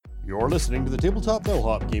You're listening to the Tabletop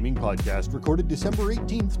Bellhop Gaming Podcast, recorded December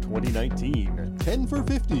 18th, 2019. 10 for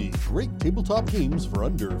 50. Great tabletop games for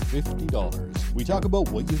under $50. We talk about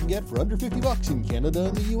what you can get for under $50 in Canada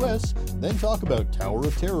and the US, then talk about Tower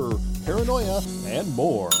of Terror, Paranoia, and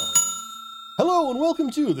more. Hello and welcome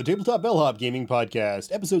to the Tabletop Bellhop Gaming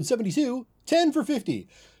Podcast, episode 72, 10 for 50.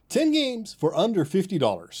 10 games for under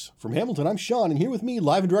 $50. From Hamilton, I'm Sean, and here with me,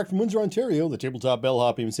 live and direct from Windsor, Ontario, the Tabletop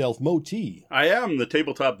Bellhop himself, Mo T. I am the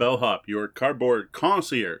Tabletop Bellhop, your cardboard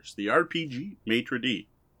concierge, the RPG maitre d',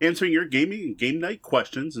 answering your gaming and game night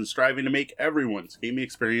questions and striving to make everyone's gaming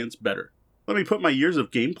experience better. Let me put my years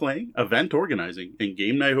of game playing, event organizing, and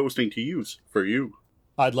game night hosting to use for you.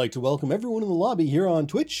 I'd like to welcome everyone in the lobby here on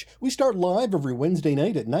Twitch. We start live every Wednesday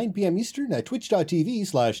night at 9 p.m. Eastern at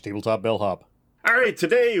twitch.tv/tabletopbellhop. All right,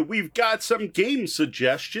 today we've got some game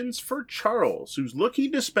suggestions for Charles, who's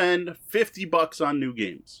looking to spend $50 on new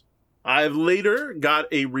games. I've later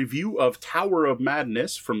got a review of Tower of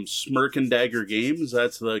Madness from Smirk and Dagger Games.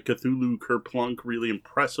 That's the Cthulhu Kerplunk, really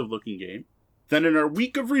impressive looking game. Then in our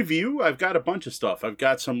week of review, I've got a bunch of stuff. I've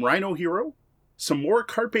got some Rhino Hero, some more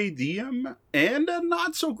Carpe Diem, and a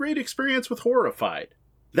not so great experience with Horrified.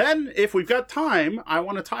 Then, if we've got time, I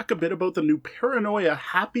want to talk a bit about the new Paranoia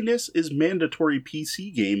Happiness is Mandatory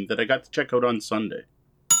PC game that I got to check out on Sunday.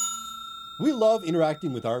 We love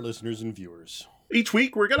interacting with our listeners and viewers. Each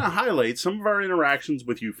week, we're going to highlight some of our interactions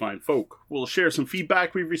with you fine folk. We'll share some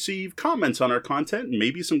feedback we've received, comments on our content, and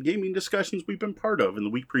maybe some gaming discussions we've been part of in the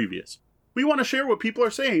week previous. We want to share what people are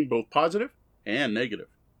saying, both positive and negative.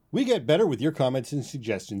 We get better with your comments and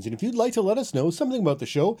suggestions, and if you'd like to let us know something about the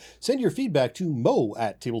show, send your feedback to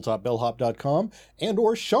mo@tabletopbellhop.com and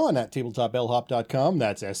or sean@tabletopbellhop.com,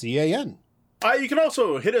 that's SEAN. You can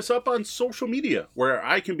also hit us up on social media, where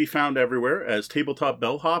I can be found everywhere as Tabletop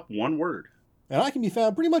Bellhop, one word. And I can be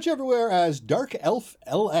found pretty much everywhere as Dark Elf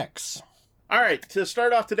LX. Alright, to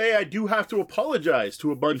start off today, I do have to apologize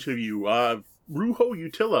to a bunch of you. Ruho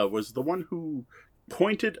Utila was the one who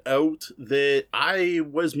pointed out that I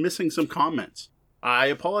was missing some comments. I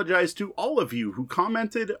apologize to all of you who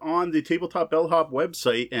commented on the Tabletop Bellhop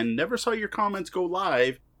website and never saw your comments go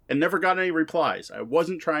live and never got any replies. I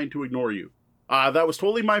wasn't trying to ignore you. That was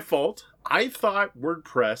totally my fault. I thought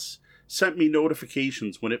WordPress sent me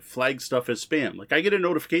notifications when it flagged stuff as spam. Like, I get a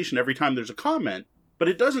notification every time there's a comment, but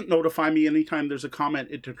it doesn't notify me anytime there's a comment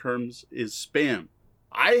it determines is spam.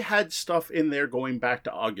 I had stuff in there going back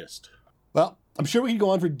to August. Well, I'm sure we could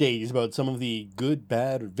go on for days about some of the good,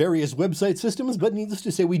 bad, various website systems, but needless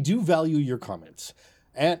to say, we do value your comments.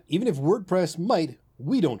 And even if WordPress might,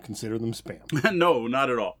 we don't consider them spam. No, not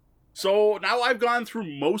at all. So now I've gone through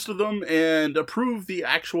most of them and approved the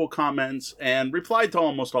actual comments and replied to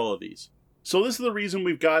almost all of these. So this is the reason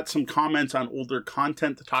we've got some comments on older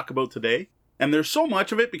content to talk about today. And there's so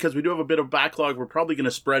much of it because we do have a bit of backlog. We're probably going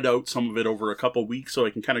to spread out some of it over a couple weeks so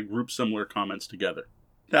I can kind of group similar comments together.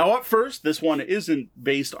 Now, up first, this one isn't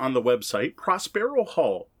based on the website. Prospero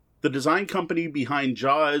Hall, the design company behind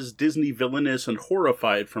Jaws, Disney Villainous, and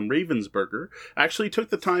Horrified from Ravensburger, actually took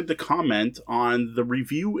the time to comment on the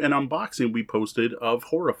review and unboxing we posted of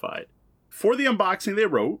Horrified. For the unboxing, they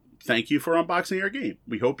wrote, "Thank you for unboxing our game.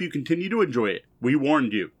 We hope you continue to enjoy it. We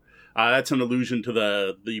warned you." That's an allusion to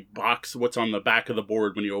the box, what's on the back of the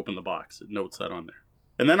board when you open the box. It notes that on there.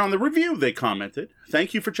 And then on the review, they commented,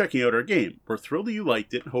 "Thank you for checking out our game. We're thrilled that you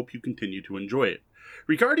liked it and hope you continue to enjoy it.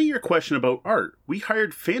 Regarding your question about art, we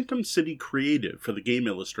hired Phantom City Creative for the game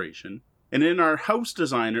illustration, and our in-house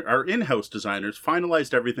designers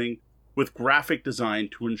finalized everything with graphic design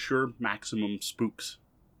to ensure maximum spooks."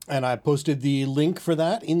 And I posted the link for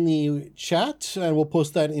that in the chat, and we'll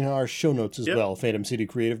post that in our show notes as well,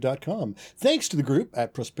 phantomcitycreative.com. Thanks to the group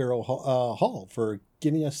at Prospero Hall for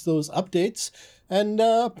giving us those updates and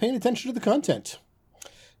paying attention to the content.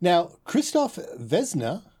 Now, Christoph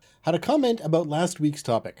Vesna had a comment about last week's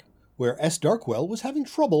topic, where S. Darkwell was having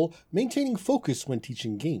trouble maintaining focus when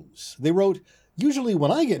teaching games. They wrote, "Usually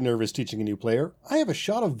when I get nervous teaching a new player, I have a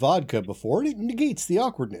shot of vodka before and it negates the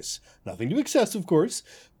awkwardness. Nothing too excessive, of course,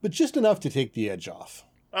 but just enough to take the edge off."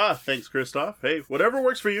 Thanks, Christoph. Hey, whatever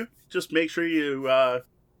works for you. Just make sure you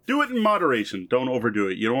do it in moderation. Don't overdo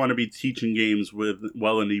it. You don't want to be teaching games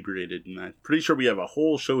while inebriated. And I'm pretty sure we have a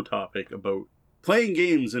whole show topic about playing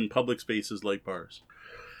games in public spaces like bars.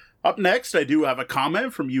 Up next, I do have a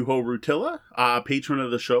comment from Yuho Rutila, a patron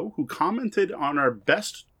of the show, who commented on our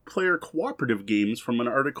best player cooperative games from an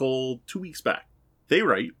article 2 weeks back. They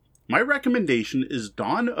write, "My recommendation is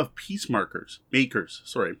Dawn of Peacemakers.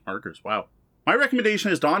 Wow. My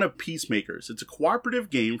recommendation is Dawn of Peacemakers. It's a cooperative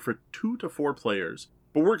game for 2 to 4 players,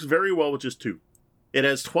 but works very well with just 2.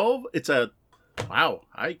 It's a Wow,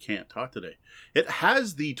 I can't talk today. It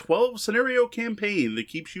has the 12 scenario campaign that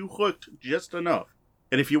keeps you hooked just enough.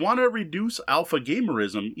 And if you want to reduce alpha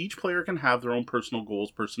gamerism, each player can have their own personal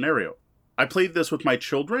goals per scenario. I played this with my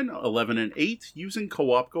children, 11 and 8, using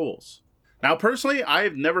co-op goals. Now, personally,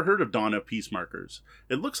 I've never heard of Dawn of Peace Markers.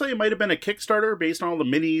 It looks like it might have been a Kickstarter based on all the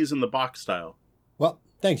minis and the box style. Well,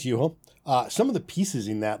 thanks, Yuho. Some of the pieces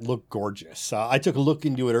in that look gorgeous. I took a look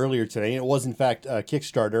into it earlier today, and it was, in fact, a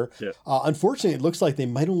Kickstarter. Yeah. Unfortunately, it looks like they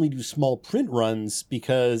might only do small print runs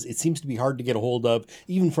because it seems to be hard to get a hold of,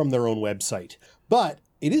 even from their own website. But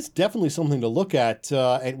it is definitely something to look at,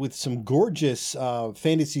 and with some gorgeous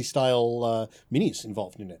fantasy-style minis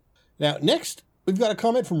involved in it. Now, next, we've got a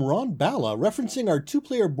comment from Ron Bala referencing our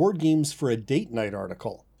 2-player board games for a date night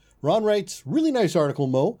article. Ron writes, "Really nice article,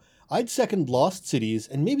 Mo. I'd second Lost Cities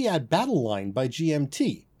and maybe add Battle Line by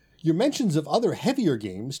GMT. Your mentions of other heavier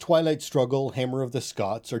games, Twilight Struggle, Hammer of the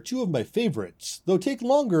Scots, are 2 of my favorites, though take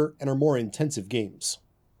longer and are more intensive games."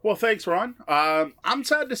 Well, thanks, Ron. I'm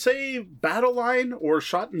sad to say Battle Line, or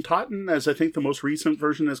Shot and Totten, as I think the most recent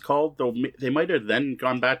version is called, though they might have then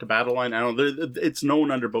gone back to Battle Line. I don't know. It's known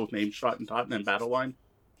under both names, Shot and Totten and Battle Line.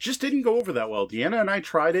 Just didn't go over that well. Deanna and I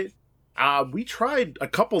tried it. We tried a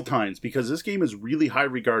couple times because this game is really high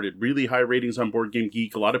regarded, really high ratings on Board Game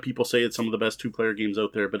Geek. A lot of people say it's some of the best 2-player games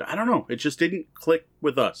out there, but I don't know. It just didn't click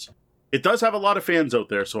with us. It does have a lot of fans out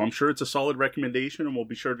there, so I'm sure it's a solid recommendation, and we'll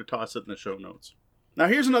be sure to toss it in the show notes. Now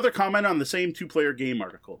here's another comment on the same 2-player game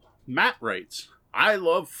article. Matt writes, "I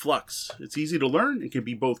love Flux. It's easy to learn and can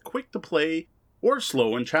be both quick to play or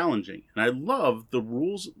slow and challenging. And I love the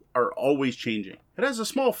rules are always changing. It has a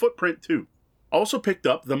small footprint too. Also picked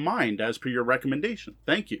up The Mind as per your recommendation.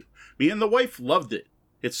 Thank you. Me and the wife loved it.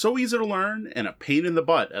 It's so easy to learn and a pain in the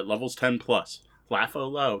butt at levels 10 plus. Laugh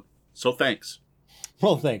out loud. So thanks."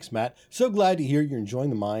 Well, thanks, Matt. So glad to hear you're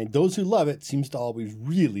enjoying The Mind. Those who love it seems to always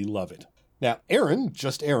really love it. Now, Aaron,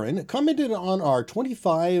 just Aaron, commented on our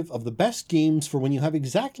 25 of the best games for when you have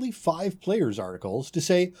exactly 5 players articles to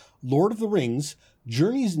say Lord of the Rings,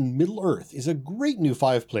 Journeys in Middle-earth is a great new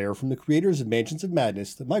 5-player from the creators of Mansions of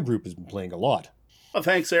Madness that my group has been playing a lot. Well,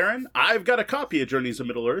 thanks, Aaron. I've got a copy of Journeys in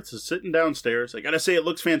Middle-earth. It's sitting downstairs. I gotta say, it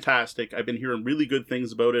looks fantastic. I've been hearing really good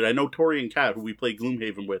things about it. I know Tori and Kat, who we play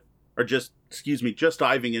Gloomhaven with, are just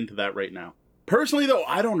diving into that right now. Personally, though,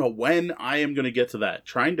 I don't know when I am going to get to that.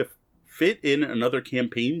 Trying to fit in another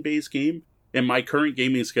campaign-based game in my current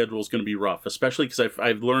gaming schedule is going to be rough, especially because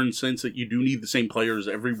I've learned since that you do need the same players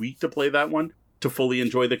every week to play that one to fully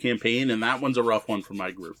enjoy the campaign, and that one's a rough one for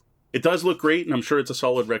my group. It does look great, and I'm sure it's a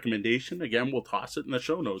solid recommendation. Again, we'll toss it in the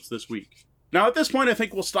show notes this week. Now, at this point, I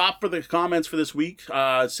think we'll stop for the comments for this week,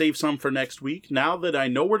 save some for next week. Now that I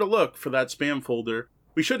know where to look for that spam folder,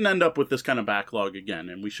 we shouldn't end up with this kind of backlog again,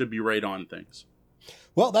 and we should be right on things.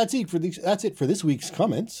 Well, that's it for this week's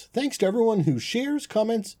comments. Thanks to everyone who shares,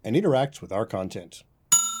 comments, and interacts with our content.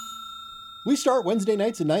 We start Wednesday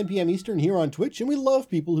nights at 9 p.m. Eastern here on Twitch, and we love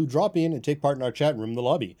people who drop in and take part in our chat room, the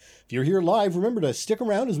lobby. If you're here live, remember to stick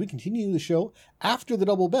around as we continue the show after the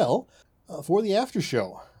double bell for the after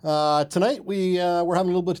show. Tonight, we're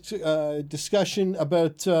having a little bit of discussion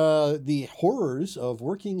about the horrors of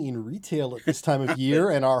working in retail at this time of year,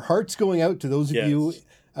 and our hearts going out to those of you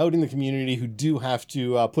out in the community who do have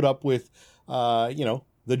to put up with,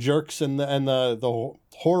 the jerks and the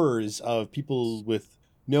horrors of people with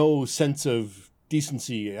no sense of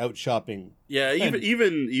decency out shopping. Yeah,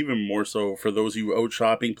 even more so for those of you out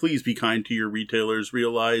shopping, please be kind to your retailers.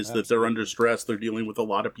 Realize that they're under stress. They're dealing with a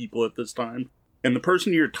lot of people at this time. And the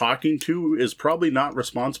person you're talking to is probably not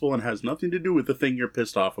responsible and has nothing to do with the thing you're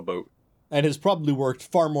pissed off about. And has probably worked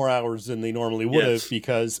far more hours than they normally would have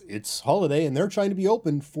because it's holiday and they're trying to be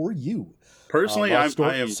open for you. Personally, I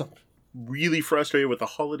am really frustrated with the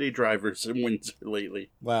holiday drivers in Windsor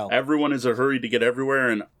lately. Wow. Everyone is in a hurry to get everywhere,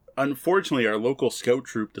 and unfortunately, our local scout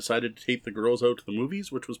troop decided to take the girls out to the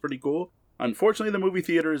movies, which was pretty cool. Unfortunately, the movie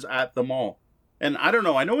theater is at the mall. And I don't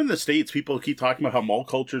know, I know in the States, people keep talking about how mall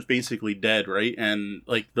culture is basically dead, right? And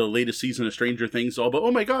like the latest season of Stranger Things, all about,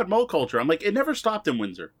 oh my god, mall culture. I'm like, it never stopped in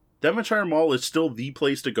Windsor. Devonshire Mall is still the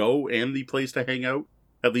place to go and the place to hang out,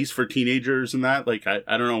 at least for teenagers and that. Like, I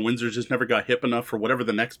don't know, Windsor just never got hip enough for whatever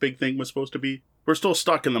the next big thing was supposed to be. We're still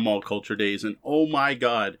stuck in the mall culture days, and oh my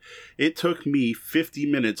god, it took me 50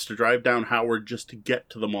 minutes to drive down Howard just to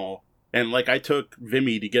get to the mall. And, like, I took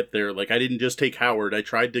Vimy to get there. Like, I didn't just take Howard. I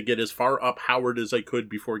tried to get as far up Howard as I could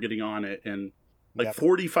before getting on it, and,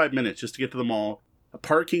 45 minutes just to get to the mall.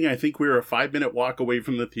 Parking, I think we were a 5-minute walk away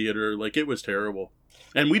from the theater. Like, it was terrible.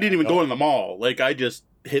 And we didn't even go in the mall. Like, I just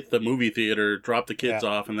hit the movie theater, dropped the kids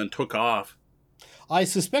off, and then took off. I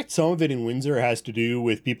suspect some of it in Windsor has to do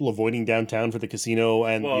with people avoiding downtown for the casino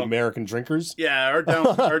and the American drinkers. Yeah,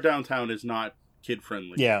 our downtown is not kid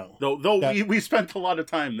friendly. Yeah, though we spent a lot of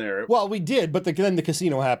time there. Well, we did, but then the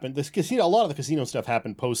casino happened. A lot of the casino stuff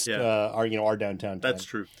happened post our downtown time. That's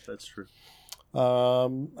true.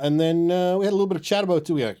 And then we had a little bit of chat about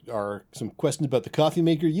some questions about the coffee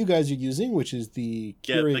maker you guys are using, which is the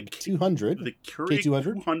Keurig 200. The Keurig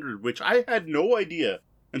 200, which I had no idea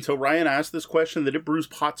until Ryan asked this question that it brews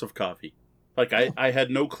pots of coffee. Like I had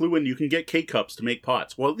no clue, and you can get K-cups to make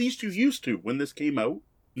pots. Well, at least you used to when this came out.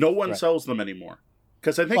 No one sells them anymore.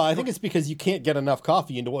 Because I think it's because you can't get enough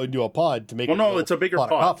coffee into a pod to make. Well, no, it's a bigger pod.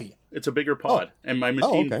 Coffee. It's a bigger pod, and my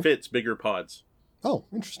machine fits bigger pods. Oh,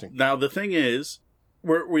 interesting. Now, the thing is,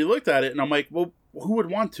 we looked at it, and I'm like, well, who would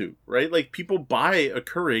want to, right? Like, people buy a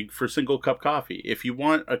Keurig for single cup coffee. If you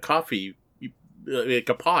want a coffee, like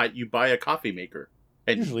a pot, you buy a coffee maker.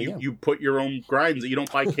 And usually, you put your own grinds. You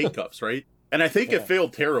don't buy K-cups, right? And I think it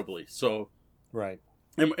failed terribly, so... Right.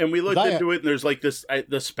 And we looked into it, and there's like this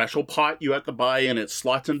special pot you have to buy, and it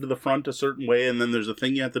slots into the front a certain way, and then there's a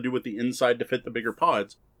thing you have to do with the inside to fit the bigger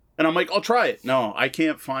pods. And I'm like, I'll try it. No, I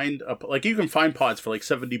can't find you can find pods for like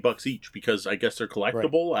 $70 each because I guess they're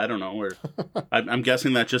collectible. Right. I don't know. Or I'm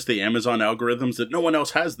guessing that's just the Amazon algorithms that no one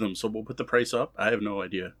else has them, so we'll put the price up. I have no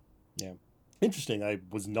idea. Yeah. Interesting. I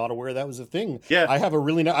was not aware that was a thing. Yeah. I have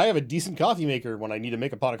a decent coffee maker when I need to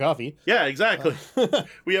make a pot of coffee. Yeah, exactly.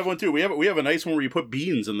 We have one too. We have a nice one where you put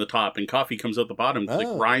beans in the top and coffee comes out the bottom.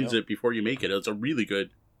 It grinds it before you make it. It's a really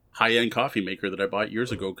good high-end coffee maker that I bought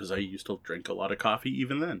years ago because I used to drink a lot of coffee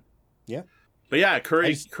even then. Yeah. But yeah,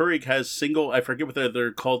 Keurig has single, I forget what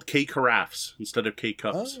they're called, K-carafes instead of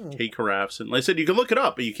K-cups. K-carafes. And like I said, you can look it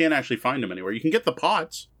up, but you can't actually find them anywhere. You can get the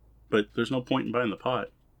pots, but there's no point in buying the pot.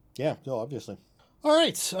 Yeah, no, obviously. All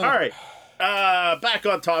right. All right. Back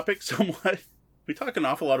on topic somewhat. We talk an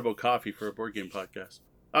awful lot about coffee for a board game podcast.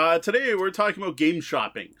 Today we're talking about game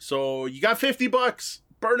shopping. So you got $50,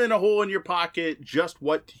 burning a hole in your pocket. Just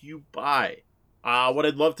what do you buy? What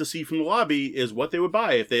I'd love to see from the lobby is what they would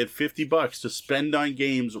buy if they had $50 to spend on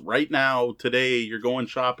games right now, today. You're going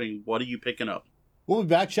shopping. What are you picking up? We'll be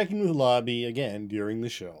back checking with the lobby again during the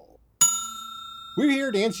show. We're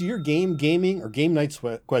here to answer your gaming, or game night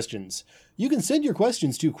questions. You can send your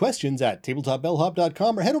questions to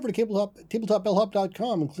questions@tabletopbellhop.com or head over to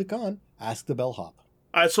tabletopbellhop.com and click on Ask the Bellhop.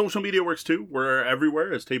 Social media works too. We're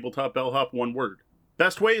everywhere as Tabletop Bellhop, one word.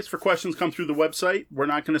 Best way is for questions come through the website. We're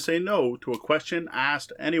not going to say no to a question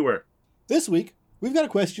asked anywhere. This week, we've got a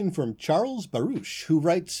question from Charles Baruch, who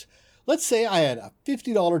writes, let's say I had a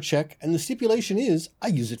 $50 check and the stipulation is I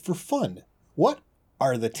use it for fun. What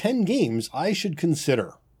are the 10 games I should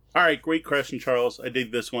consider? All right, great question, Charles. I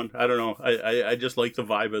dig this one. I don't know. I just like the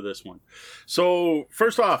vibe of this one. So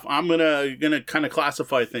first off, I'm gonna kind of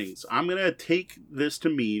classify things. I'm gonna take this to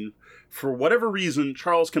mean, for whatever reason,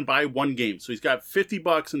 Charles can buy one game. So he's got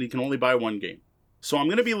 $50 and he can only buy one game. So I'm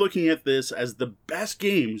gonna be looking at this as the best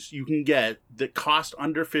games you can get that cost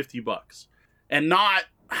under $50, and not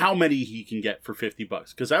how many he can get for $50,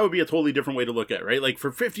 because that would be a totally different way to look at it, right? Like,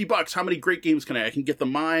 for $50, how many great games can I can get the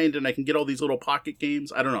Mind, and I can get all these little pocket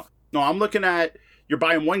games. I don't know. No, I'm looking at, you're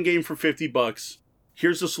buying one game for $50.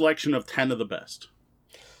 Here's a selection of 10 of the best.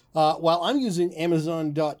 Well, I'm using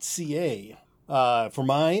Amazon.ca for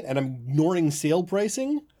mine, and I'm ignoring sale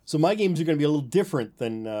pricing. So my games are going to be a little different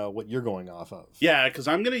than what you're going off of. Yeah, because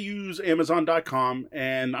I'm going to use Amazon.com,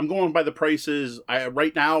 and I'm going by the prices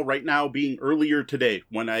right now being earlier today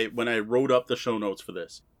when I wrote up the show notes for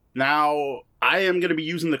this. Now, I am going to be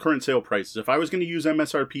using the current sale prices. If I was going to use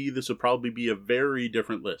MSRP, this would probably be a very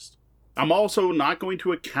different list. I'm also not going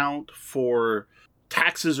to account for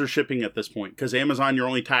taxes or shipping at this point, because Amazon, you're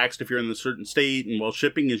only taxed if you're in a certain state, and while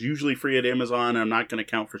shipping is usually free at Amazon, I'm not going to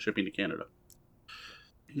count for shipping to Canada.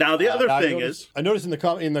 Now, the other thing I noticed in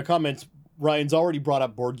the comments, Ryan's already brought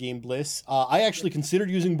up Board Game Bliss. I actually considered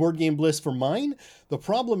using Board Game Bliss for mine. The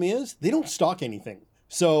problem is they don't stock anything.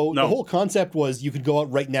 So the whole concept was you could go out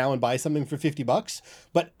right now and buy something for $50,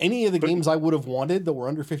 but any of the games I would have wanted that were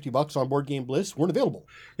under $50 on Board Game Bliss weren't available.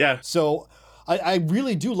 Yeah. So I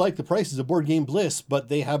really do like the prices of Board Game Bliss, but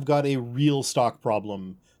they have got a real stock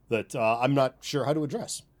problem that I'm not sure how to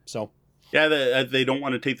address. So. Yeah, they don't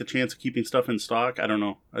want to take the chance of keeping stuff in stock. I don't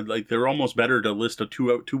know. They're almost better to list a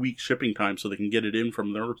 2-week shipping time so they can get it in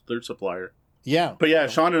from their supplier. Yeah. But yeah,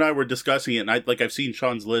 Sean and I were discussing it, and I've seen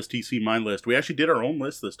Sean's list, he's seen my list. We actually did our own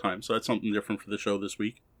list this time, so that's something different for the show this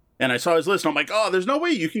week. And I saw his list, and I'm like, oh, there's no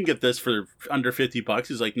way you can get this for under $50.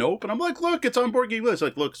 He's like, nope. And I'm like, look, it's on Board Game List.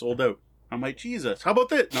 Like, look, sold out. I'm like, Jesus, how about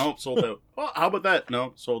that? No, sold out. Oh, how about that?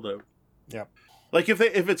 No, sold out. Yeah. Like if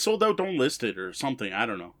it's sold out, don't list it or something. I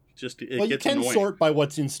don't know. Just it well, gets you can annoying. sort by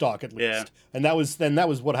what's in stock at least. Yeah. And that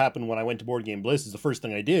was what happened when I went to Board Game Bliss. Is the first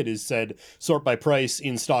thing I did is said sort by price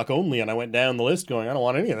in stock only, and I went down the list going, I don't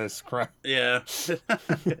want any of this crap. Yeah.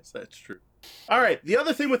 Yes, that's true. All right. The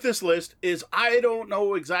other thing with this list is I don't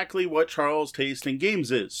know exactly what Charles' taste in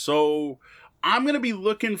games is. So I'm going to be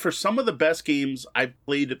looking for some of the best games I've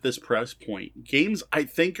played at this price point. Games I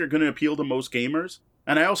think are going to appeal to most gamers.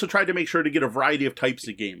 And I also tried to make sure to get a variety of types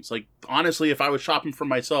of games. Like, honestly, if I was shopping for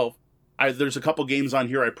myself, there's a couple games on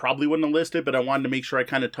here I probably wouldn't have listed, but I wanted to make sure I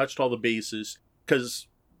kind of touched all the bases because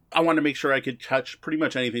I wanted to make sure I could touch pretty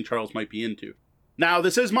much anything Charles might be into. Now,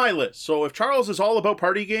 this is my list, so if Charles is all about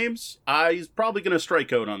party games, he's probably going to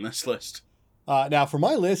strike out on this list. Now, for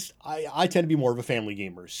my list, I tend to be more of a family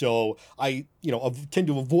gamer, so I tend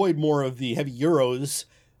to avoid more of the heavy Euros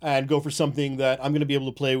and go for something that I'm going to be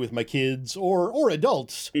able to play with my kids or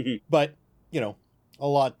adults, but a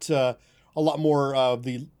lot more of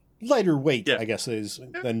the lighter weight, I guess,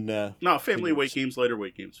 than no, family weight games, lighter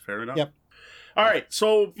weight games. Fair enough. Yep. All right,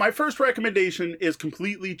 so my first recommendation is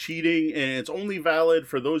completely cheating, and it's only valid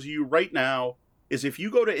for those of you right now, is if you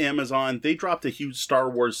go to Amazon, they dropped a huge Star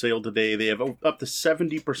Wars sale today. They have up to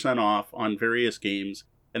 70% off on various games,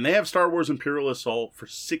 and they have Star Wars Imperial Assault for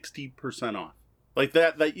 60% off. Like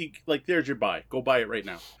there's your buy. Go buy it right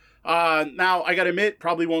now. Now, I gotta admit,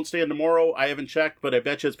 probably won't stand tomorrow. I haven't checked, but I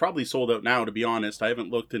bet you it's probably sold out now, to be honest. I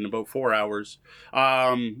haven't looked in about 4 hours.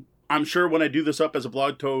 I'm sure when I do this up as a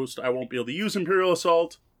blog toast, I won't be able to use Imperial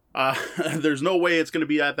Assault. There's no way it's going to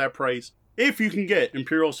be at that price. If you can get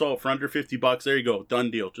Imperial Assault for under $50, there you go.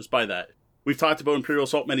 Done deal. Just buy that. We've talked about Imperial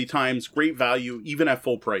Assault many times. Great value, even at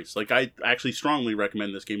full price. Like, I actually strongly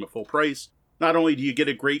recommend this game at full price. Not only do you get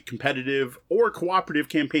a great competitive or cooperative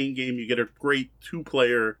campaign game, you get a great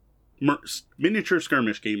two-player miniature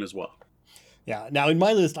skirmish game as well. Yeah, now in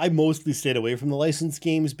my list, I mostly stayed away from the licensed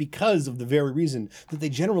games because of the very reason that they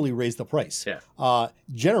generally raise the price. Yeah.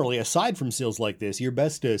 Generally, aside from sales like this, you're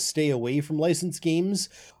best to stay away from licensed games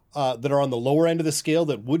that are on the lower end of the scale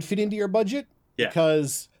that would fit into your budget,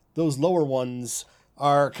 because those lower ones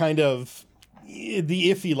are kind of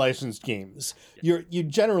the iffy licensed games. You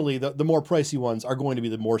generally, the more pricey ones are going to be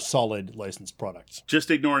the more solid licensed products.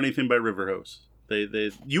 Just ignore anything by Riverhouse.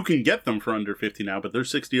 You can get them for under $50 now, but they're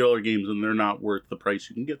 $60 games and they're not worth the price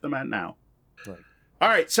you can get them at now. Right. All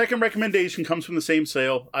right, second recommendation comes from the same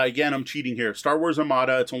sale. Again, I'm cheating here. Star Wars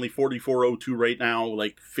Armada, it's only $44.02 right now,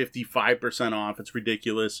 like 55% off. It's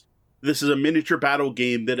ridiculous. This is a miniature battle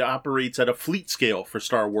game that operates at a fleet scale for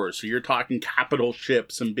Star Wars. So you're talking capital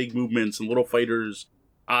ships and big movements and little fighters.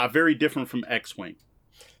 Very different from X-Wing.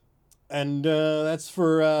 And that's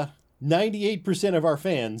for 98% of our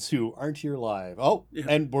fans who aren't here live. Oh, yeah.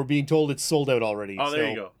 And we're being told it's sold out already. Oh, there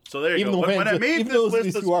you go. So there you even go. When I made this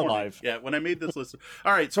list this morning, live. Yeah, when I made this list.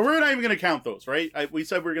 All right, so we're not even going to count those, right? We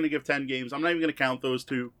said we're going to give 10 games. I'm not even going to count those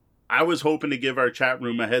two. I was hoping to give our chat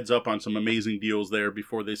room a heads up on some amazing deals there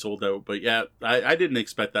before they sold out. But yeah, I didn't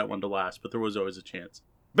expect that one to last, but there was always a chance.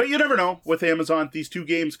 But you never know. With Amazon, these two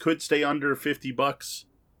games could stay under $50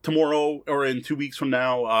 tomorrow or in 2 weeks from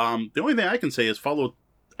now. The only thing I can say is follow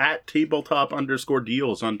at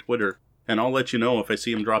tabletop_deals on Twitter, and I'll let you know if I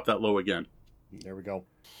see him drop that low again. There we go.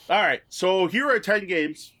 All right, so here are 10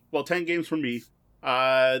 games. Well, 10 games from me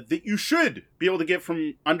that you should be able to get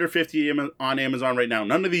from under $50 on Amazon right now.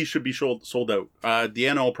 None of these should be sold out.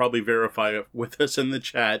 Deanna will probably verify it with us in the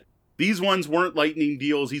chat. These ones weren't lightning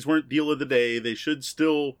deals. These weren't deal of the day. They should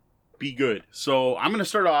still be good. So I'm going to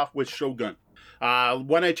start off with Shogun.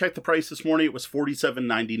 When I checked the price this morning, it was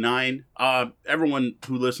 $47.99. Everyone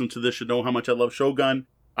who listens to this should know how much I love Shogun.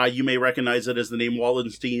 You may recognize it as the name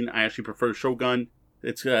Wallenstein. I actually prefer Shogun.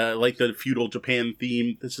 It's like the feudal Japan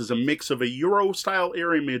theme. This is a mix of a Euro-style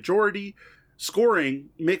area majority scoring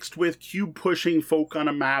mixed with cube-pushing folk on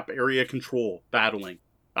a map area control battling.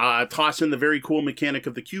 Toss in the very cool mechanic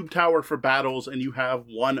of the cube tower for battles, and you have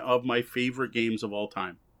one of my favorite games of all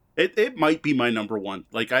time. It might be my number one.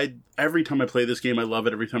 Like, every time I play this game, I love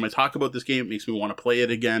it. Every time I talk about this game, it makes me want to play it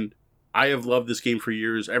again. I have loved this game for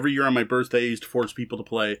years. Every year on my birthday, I used to force people to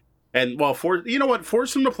play. And, well, you know what?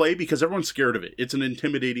 Force them to play because everyone's scared of it. It's an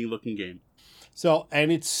intimidating-looking game. So,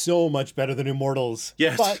 and it's so much better than Immortals.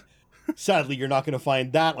 Yes. But, sadly, you're not going to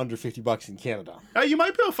find that under $50 in Canada. You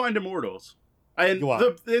might be able to find Immortals. And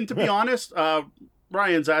to be honest,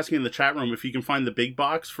 Ryan's asking in the chat room if you can find the big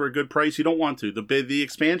box for a good price. You don't want to. The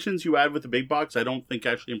expansions you add with the big box, I don't think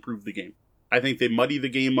actually improve the game. I think they muddy the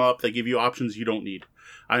game up. They give you options you don't need.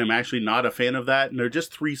 I am actually not a fan of that. And they're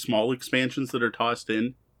just 3 small expansions that are tossed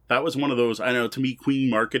in. That was one of those, I know, to me, queen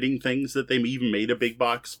marketing things that they even made a big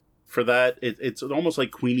box for that. It's almost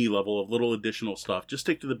like Queenie level of little additional stuff. Just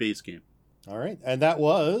stick to the base game. All right, and that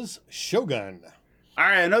was Shogun. All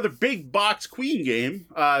right, another big box Queen game.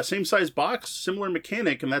 Same size box, similar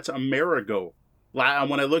mechanic, and that's Amerigo. When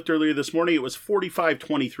I looked earlier this morning, it was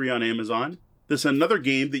 $45.23 on Amazon. This is another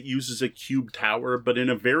game that uses a cube tower, but in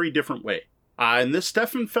a very different way. In this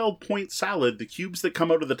Steffenfeld point salad, the cubes that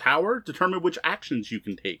come out of the tower determine which actions you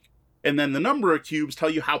can take. And then the number of cubes tell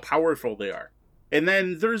you how powerful they are. And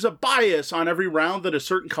then there's a bias on every round that a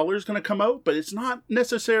certain color is going to come out, but it's not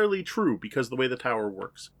necessarily true because of the way the tower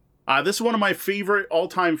works. This is one of my favorite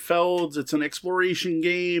all-time Felds. It's an exploration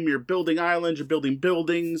game. You're building islands, you're building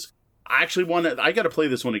buildings. I got to play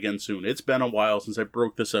this one again soon. It's been a while since I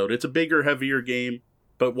broke this out. It's a bigger, heavier game,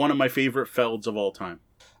 but one of my favorite Felds of all time.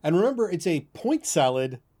 And remember, it's a point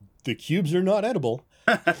salad. The cubes are not edible.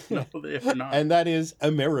 No, they are not. And that is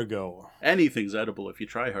Amerigo. Anything's edible if you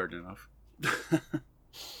try hard enough.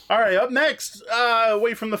 All right, up next,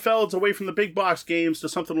 away from the Felds, away from the big box games to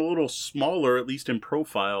something a little smaller, at least in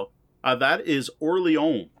profile. That is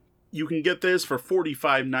Orleans. You can get this for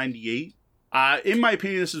 $45.98. In my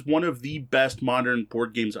opinion, this is one of the best modern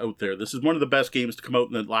board games out there. This is one of the best games to come out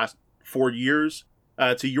in the last 4 years.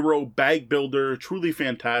 It's a Euro bag builder, truly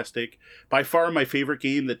fantastic. By far my favorite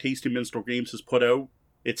game that Tasty Minstrel Games has put out.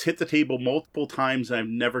 It's hit the table multiple times and I've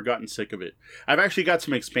never gotten sick of it. I've actually got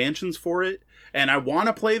some expansions for it and I want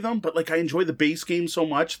to play them, but I enjoy the base game so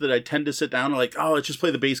much that I tend to sit down and let's just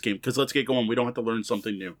play the base game because let's get going. We don't have to learn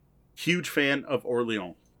something new. Huge fan of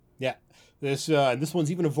Orleans. Yeah, this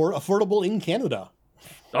one's even affordable in Canada.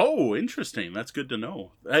 Oh, interesting. That's good to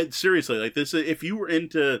know. Seriously, this, if you were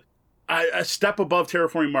into a step above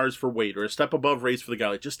Terraforming Mars for weight or a step above Race for the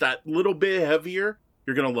Galaxy, just that little bit heavier,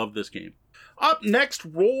 you're going to love this game. Up next,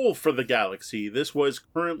 Roll for the Galaxy. This was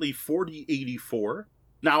currently $40.84.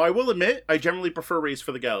 Now, I will admit, I generally prefer Race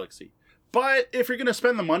for the Galaxy. But if you're going to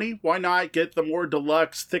spend the money, why not get the more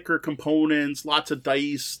deluxe, thicker components, lots of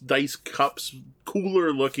dice cups,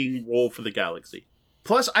 cooler looking Roll for the Galaxy.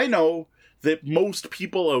 Plus, I know that most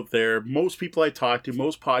people out there, most people I talk to,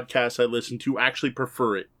 most podcasts I listen to actually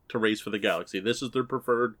prefer it to Race for the Galaxy. This is their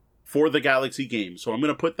preferred for the Galaxy game. So I'm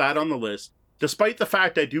going to put that on the list. Despite the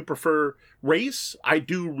fact I do prefer Race, I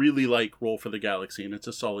do really like Roll for the Galaxy, and it's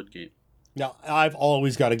a solid game. Now, I've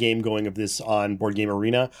always got a game going of this on Board Game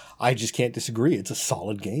Arena. I just can't disagree. It's a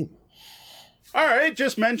solid game. All right,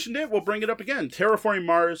 just mentioned it. We'll bring it up again. Terraforming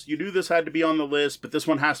Mars. You knew this had to be on the list, but this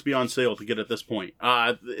one has to be on sale to get at this point.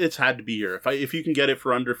 It's had to be here. If you can get it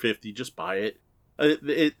for under $50, just buy it.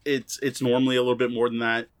 It's normally a little bit more than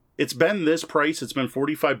that. It's been this price. It's been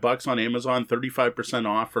 $45 on Amazon, 35%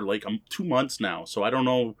 off for 2 months now. So I don't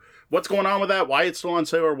know what's going on with that, why it's still on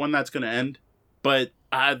sale, or when that's going to end. But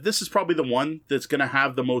this is probably the one that's going to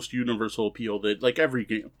have the most universal appeal that every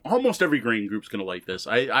game, almost every game group's going to like this.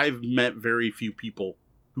 I've met very few people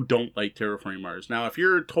who don't like Terraforming Mars. Now, if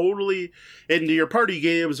you're totally into your party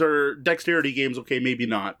games or dexterity games, okay, maybe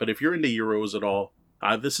not. But if you're into Euros at all,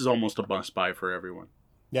 this is almost a must buy for everyone.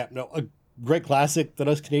 Yeah, no, a great classic that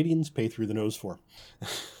us Canadians pay through the nose for.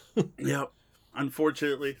 Yep,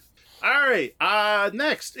 unfortunately. All right,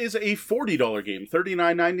 next is a $40 game,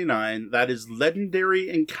 $39.99. That is Legendary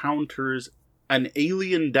Encounters, an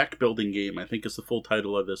alien deck building game, I think is the full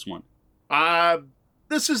title of this one.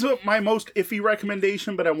 This is my most iffy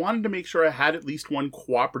recommendation, but I wanted to make sure I had at least one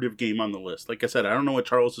cooperative game on the list. Like I said, I don't know what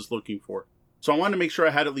Charles is looking for. So I wanted to make sure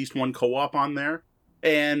I had at least one co-op on there.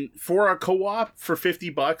 And for a co-op, for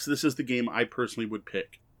 $50, this is the game I personally would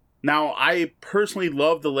pick. Now, I personally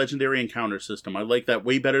love the Legendary Encounter system. I like that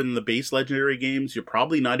way better than the base Legendary games. You're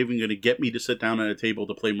probably not even going to get me to sit down at a table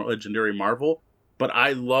to play Legendary Marvel, but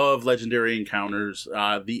I love Legendary Encounters.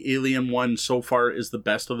 The Alien one so far is the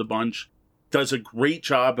best of the bunch. Does a great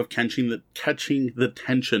job of catching the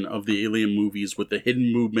tension of the Alien movies with the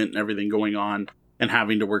hidden movement and everything going on and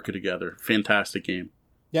having to work it together. Fantastic game.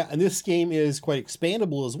 Yeah, and this game is quite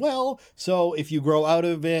expandable as well, so if you grow out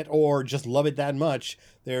of it or just love it that much,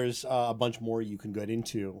 there's a bunch more you can get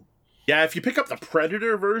into. Yeah, if you pick up the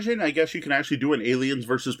Predator version, I guess you can actually do an Aliens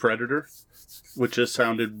versus Predator, which just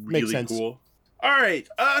sounded really cool. All right,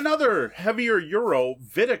 another heavier Euro,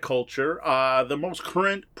 Viticulture. The most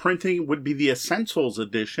current printing would be the Essentials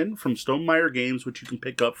edition from Stonemaier Games, which you can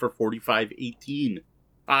pick up for $45.18.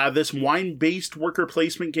 This wine-based worker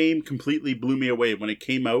placement game completely blew me away when it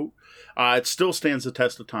came out. It still stands the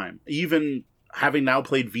test of time. Even having now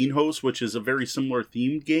played Vinhos, which is a very similar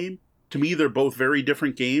themed game, to me they're both very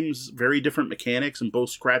different games, very different mechanics, and both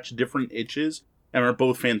scratch different itches, and are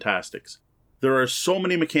both fantastics. There are so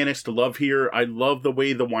many mechanics to love here. I love the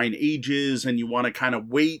way the wine ages, and you want to kind of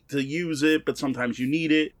wait to use it, but sometimes you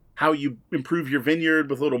need it. how you improve your vineyard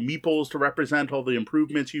with little meeples to represent all the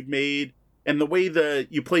improvements you've made, and the way that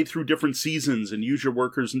you play through different seasons and use your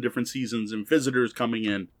workers in different seasons and visitors coming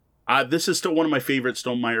in. This is still one of my favorite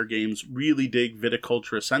Stonemaier games. Really dig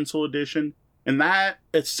Viticulture Essential Edition. And that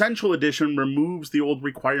Essential Edition removes the old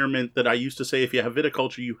requirement that I used to say if you have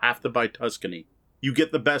Viticulture, you have to buy Tuscany. You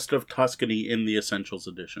get the best of Tuscany in the Essentials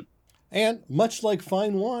Edition. And much like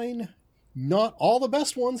fine wine, not all the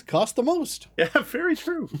best ones cost the most. Yeah, very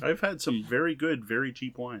true. I've had some very good, very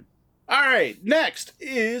cheap wine. All right, next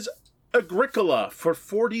is Agricola for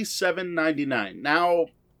 $47.99. Now,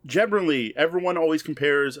 generally, everyone always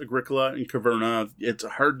compares Agricola and Caverna. It's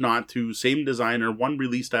hard not to. Same designer, one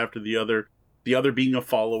released after the other being a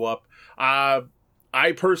follow-up.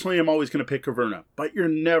 I personally am always going to pick Caverna, but you're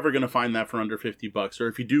never going to find that for under $50. Or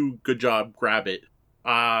if you do, good job, grab it.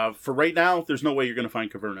 For right now, there's no way you're going to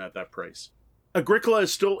find Caverna at that price. Agricola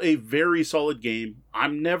is still a very solid game.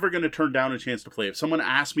 I'm never going to turn down a chance to play. If someone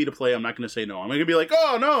asks me to play, I'm not going to say no. I'm going to be like,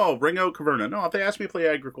 oh no, bring out Caverna. No, if they ask me to play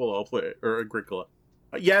Agricola, I'll play it, or Agricola.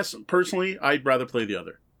 Yes, personally, I'd rather play the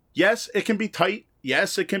other. Yes, it can be tight.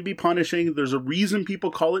 Yes, it can be punishing. There's a reason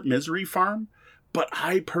people call it Misery Farm. But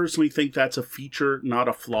I personally think that's a feature, not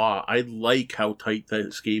a flaw. I like how tight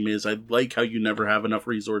this game is. I like how you never have enough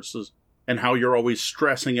resources and how you're always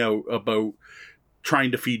stressing out about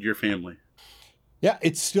trying to feed your family. Yeah,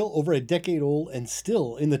 it's still over a decade old and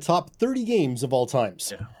still in the top 30 games of all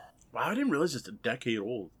times. Yeah. Wow, I didn't realize it's a decade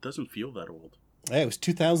old. It doesn't feel that old. Yeah, it was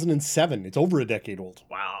 2007. It's over a decade old.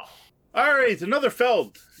 Wow. All right, another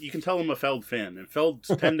Feld. You can tell I'm a Feld fan, and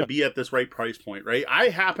Felds tend to be at this right price point, right? I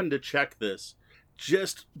happened to check this.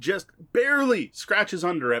 Just barely scratches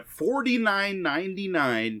under at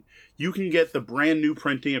 $49.99. You can get the brand new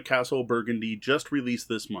printing of Castle of Burgundy just released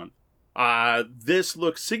this month. This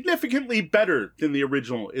looks significantly better than the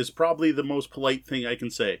original, is probably the most polite thing I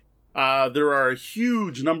can say. There are a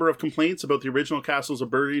huge number of complaints about the original Castles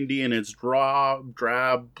of Burgundy and its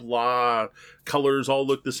drab, blah, colors all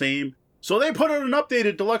look the same. So they put out an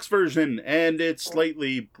updated deluxe version, and it's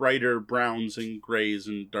slightly brighter browns and grays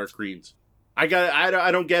and dark greens. I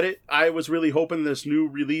don't get it. I was really hoping this new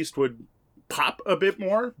release would pop a bit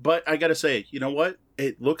more, but I gotta say, you know what?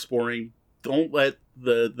 It looks boring. Don't let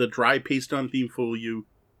the dry paste on theme fool you.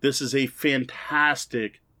 This is a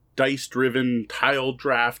fantastic dice-driven, tile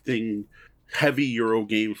drafting, heavy Euro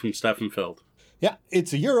game from Stefan Feld. Yeah,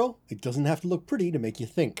 it's a Euro. It doesn't have to look pretty to make you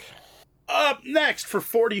think. Up next, for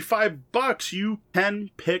 $45, you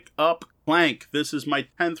can pick up Clank. This is my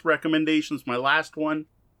 10th recommendation. It's my last one.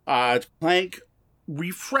 Clank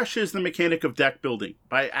refreshes the mechanic of deck building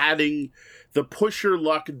by adding the push your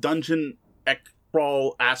luck dungeon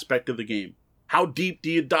crawl aspect of the game. How deep do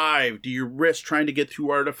you dive? Do you risk trying to get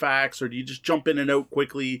through artifacts, or do you just jump in and out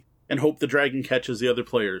quickly and hope the dragon catches the other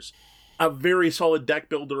players? A very solid deck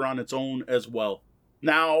builder on its own as well.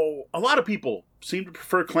 Now, a lot of people seem to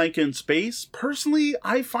prefer Clank in space. Personally,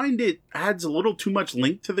 I find it adds a little too much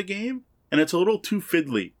link to the game, and it's a little too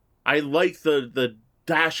fiddly. I like the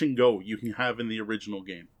dash and go you can have in the original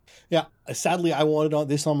game. Yeah, sadly, I wanted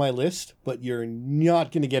this on my list, but you're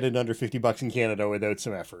not going to get it under $50 in Canada without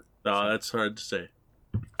some effort. No, that's hard to say.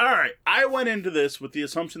 All right, I went into this with the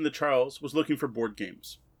assumption that Charles was looking for board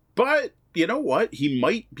games. But, you know what? He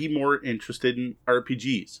might be more interested in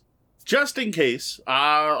RPGs. Just in case,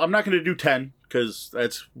 I'm not going to do 10, because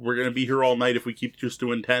we're going to be here all night if we keep just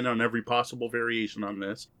doing 10 on every possible variation on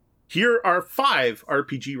this. Here are 5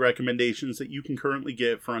 RPG recommendations that you can currently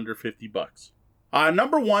get for under $50.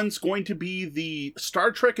 Number 1's going to be the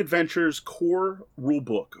Star Trek Adventures core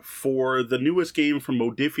rulebook for the newest game from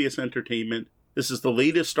Modiphius Entertainment. This is the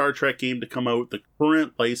latest Star Trek game to come out, the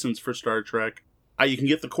current license for Star Trek. You can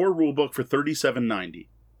get the core rulebook for $37.90.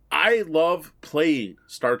 I love playing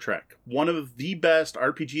Star Trek. One of the best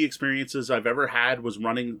RPG experiences I've ever had was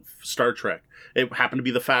running Star Trek. It happened to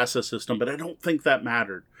be the FASA system, but I don't think that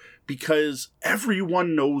mattered. Because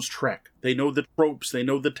everyone knows Trek. They know the tropes, they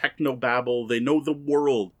know the technobabble, they know the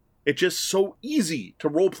world. It's just so easy to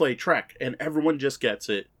roleplay Trek, and everyone just gets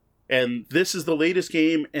it. And this is the latest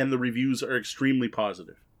game, and the reviews are extremely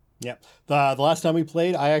positive. Yeah. The last time we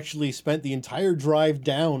played, I actually spent the entire drive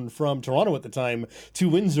down from Toronto at the time to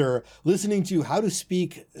Windsor listening to how to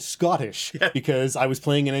speak Scottish because I was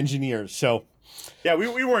playing an engineer. So, yeah,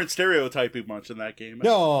 we weren't stereotyping much in that game.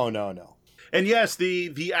 No. And yes,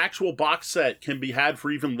 the actual box set can be had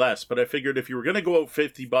for even less, but I figured if you were going to go out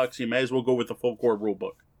 $50, you may as well go with the full core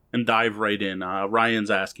rulebook and dive right in.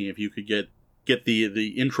 Ryan's asking if you could get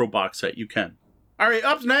the intro box set. You can. All right,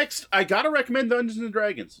 up next, I gotta recommend Dungeons &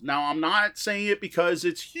 Dragons. Now, I'm not saying it because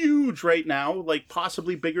it's huge right now, like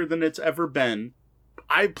possibly bigger than it's ever been.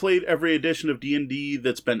 I played every edition of D&D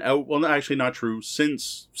that's been out. Well, actually not true.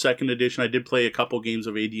 Since 2nd edition, I did play a couple games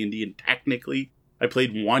of AD&D, and technically I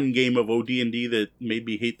played one game of OD&D that made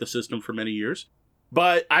me hate the system for many years.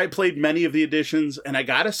 But I played many of the editions, and I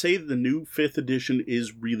gotta say the new 5th edition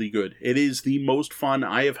is really good. It is the most fun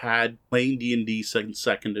I have had playing D&D since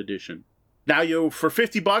 2nd edition. Now, for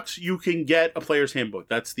 $50, you can get a player's handbook.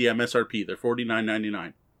 That's the MSRP. They're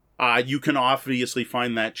 $49.99. You can obviously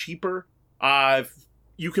find that cheaper.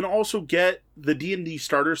 You can also get the D&D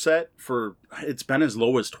starter set for, it's been as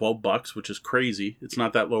low as $12, which is crazy. It's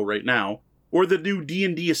not that low right now. Or the new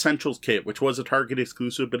D&D Essentials kit, which was a Target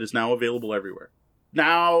exclusive, but is now available everywhere.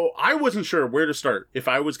 Now, I wasn't sure where to start if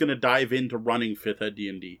I was going to dive into running 5th Ed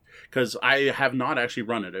D&D, because I have not actually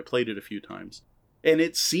run it. I played it a few times. And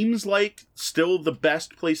it seems like still the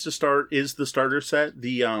best place to start is the starter set.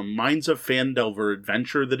 The Minds of Phandelver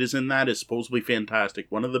adventure that is in that is supposedly fantastic.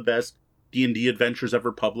 One of the best D&D adventures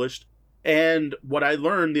ever published. And what I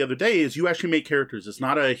learned the other day is you actually make characters. It's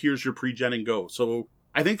not a here's your pre-gen and go. So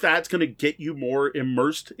I think that's going to get you more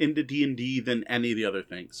immersed into D&D than any of the other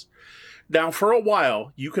things. Now, for a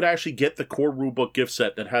while, you could actually get the core rulebook gift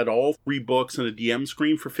set that had all 3 books and a DM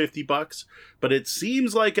screen for $50, but it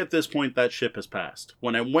seems like at this point that ship has passed.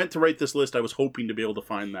 When I went to write this list, I was hoping to be able to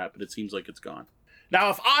find that, but it seems like it's gone. Now,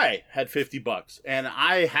 if I had $50 and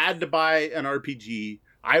I had to buy an RPG,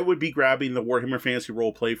 I would be grabbing the Warhammer Fantasy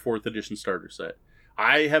Roleplay 4th Edition starter set.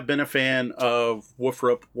 I have been a fan of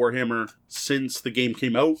Wolfrup Warhammer since the game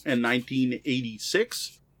came out in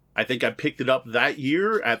 1986. I think I picked it up that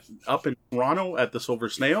year up in Toronto at the Silver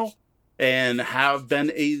Snail and have been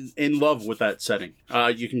in love with that setting.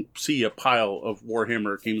 You can see a pile of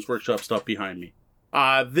Warhammer Games Workshop stuff behind me.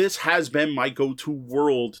 This has been my go-to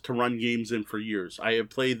world to run games in for years. I have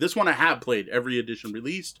played every edition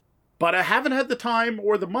released, but I haven't had the time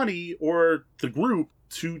or the money or the group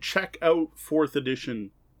to check out 4th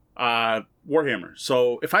edition Warhammer.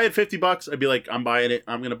 So if I had $50, I'd be like, I'm buying it.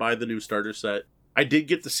 I'm going to buy the new starter set. I did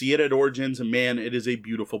get to see it at Origins, and man, it is a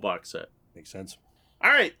beautiful box set. Makes sense.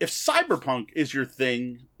 All right, if Cyberpunk is your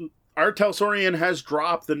thing, Art Talsorian has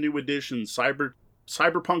dropped the new edition,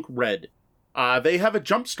 Cyberpunk Red. They have a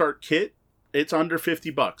Jumpstart kit. It's under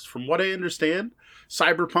 $50. From what I understand,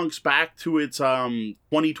 Cyberpunk's back to its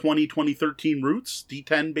 2020-2013 roots,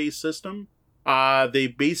 D10-based system. They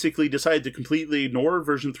basically decided to completely ignore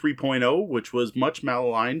version 3.0, which was much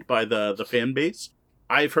malaligned by the fan base.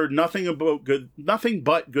 I've heard nothing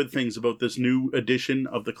but good things about this new edition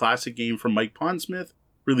of the classic game from Mike Pondsmith,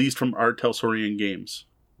 released from Art Talsorian Games.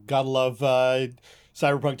 Gotta love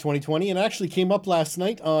Cyberpunk 2020, and actually came up last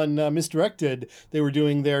night on Misdirected. They were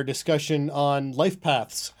doing their discussion on life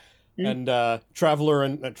paths, and Traveler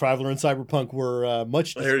and Cyberpunk were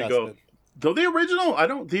much discussed. There you go. Though the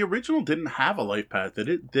original didn't have a life path, did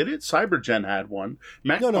it? Cybergen had one.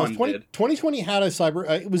 No, 2020 had a cyber.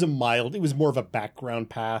 It was more of a background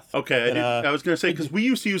path. Okay, I was going to say because we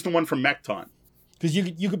used to use the one from Mechton. Because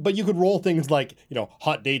you could roll things like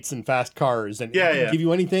hot dates and fast cars, and it didn't give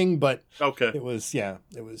you anything. But it was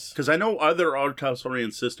because I know other Art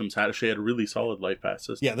Talsorian systems had a really solid life path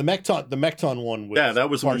system. Yeah, the Mechton one. That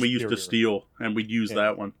was one we used to steal, and we'd use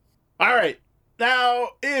that one. All right. Now,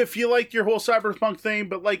 if you like your whole cyberpunk thing,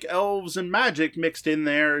 but like elves and magic mixed in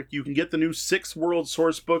there, you can get the new 6th World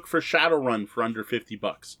source book for Shadowrun for under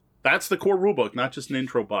 $50. That's the core rulebook, not just an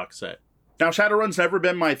intro box set. Now, Shadowrun's never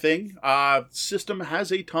been my thing. System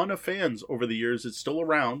has a ton of fans over the years. It's still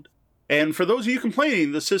around. And for those of you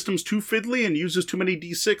complaining the system's too fiddly and uses too many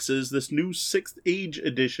D6s, this new 6th Age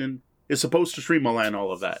edition is supposed to streamline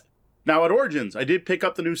all of that. Now, at Origins, I did pick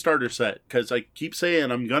up the new starter set, because I keep saying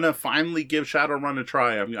I'm going to finally give Shadowrun a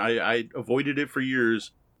try. I avoided it for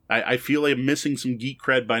years. I feel like I'm missing some geek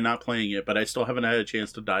cred by not playing it, but I still haven't had a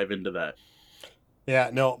chance to dive into that. Yeah,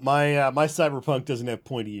 no, my Cyberpunk doesn't have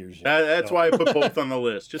pointy ears yet. That's why I put both on the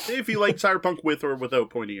list. Just say if you like Cyberpunk with or without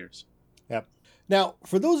pointy ears. Yep. Now,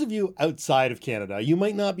 for those of you outside of Canada, you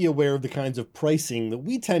might not be aware of the kinds of pricing that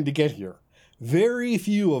we tend to get here. Very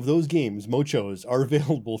few of those games, Mochos, are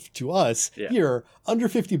available to us here under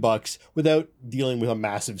 $50 without dealing with a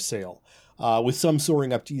massive sale, with some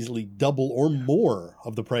soaring up to easily double or more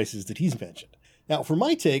of the prices that he's mentioned. Now, for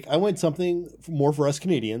my take, I went something more for us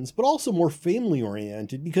Canadians, but also more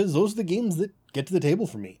family-oriented, because those are the games that get to the table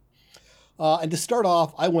for me. And to start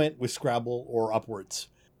off, I went with Scrabble or Upwards.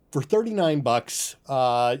 For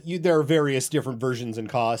 $39, there are various different versions and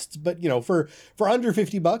costs, but for under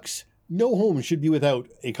 $50, no home should be without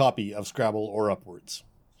a copy of Scrabble or Upwards.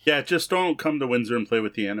 Yeah, just don't come to Windsor and play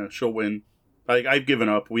with Deanna. She'll win. I've given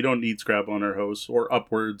up. We don't need Scrabble in our house, or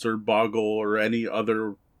Upwards, or Boggle, or any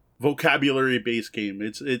other vocabulary-based game.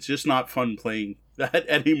 It's just not fun playing that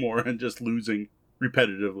anymore and just losing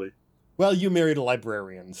repetitively. Well, you married a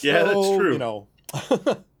librarian. So, yeah, that's true. You know.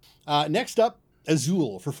 Next up,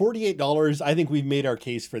 Azul for $48. I think we've made our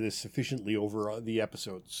case for this sufficiently over the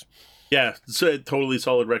episodes. Yeah, it's a totally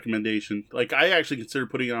solid recommendation. Like, I actually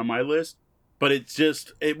considered putting it on my list, but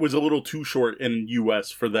it was a little too short in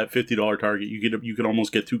US for that $50 target. You could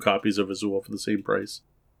almost get 2 copies of Azul for the same price.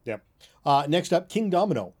 Yep. Next up, King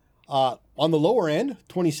Domino. On the lower end,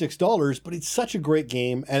 $26, but it's such a great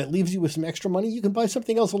game, and it leaves you with some extra money. You can buy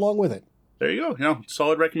something else along with it. There you go. You know,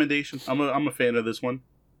 solid recommendation. I'm a fan of this one.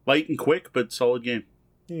 Light and quick, but solid game.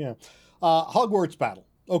 Yeah. Hogwarts Battle.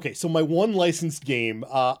 Okay, so my one licensed game.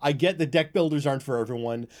 I get that deck builders aren't for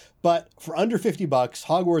everyone, but for under $50,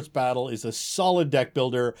 Hogwarts Battle is a solid deck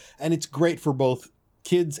builder, and it's great for both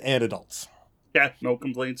kids and adults. Yeah, no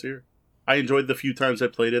complaints here. I enjoyed the few times I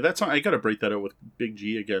played it. I got to break that out with Big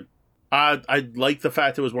G again. I like the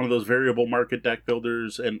fact it was one of those variable market deck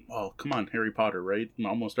builders, and, oh, come on, Harry Potter, right?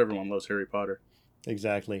 Almost everyone loves Harry Potter.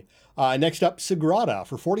 Exactly. Next up, Sagrada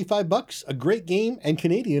for $45, a great game, and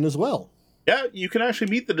Canadian as well. Yeah, you can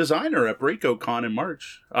actually meet the designer at Breakout Con in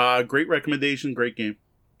March. Great recommendation, great game.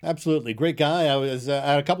 Absolutely. Great guy. I was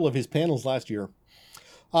at a couple of his panels last year.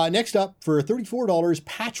 Next up, for $34,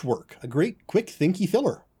 Patchwork, a great, quick, thinky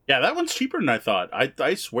filler. Yeah, that one's cheaper than I thought.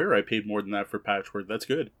 I swear I paid more than that for Patchwork. That's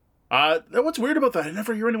good. What's weird about that, I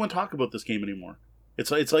never hear anyone talk about this game anymore. It's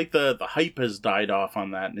like the hype has died off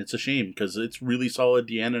on that, and it's a shame, because it's really solid.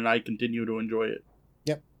 Deanna and I continue to enjoy it.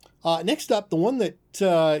 Yep. Next up, the one that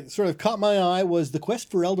sort of caught my eye was The Quest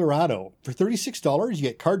for El Dorado. For $36, you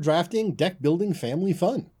get card drafting, deck building, family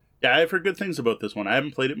fun. Yeah, I've heard good things about this one. I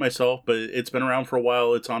haven't played it myself, but it's been around for a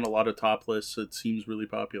while. It's on a lot of top lists. It seems really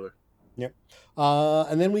popular. Yep.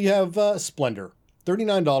 And then we have Splendor.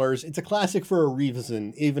 $39. It's a classic for a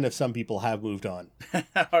reason, even if some people have moved on.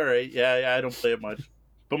 All right. Yeah, I don't play it much.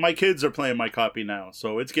 But my kids are playing my copy now,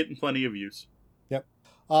 so it's getting plenty of use. Yep.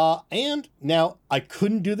 And now, I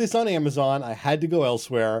couldn't do this on Amazon. I had to go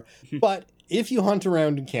elsewhere. But if you hunt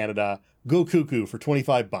around in Canada, Go Cuckoo for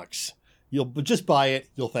 $25. You'll just buy it.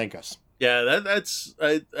 You'll thank us. Yeah, that's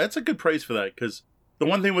a good price for that, because the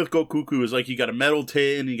one thing with Go Cuckoo is, like, you got a metal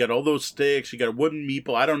tin, you got all those sticks, you got a wooden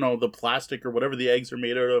meeple, I don't know, the plastic or whatever the eggs are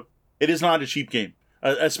made out of. It is not a cheap game,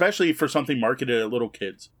 especially for something marketed at little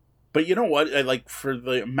kids. But you know what? For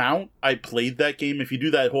the amount I played that game, if you do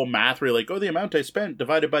that whole math where you're like, oh, the amount I spent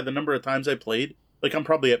divided by the number of times I played, like, I'm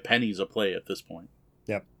probably at pennies a play at this point.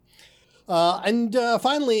 Yep. And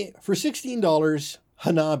finally, for $16,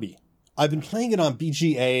 Hanabi. I've been playing it on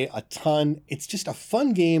BGA a ton. It's just a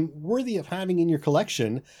fun game worthy of having in your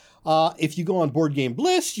collection. If you go on Board Game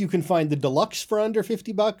Bliss, you can find the deluxe for under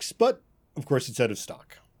 $50, but of course it's out of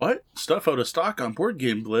stock. What? Stuff out of stock on Board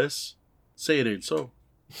Game Bliss? Say it ain't so.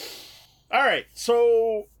 All right,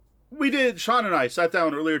 so Sean and I sat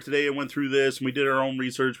down earlier today and went through this, and we did our own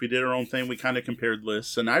research, we did our own thing, we kind of compared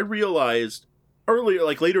lists, and I realized earlier,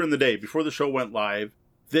 like later in the day, before the show went live,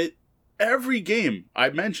 that every game I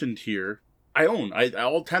mentioned here, I own.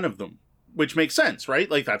 All 10 of them, which makes sense, right?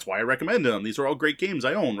 Like, that's why I recommended them. These are all great games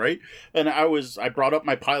I own, right? And I brought up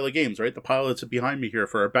my pile of games, right? The pile that's behind me here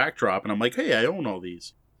for our backdrop, and I'm like, hey, I own all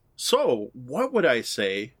these. So, what would I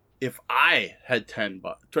say if I had $10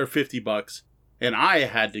 or $50 and I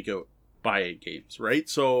had to go buy games, right?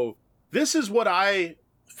 So, this is what I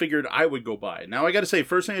figured I would go buy. Now, I got to say,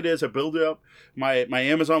 first thing I did is I built up my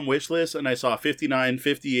Amazon wish list, and I saw 59,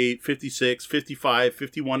 58, 56, 55,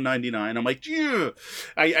 51.99. I'm like, yeah,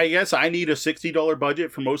 I guess I need a $60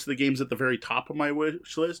 budget for most of the games at the very top of my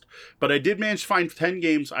wish list, but I did manage to find 10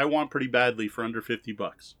 games I want pretty badly for under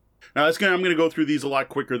 $50. Now, I'm going to go through these a lot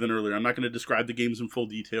quicker than earlier. I'm not going to describe the games in full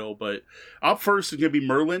detail, but up first is going to be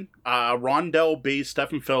Merlin, Rondel-based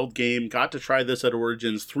Stefan Feld game. Got to try this at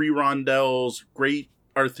Origins. 3 Rondels, great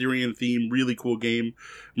Arthurian theme, really cool game.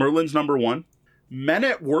 Merlin's number 1. Men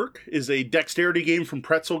at Work is a dexterity game from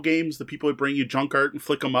Pretzel Games, the people that bring you junk art and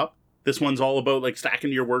flick them up. This one's all about, like,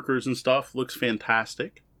 stacking your workers and stuff. Looks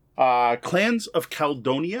fantastic. Clans of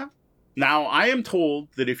Caledonia. Now, I am told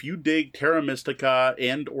that if you dig Terra Mystica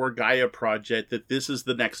and or Gaia Project, that this is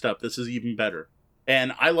the next up. This is even better.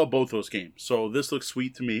 And I love both those games, so this looks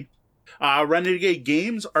sweet to me. Renegade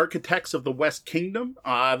Games, Architects of the West Kingdom.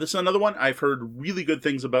 This is another one I've heard really good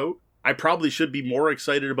things about. I probably should be more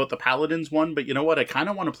excited about the Paladins one, but you know what? I kind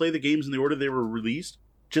of want to play the games in the order they were released,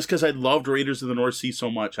 just because I loved Raiders of the North Sea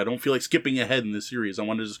so much. I don't feel like skipping ahead in this series. I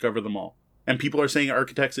want to discover them all. And people are saying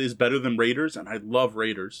Architects is better than Raiders, and I love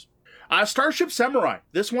Raiders. Starship Samurai.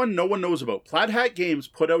 This one no one knows about. Plaid Hat Games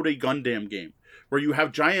put out a Gundam game. where you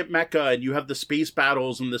have giant mecha and you have the space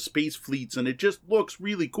battles and the space fleets, and it just looks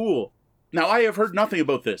really cool. Now, I have heard nothing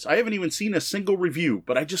about this. I haven't even seen a single review,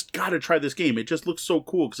 but I just gotta try this game. It just looks so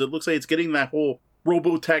cool, because it looks like it's getting that whole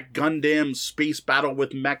Robotech Gundam space battle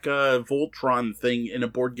with mecha Voltron thing in a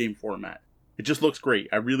board game format. It just looks great.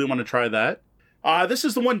 I really want to try that. This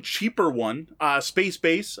is the one cheaper one, Space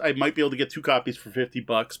Base. I might be able to get 2 copies for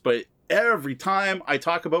 $50, but every time I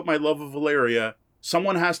talk about my love of Valeria,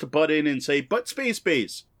 someone has to butt in and say, but Space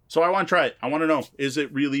Base. So I want to try it. I want to know, is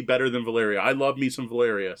it really better than Valeria? I love me some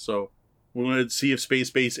Valeria, so we want to see if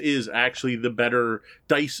Space Base is actually the better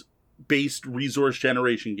dice-based resource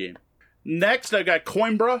generation game. Next, I got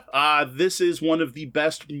Coimbra. This is one of the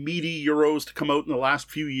best meaty Euros to come out in the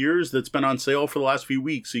last few years that's been on sale for the last few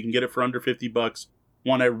weeks, so you can get it for under $50.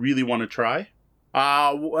 One I really want to try.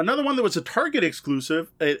 Another one that was a Target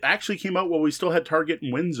exclusive. It actually came out while we still had Target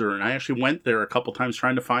in Windsor, and I actually went there a couple times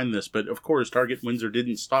trying to find this, but of course, Target in Windsor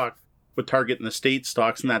didn't stock what Target in the States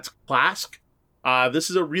stocks, and that's Clask.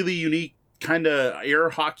 This is a really unique kind of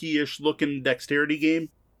air hockey-ish looking dexterity game.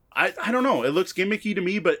 I don't know. It looks gimmicky to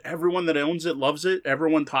me, but everyone that owns it loves it.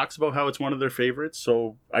 Everyone talks about how it's one of their favorites,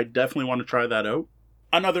 so I definitely want to try that out.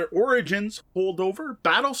 Another Origins holdover,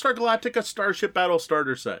 Battlestar Galactica Starship Battle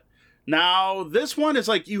Starter Set. Now, this one is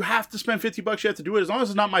like, you have to spend $50, you have to do it, as long as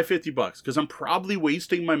it's not my $50, because I'm probably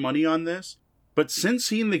wasting my money on this. But since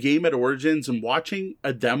seeing the game at Origins and watching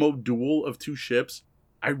a demo duel of 2 ships,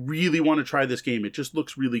 I really want to try this game. It just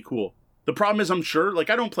looks really cool. The problem is, I'm sure,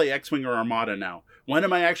 like, I don't play X-Wing or Armada now. When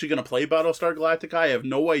am I actually going to play Battlestar Galactica? I have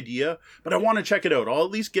no idea, but I want to check it out. I'll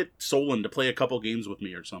at least get Solon to play a couple games with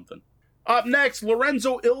me or something. Up next,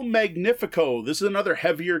 Lorenzo Il Magnifico. This is another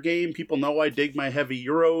heavier game. People know I dig my heavy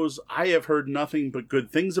Euros. I have heard nothing but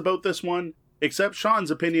good things about this one, except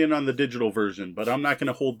Sean's opinion on the digital version, but I'm not going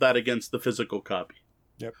to hold that against the physical copy.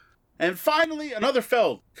 Yep. And finally, another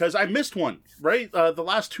Feld, because I missed one, right? The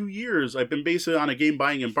last 2 years, I've been basically on a game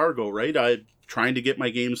buying embargo, right? I'm trying to get my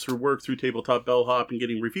games through work, through Tabletop Bellhop, and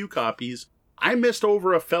getting review copies. I missed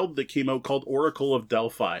over a Feld that came out called Oracle of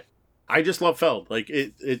Delphi. I just love Feld. Like,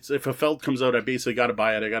 it's if a Feld comes out, I basically got to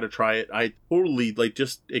buy it. I got to try it. I totally,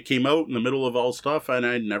 it came out in the middle of all stuff, and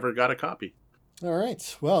I never got a copy. All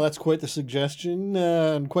right. Well, that's quite the suggestion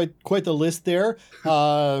and quite the list there.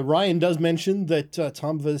 Ryan does mention that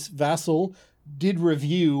Tom Vassal did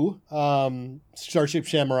review Starship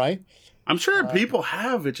Samurai. I'm sure people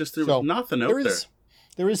have. It just, there was nothing out there.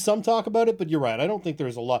 There is some talk about it, but you're right. I don't think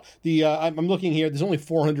there's a lot. I'm looking here. There's only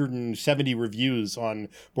 470 reviews on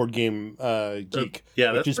Board Game Geek.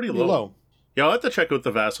 Yeah, that's pretty low. Yeah, I'll have to check out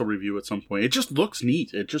the Vassal review at some point. It just looks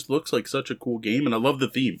neat. It just looks like such a cool game, and I love the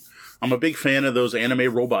theme. I'm a big fan of those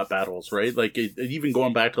anime robot battles, right? Like, even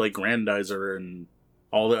going back to, like, Grandizer and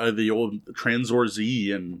all the old Transor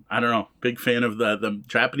Z, and I don't know, big fan of the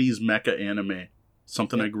Japanese mecha anime.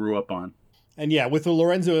 Something I grew up on. And yeah, with the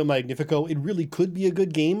Lorenzo Il Magnifico, it really could be a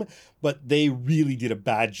good game, but they really did a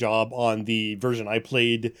bad job on the version I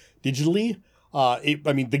played digitally.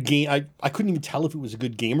 The game, I couldn't even tell if it was a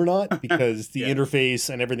good game or not, because the interface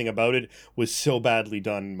and everything about it was so badly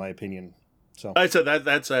done, in my opinion. So I said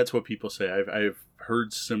that's what people say. I've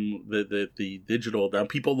heard the digital.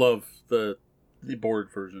 People love the board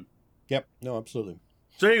version. Yep. No, absolutely.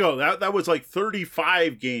 So there you go. That was like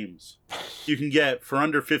 35 games you can get for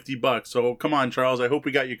under $50. So come on, Charles. I hope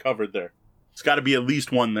we got you covered there. It's got to be at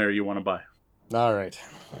least one there you want to buy. All right.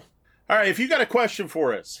 All right. If you got a question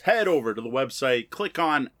for us, head over to the website, click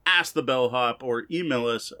on Ask the Bellhop, or email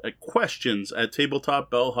us at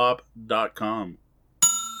questions@tabletopbellhop.com.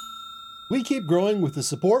 We keep growing with the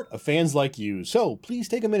support of fans like you. So please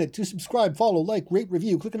take a minute to subscribe, follow, like, rate,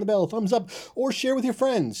 review, click on the bell, thumbs up, or share with your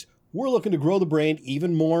friends. We're looking to grow the brand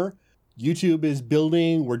even more. YouTube is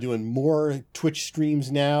building. We're doing more Twitch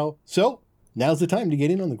streams now. So now's the time to get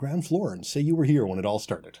in on the ground floor and say you were here when it all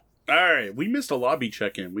started. All right. We missed a lobby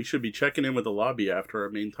check-in. We should be checking in with the lobby after our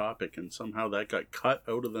main topic, and somehow that got cut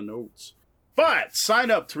out of the notes. But sign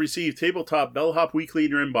up to receive Tabletop Bellhop Weekly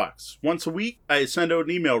in your inbox. Once a week, I send out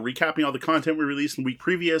an email recapping all the content we released in the week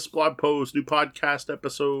previous, blog posts, new podcast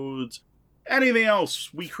episodes, anything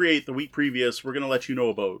else we create the week previous, we're going to let you know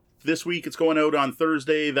about. This week, it's going out on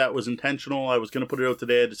Thursday. That was intentional. I was going to put it out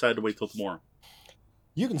today. I decided to wait till tomorrow.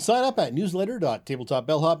 You can sign up at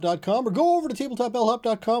newsletter.tabletopbellhop.com or go over to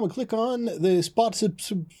tabletopbellhop.com and click on the spot to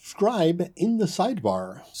subscribe in the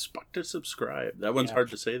sidebar. Spot to subscribe. That one's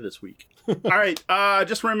hard to say this week. All right.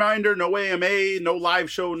 Just a reminder, no AMA, no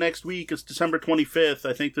live show next week. It's December 25th.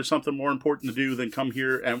 I think there's something more important to do than come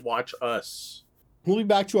here and watch us. We'll be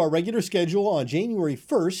back to our regular schedule on January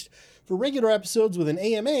 1st for regular episodes with an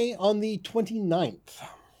AMA on the 29th.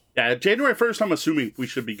 Yeah, January 1st, I'm assuming we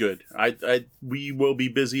should be good. We will be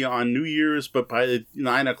busy on New Year's, but by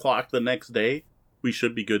 9 o'clock the next day, we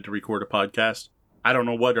should be good to record a podcast. I don't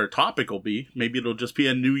know what our topic will be. Maybe it'll just be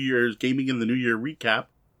a New Year's Gaming in the New Year recap.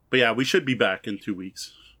 But yeah, we should be back in 2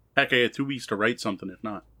 weeks. Heck, I had 2 weeks to write something, if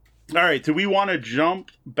not. All right, do we want to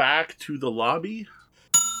jump back to the lobby?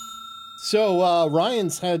 So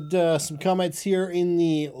Ryan's had some comments here in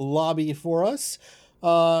the lobby for us.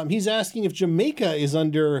 He's asking if Jamaica is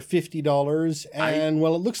under $50, and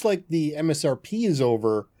well, it looks like the MSRP is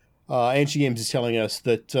over. Anchi Games is telling us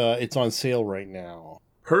that it's on sale right now.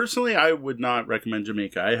 Personally, I would not recommend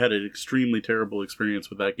Jamaica. I had an extremely terrible experience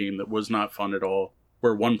with that game that was not fun at all,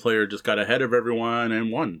 where one player just got ahead of everyone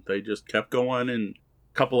and won. They just kept going, and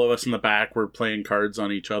a couple of us in the back were playing cards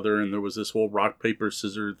on each other, and there was this whole rock, paper,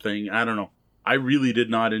 scissors thing. I don't know. I really did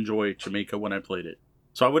not enjoy Jamaica when I played it.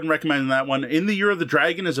 So I wouldn't recommend that one. In the Year of the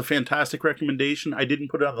Dragon is a fantastic recommendation. I didn't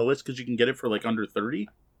put it on the list because you can get it for like under 30.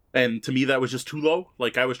 And to me, that was just too low.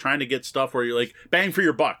 Like, I was trying to get stuff where you're like, bang for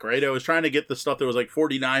your buck, right? I was trying to get the stuff that was like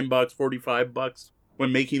 $49, $45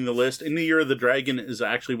 when making the list. In the Year of the Dragon is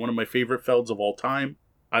actually one of my favorite Felds of all time.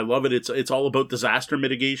 I love it. It's all about disaster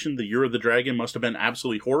mitigation. The Year of the Dragon must have been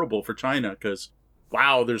absolutely horrible for China because,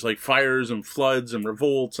 wow, there's like fires and floods and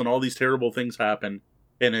revolts and all these terrible things happen.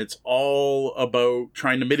 And it's all about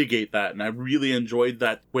trying to mitigate that. And I really enjoyed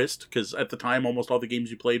that twist because at the time, almost all the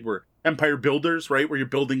games you played were Empire Builders, right? Where you're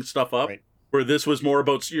building stuff up. Right. Where this was more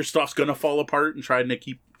about your stuff's going to fall apart and trying to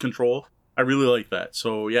keep control. I really like that.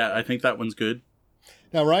 So, yeah, I think that one's good.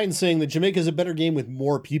 Now, Ryan's saying that Jamaica's a better game with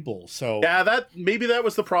more people. So yeah, maybe that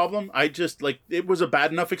was the problem. I just, like, it was a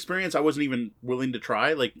bad enough experience. I wasn't even willing to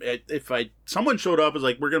try. Like, if someone showed up and was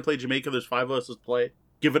like, we're going to play Jamaica, there's 5 of us, let's play.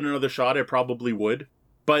 Give it another shot, I probably would.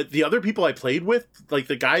 But the other people I played with, like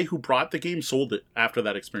the guy who brought the game sold it after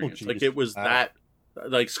that experience. Like it was that,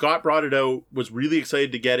 like Scott brought it out, was really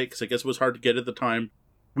excited to get it because I guess it was hard to get at the time.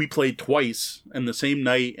 We played twice in the same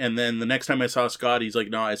night. And then the next time I saw Scott, he's like,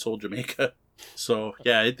 no, I sold Jamaica. So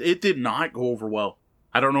yeah, it did not go over well.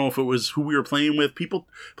 I don't know if it was who we were playing with. People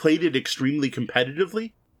played it extremely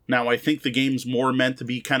competitively. Now I think the game's more meant to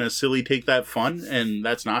be kind of silly, take that fun. And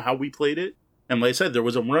that's not how we played it. And like I said, there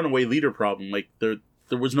was a runaway leader problem. Like there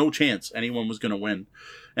was no chance anyone was going to win.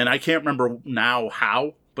 And I can't remember now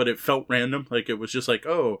how, but it felt random. Like it was just like,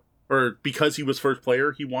 oh, or because he was first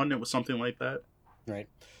player, he won. It was something like that. Right.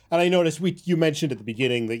 And I noticed you mentioned at the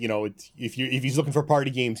beginning that, you know, if he's looking for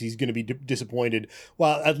party games, he's going to be disappointed.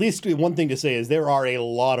 Well, at least one thing to say is there are a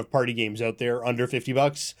lot of party games out there under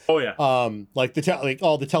 $50. Oh yeah. Like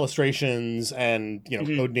all the Telestrations and, you know,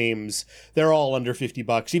 code names, they're all under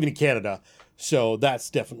 $50, even in Canada. So that's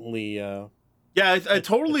definitely, yeah, it's a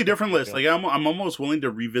totally different list. Like I'm almost willing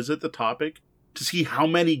to revisit the topic to see how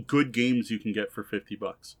many good games you can get for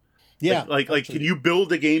 $50. Yeah, like can you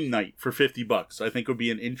build a game night for $50? I think would be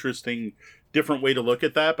an interesting, different way to look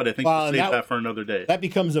at that. But I think we'll save that for another day. That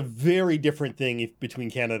becomes a very different thing between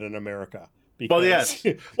Canada and America. Well, yes.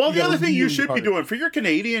 Well, the other thing you should be doing for your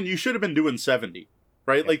Canadian, you should have been doing 70,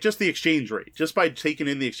 right? Like just the exchange rate, just by taking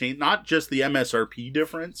in the exchange, not just the MSRP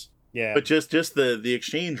difference. Yeah. But just the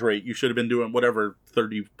exchange rate, you should have been doing whatever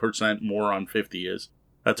 30% more on 50 is.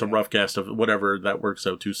 That's a rough guess of whatever that works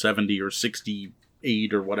out to, 70 or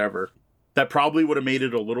 68 or whatever. That probably would have made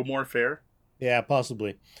it a little more fair. Yeah,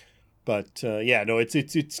 possibly. But yeah, no,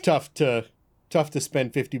 it's tough to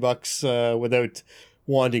spend $50 without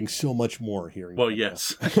wanting so much more here. Well,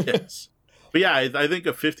 yes, yes. But yeah, I think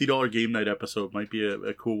a $50 game night episode might be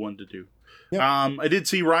a cool one to do. Yep. I did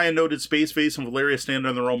see Ryan noted Space Face and Valeria stand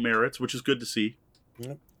on their own merits, which is good to see.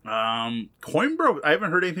 Yep. Coimbra, I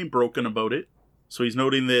haven't heard anything broken about it. So he's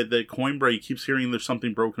noting that Coimbra, he keeps hearing there's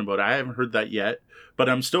something broken about it. I haven't heard that yet, but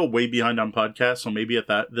I'm still way behind on podcasts, so maybe at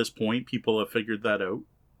this point, people have figured that out.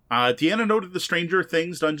 Deanna noted the Stranger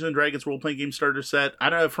Things Dungeons & Dragons role-playing game starter set. I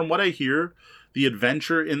don't know, from what I hear, the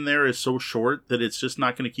adventure in there is so short that it's just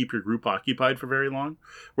not going to keep your group occupied for very long.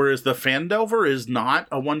 Whereas the Fandelver is not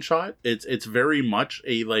a one-shot. It's very much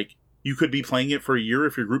a, like, you could be playing it for a year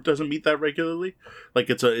if your group doesn't meet that regularly. Like,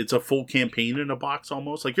 it's a full campaign in a box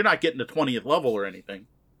almost. Like, you're not getting to 20th level or anything.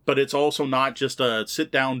 But it's also not just a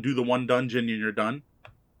sit down, do the one dungeon, and you're done.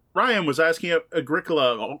 Ryan was asking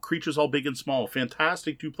Agricola, all creatures all big and small.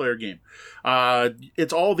 Fantastic 2-player game.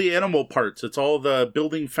 It's all the animal parts. It's all the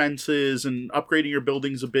building fences and upgrading your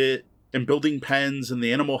buildings a bit and building pens and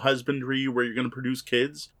the animal husbandry where you're going to produce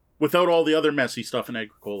kids without all the other messy stuff in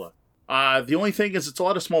Agricola. The only thing is it's a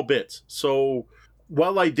lot of small bits. So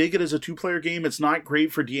while I dig it as a 2-player game, it's not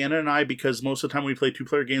great for Deanna and I because most of the time we play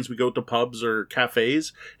 2-player games, we go to pubs or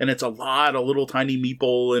cafes, and it's a lot of little tiny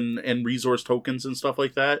meeple and resource tokens and stuff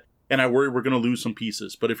like that. And I worry we're going to lose some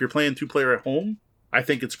pieces. But if you're playing 2-player at home, I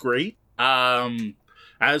think it's great.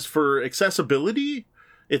 As for accessibility,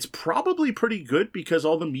 it's probably pretty good because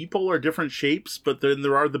all the meeple are different shapes, but then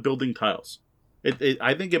there are the building tiles.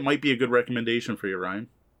 I think it might be a good recommendation for you, Ryan.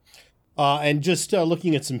 And just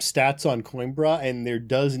looking at some stats on Coimbra, and there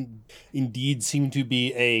does indeed seem to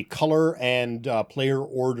be a color and player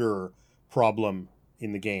order problem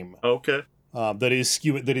in the game. Okay. That is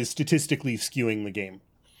statistically skewing the game.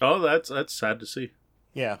 Oh, that's sad to see.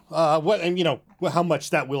 Yeah. How much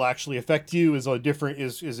that will actually affect you is a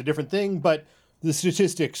different thing, but the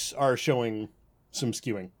statistics are showing some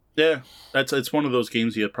skewing. Yeah, it's one of those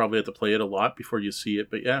games you probably have to play it a lot before you see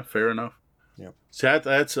it. But yeah, fair enough. Yeah. So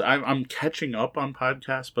I'm catching up on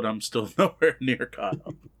podcasts, but I'm still nowhere near caught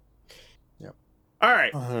up. Yeah. All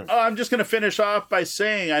right. I'm just going to finish off by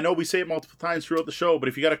saying, I know we say it multiple times throughout the show, but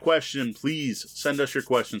if you got a question, please send us your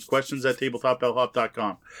questions.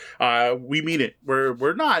 Questions@tabletopbellhop.com. We mean it.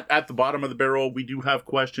 We're not at the bottom of the barrel. We do have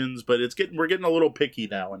questions, but we're getting a little picky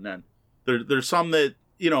now and then. There's some that,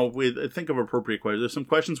 we think of appropriate questions. There's some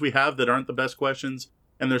questions we have that aren't the best questions,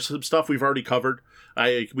 and there's some stuff we've already covered.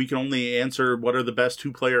 We can only answer what are the best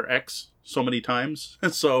 2-player X so many times.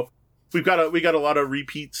 So we got a lot of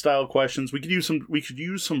repeat style questions. We could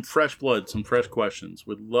use some fresh blood, some fresh questions.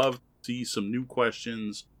 Would love to see some new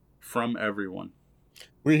questions from everyone.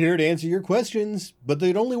 We're here to answer your questions, but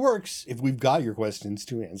it only works if we've got your questions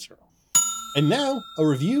to answer. And now, a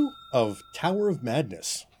review of Tower of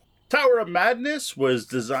Madness. Tower of Madness was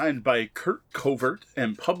designed by Kurt Covert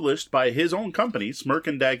and published by his own company, Smirk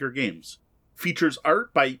and Dagger Games. Features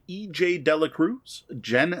art by E.J. Dela Cruz,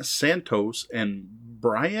 Jen Santos, and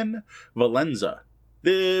Brian Valenza.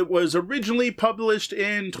 It was originally published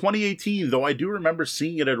in 2018, though I do remember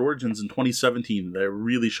seeing it at Origins in 2017. They're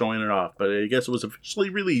really showing it off, but I guess it was officially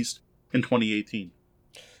released in 2018.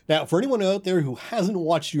 Now, for anyone out there who hasn't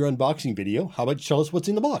watched your unboxing video, how about you tell us what's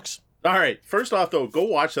in the box? All right. First off, though, go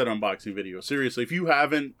watch that unboxing video. Seriously, if you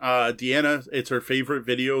haven't, Deanna, it's her favorite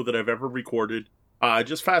video that I've ever recorded.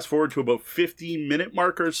 Just fast forward to about 15-minute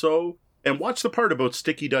mark or so, and watch the part about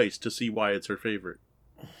sticky dice to see why it's her favorite.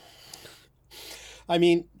 I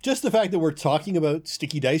mean, just the fact that we're talking about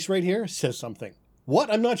sticky dice right here says something.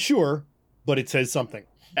 What? I'm not sure, but it says something.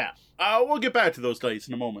 Yeah. We'll get back to those dice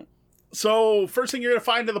in a moment. So, first thing you're going to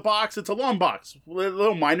find in the box, it's a long box. A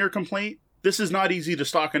little minor complaint. This is not easy to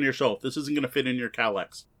stock on your shelf. This isn't going to fit in your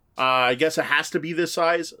Cal-X. I guess it has to be this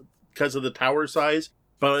size because of the tower size.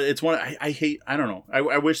 But it's one I hate. I don't know.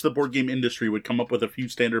 I wish the board game industry would come up with a few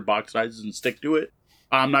standard box sizes and stick to it.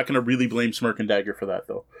 I'm not going to really blame Smirk and Dagger for that,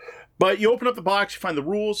 though. But you open up the box, you find the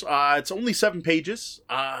rules. It's only 7 pages.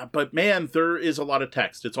 But man, there is a lot of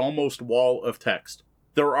text. It's almost wall of text.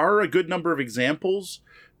 There are a good number of examples,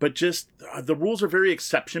 but just the rules are very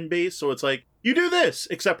exception-based. So it's like, you do this,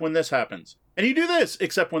 except when this happens. And you do this,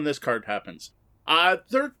 except when this card happens.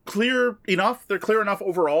 They're clear enough. They're clear enough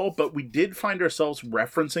overall, but we did find ourselves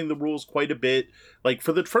referencing the rules quite a bit. Like,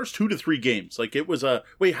 for the first 2 to 3 games. Like, it was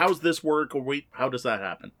wait, how's this work? Or wait, how does that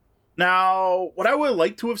happen? Now, what I would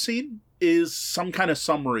like to have seen is some kind of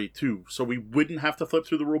summary, too. So we wouldn't have to flip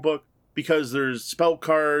through the rulebook. Because there's spell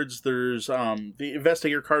cards, there's the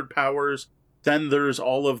investigator card powers, then there's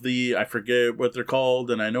all of the, I forget what they're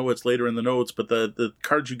called, and I know it's later in the notes, but the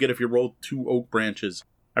cards you get if you roll 2 oak branches.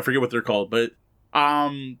 I forget what they're called, but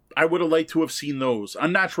I would have liked to have seen those.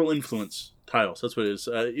 Unnatural influence tiles, that's what it is.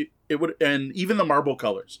 It would, and even the marble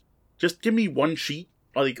colors. Just give me one sheet,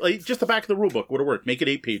 like just the back of the rulebook would have worked. Make it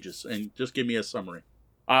 8 pages, and just give me a summary.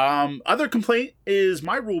 Other complaint is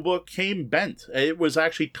my rulebook came bent. It was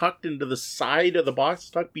actually tucked into the side of the box,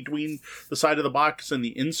 tucked between the side of the box and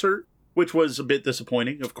the insert, which was a bit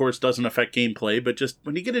disappointing. Of course, doesn't affect gameplay, but just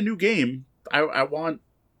when you get a new game, I want,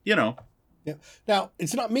 Yeah. Now,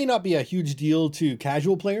 may not be a huge deal to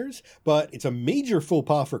casual players, but it's a major faux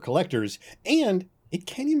pas for collectors, and it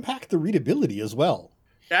can impact the readability as well.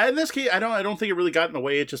 In this case, I don't think it really got in the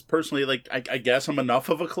way. It just personally, I guess I'm enough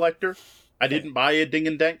of a collector. I didn't buy a ding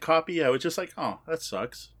and dent copy. I was just like, oh, that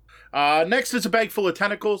sucks. Next is a bag full of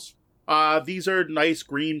tentacles. These are nice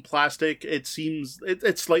green plastic. It seems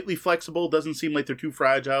it's slightly flexible. Doesn't seem like they're too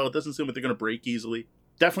fragile. It doesn't seem like they're going to break easily.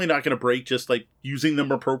 Definitely not going to break just like using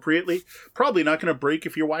them appropriately. Probably not going to break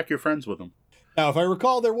if you whack your friends with them. Now, if I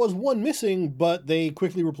recall, there was one missing, but they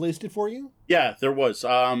quickly replaced it for you? Yeah, there was.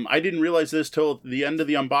 I didn't realize this till the end of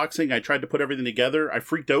the unboxing. I tried to put everything together. I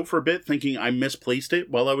freaked out for a bit, thinking I misplaced it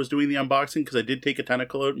while I was doing the unboxing, because I did take a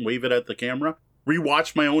tentacle out and wave it at the camera.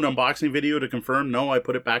 rewatched my own unboxing video to confirm. No, I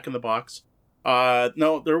put it back in the box.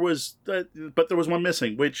 No, but there was one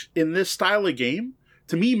missing, which in this style of game,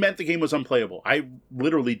 to me, meant the game was unplayable. I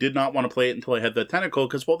literally did not want to play it until I had the tentacle,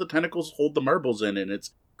 because, well, the tentacles hold the marbles in, and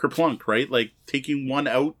it's kerplunk, right? Like, taking one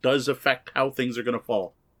out does affect how things are going to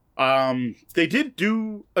fall. They did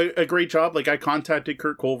do a great job. Like, I contacted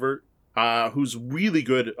Kurt Colvert, who's really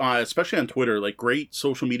good, especially on Twitter, like, great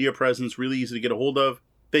social media presence, really easy to get a hold of.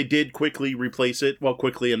 They did quickly replace it. Well,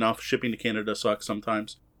 quickly enough. Shipping to Canada sucks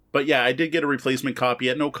sometimes. But yeah, I did get a replacement copy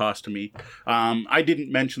at no cost to me. I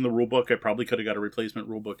didn't mention the rulebook. I probably could have got a replacement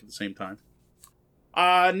rulebook at the same time.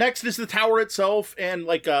 Next is the tower itself, and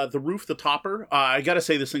like the roof, the topper. I gotta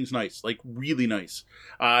say, this thing's nice, like really nice.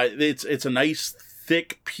 It's a nice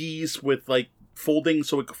thick piece with like folding,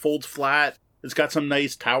 so it folds flat. It's got some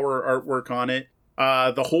nice tower artwork on it.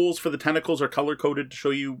 The holes for the tentacles are color coded to show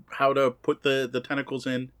you how to put the tentacles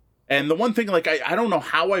in. And the one thing, like, I don't know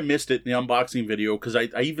how I missed it in the unboxing video, because I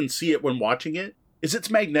even see it when watching it, is it's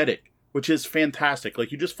magnetic, which is fantastic. Like,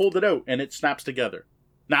 you just fold it out, and it snaps together.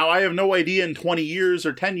 Now, I have no idea in 20 years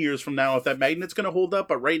or 10 years from now if that magnet's going to hold up,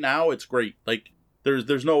 but right now, it's great. Like,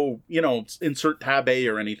 there's no, insert tab A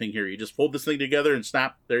or anything here. You just fold this thing together and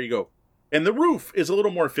snap, there you go. And the roof is a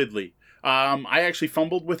little more fiddly. I actually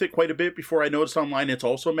fumbled with it quite a bit before I noticed online it's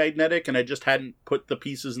also magnetic, and I just hadn't put the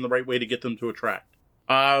pieces in the right way to get them to attract.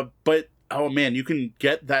 But, oh man, you can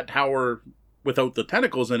get that tower without the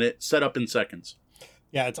tentacles in it set up in seconds.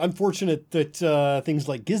 Yeah, it's unfortunate that things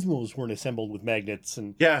like gizmos weren't assembled with magnets,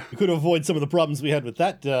 and yeah, we could avoid some of the problems we had with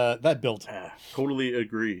that build. Totally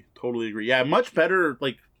agree. Yeah, much better,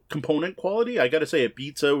 like, component quality. I gotta say, it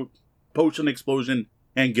beats out Potion Explosion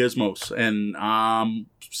and Gizmos and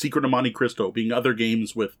Secret of Monte Cristo, being other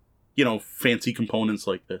games with, fancy components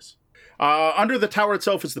like this. Under the tower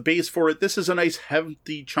itself is the base for it. This is a nice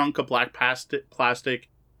hefty chunk of black plastic.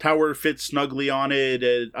 Tower fits snugly on it.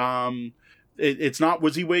 It's not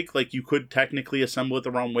WYSIWYG, like you could technically assemble it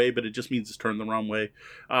the wrong way, but it just means it's turned the wrong way.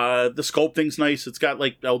 The sculpting's nice. It's got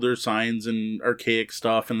like Elder signs and archaic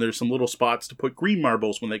stuff, and there's some little spots to put green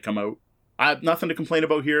marbles when they come out. I have nothing to complain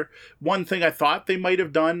about here. One thing I thought they might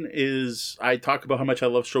have done is, I talk about how much I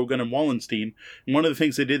love Shogun and Wallenstein. And one of the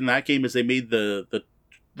things they did in that game is they made the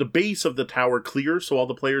base of the tower clear so all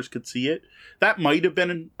the players could see it. That might have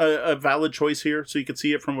been a valid choice here, so you could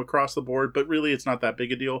see it from across the board, but really it's not that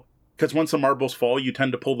big a deal. Because once the marbles fall, you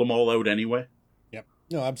tend to pull them all out anyway. Yep.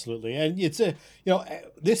 No, absolutely. And it's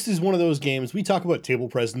this is one of those games, we talk about table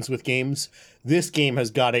presence with games. This game has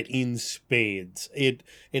got it in spades. It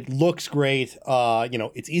looks great.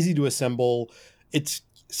 It's easy to assemble. It's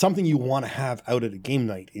something you want to have out at a game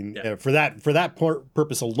night. For that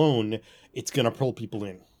purpose alone, it's going to pull people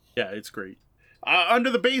in. Yeah, it's great. Under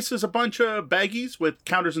the base is a bunch of baggies with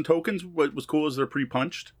counters and tokens. What was cool is they're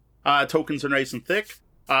pre-punched. Tokens are nice and thick.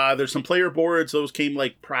 There's some player boards. Those came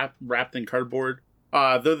like wrapped in cardboard.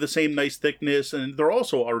 They're the same nice thickness, and they're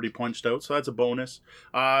also already punched out, so that's a bonus.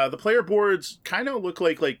 The player boards kind of look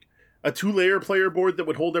like a 2-layer player board that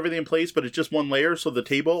would hold everything in place, but it's just one layer, so the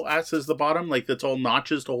table acts as the bottom, like that's all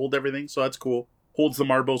notches to hold everything, so that's cool. Holds the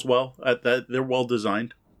marbles well. They're well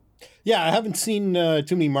designed. Yeah, I haven't seen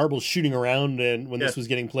too many marbles shooting around when this was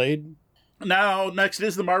getting played. Now, next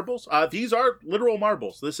is the marbles. These are literal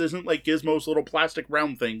marbles. This isn't like Gizmo's little plastic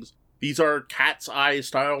round things. These are cat's eye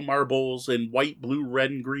style marbles in white, blue, red,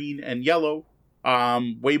 and green, and yellow.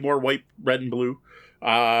 Way more white, red, and blue.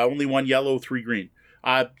 Only 1 yellow, 3 green.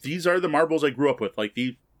 These are the marbles I grew up with. Like,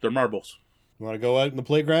 they're marbles. You want to go out in the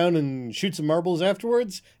playground and shoot some marbles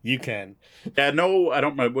afterwards? You can. Yeah, no, I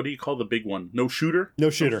don't know. What do you call the big one? No shooter? No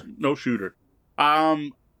shooter. No shooter.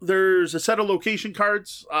 There's a set of location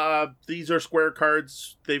cards. These are square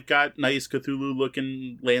cards. They've got nice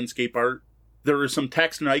Cthulhu-looking landscape art. There are some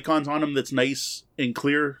text and icons on them that's nice and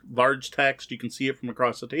clear. Large text. You can see it from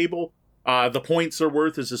across the table. The points they're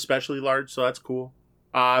worth is especially large, so that's cool.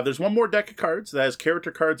 There's one more deck of cards that has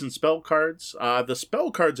character cards and spell cards. The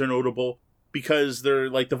spell cards are notable because they're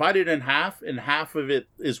like divided in half, and half of it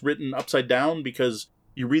is written upside down because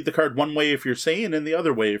you read the card one way if you're sane and the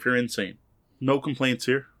other way if you're insane. No complaints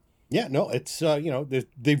here. Yeah, no, it's,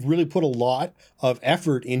 they've really put a lot of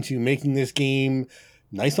effort into making this game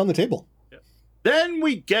nice on the table. Yeah. Then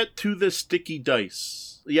we get to the sticky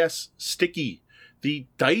dice. Yes, sticky. The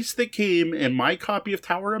dice that came in my copy of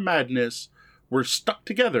Tower of Madness were stuck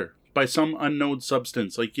together by some unknown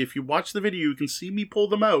substance. Like, if you watch the video, you can see me pull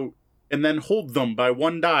them out and then hold them by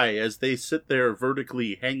one die as they sit there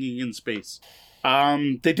vertically hanging in space.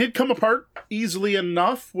 They did come apart easily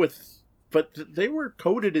enough but they were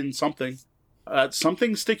coated in something.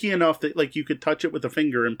 Something sticky enough that, like, you could touch it with a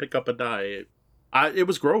finger and pick up a die. It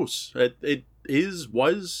was gross.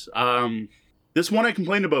 Was. This one I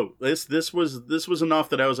complained about. This was enough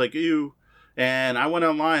that I was like, ew. And I went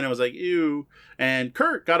online. I was like, ew. And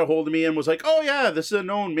Kurt got a hold of me and was like, oh yeah, this is a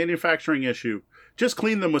known manufacturing issue. Just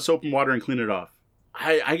clean them with soap and water and clean it off.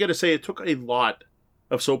 I got to say, it took a lot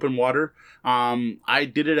of soap and water.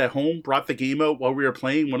 I did it at home, brought the game out while we were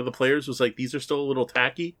playing. One of the players was like, these are still a little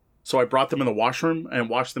tacky. So I brought them in the washroom and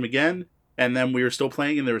washed them again. And then we were still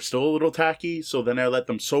playing and they were still a little tacky. So then I let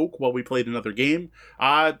them soak while we played another game.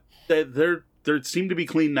 They seem to be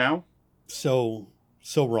clean now. So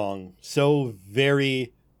wrong. So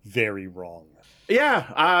very, very wrong.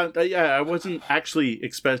 Yeah, I wasn't actually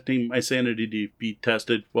expecting my sanity to be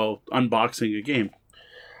tested while unboxing a game.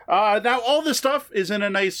 Now, all this stuff is in a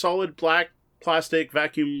nice solid black plastic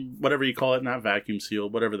vacuum, whatever you call it, not vacuum seal,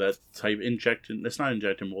 whatever that type, injection, it's not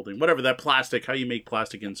injection molding, whatever that plastic, how you make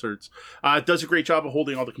plastic inserts. It does a great job of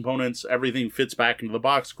holding all the components. Everything fits back into the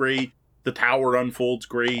box great. The tower unfolds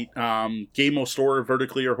great. Game will store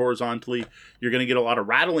vertically or horizontally. You're going to get a lot of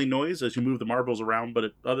rattling noise as you move the marbles around,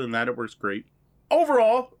 but other than that, it works great.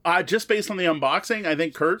 Overall, just based on the unboxing, I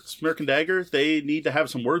think Kurt, Smirk and Dagger, they need to have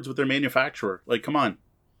some words with their manufacturer. Like, come on.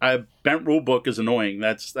 Bent rulebook is annoying.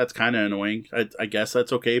 That's kind of annoying. I guess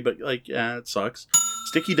that's okay, but like, yeah, it sucks.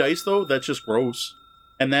 Sticky dice, though, that's just gross.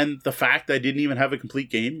 And then the fact I didn't even have a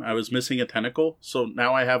complete game. I was missing a tentacle, so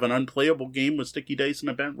now I have an unplayable game with sticky dice and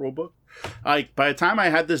a bent rulebook. By the time I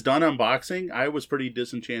had this done unboxing, I was pretty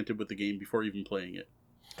disenchanted with the game before even playing it.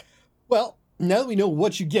 Well, now that we know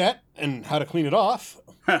what you get and how to clean it off,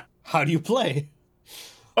 how do you play?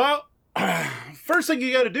 Well, first thing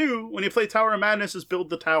you got to do when you play Tower of Madness is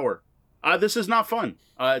build the tower. This is not fun.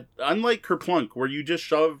 Unlike Kerplunk, where you just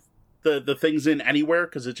shove the things in anywhere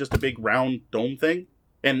because it's just a big round dome thing,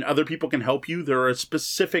 and other people can help you. There are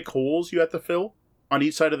specific holes you have to fill on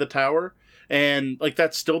each side of the tower, and like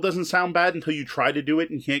that still doesn't sound bad until you try to do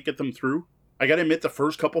it and can't get them through. I gotta admit, the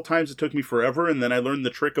first couple times it took me forever, and then I learned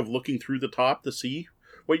the trick of looking through the top to see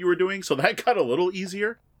what you were doing, so that got a little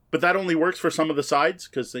easier. But that only works for some of the sides,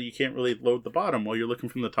 because you can't really load the bottom while you're looking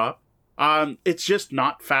from the top. It's just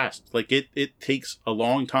not fast. Like, it takes a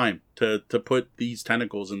long time to put these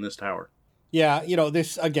tentacles in this tower. Yeah,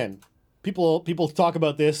 this, again, people talk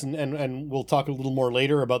about this, and we'll talk a little more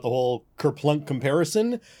later about the whole Kerplunk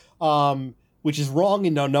comparison, which is wrong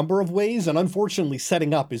in a number of ways, and unfortunately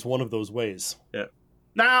setting up is one of those ways. Yeah.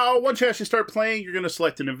 Now, once you actually start playing, you're going to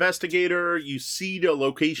select an investigator, you seed a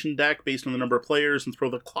location deck based on the number of players, and throw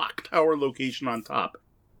the clock tower location on top.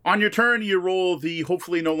 On your turn, you roll the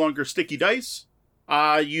hopefully no longer sticky dice.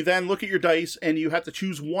 You then look at your dice, and you have to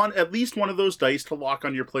choose at least one of those dice to lock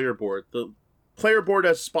on your player board. The player board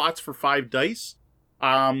has spots for 5 dice.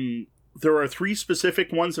 There are 3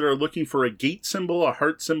 specific ones that are looking for a gate symbol, a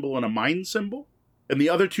heart symbol, and a mind symbol. And the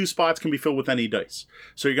other 2 spots can be filled with any dice.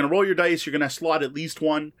 So you're going to roll your dice, you're going to slot at least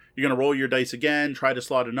one, you're going to roll your dice again, try to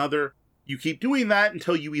slot another. You keep doing that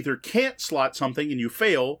until you either can't slot something and you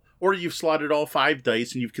fail, or you've slotted all 5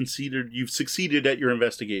 dice and you've succeeded at your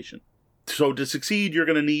investigation. So to succeed, you're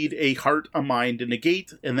going to need a heart, a mind, and a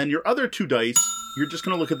gate, and then your other 2 dice, you're just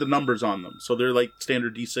going to look at the numbers on them. So they're like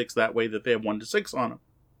standard D6 that way, that they have 1 to 6 on them.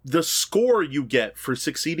 The score you get for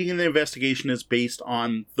succeeding in the investigation is based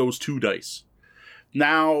on those 2 dice.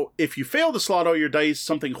 Now, if you fail to slot all your dice,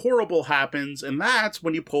 something horrible happens, and that's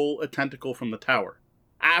when you pull a tentacle from the tower.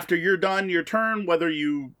 After you're done your turn, whether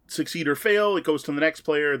you succeed or fail, it goes to the next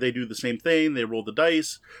player, they do the same thing, they roll the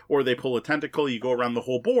dice, or they pull a tentacle, you go around the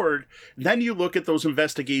whole board, then you look at those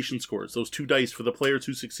investigation scores, those 2 dice for the players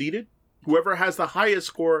who succeeded. Whoever has the highest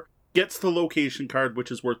score gets the location card,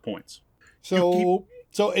 which is worth points. So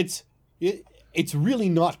it's really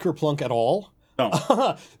not Kerplunk at all.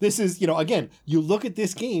 No. This is, again, you look at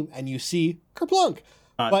this game and you see Kerplunk.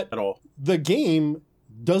 Not but at all. The game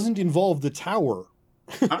doesn't involve the tower.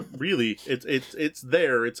 Not really. It's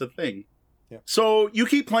there. It's a thing. Yeah. So you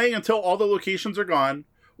keep playing until all the locations are gone,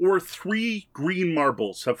 or 3 green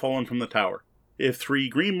marbles have fallen from the tower. If 3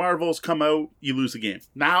 green marbles come out, you lose the game.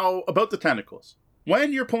 Now, about the tentacles.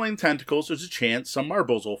 When you're pulling tentacles, there's a chance some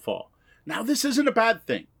marbles will fall. Now, this isn't a bad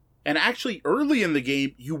thing. And actually, early in the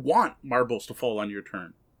game, you want marbles to fall on your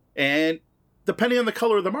turn. And depending on the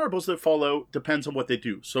color of the marbles that fall out, depends on what they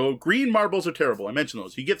do. So green marbles are terrible. I mentioned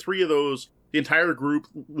those. You get 3 of those, the entire group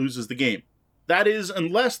loses the game. That is,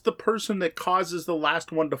 unless the person that causes the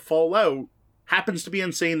last one to fall out happens to be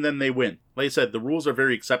insane, then they win. Like I said, the rules are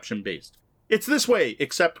very exception-based. It's this way,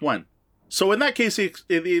 except when. So in that case,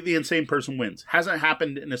 the insane person wins. Hasn't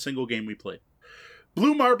happened in a single game we played.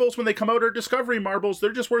 Blue marbles, when they come out, are discovery marbles.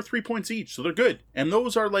 They're just worth 3 points each, so they're good. And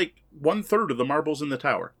those are like 1/3 of the marbles in the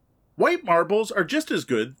tower. White marbles are just as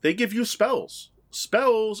good. They give you spells.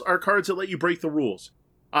 Spells are cards that let you break the rules.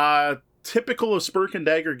 Typical of Spurk and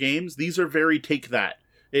Dagger games, these are very take that.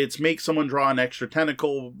 It's make someone draw an extra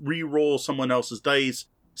tentacle, re-roll someone else's dice,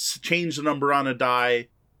 change the number on a die,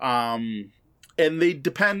 and they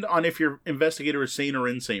depend on if your investigator is sane or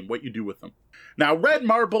insane, what you do with them. Now, red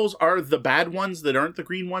marbles are the bad ones that aren't the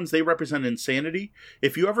green ones. They represent insanity.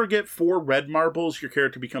 If you ever get 4 red marbles, your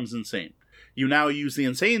character becomes insane. You now use the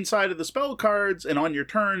insane side of the spell cards, and on your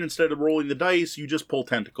turn, instead of rolling the dice, you just pull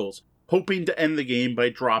tentacles, hoping to end the game by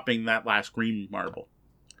dropping that last green marble.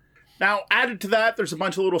 Now, added to that, there's a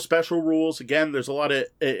bunch of little special rules. Again, there's a lot of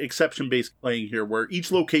exception-based playing here, where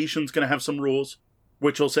each location's going to have some rules,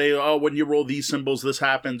 which will say, oh, when you roll these symbols, this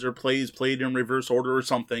happens, or plays played in reverse order or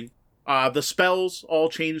something. The spells all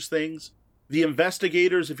change things. The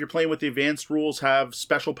investigators, if you're playing with the advanced rules, have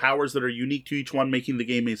special powers that are unique to each one, making the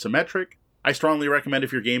game asymmetric. I strongly recommend,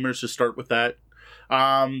 if you're gamers, to start with that.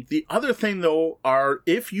 The other thing, though, are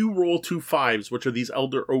if you roll 2 5s, which are these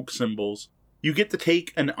Elder Oak symbols, you get to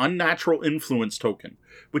take an unnatural influence token,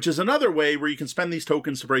 which is another way where you can spend these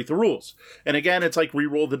tokens to break the rules. And again, it's like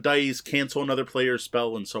re-roll the dice, cancel another player's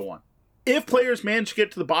spell, and so on. If players manage to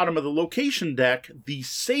get to the bottom of the location deck, the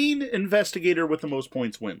sane investigator with the most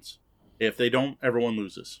points wins. If they don't, everyone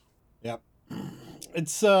loses. Yep.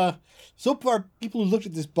 It's, so far, people who looked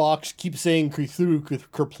at this box keep saying Cthulhu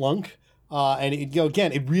Kerplunk. And it,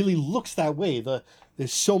 again, it really looks that way.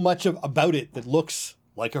 There's so much about it that looks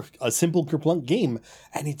like a simple Kerplunk game,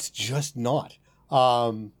 and it's just not.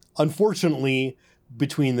 Unfortunately,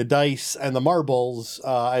 between the dice and the marbles,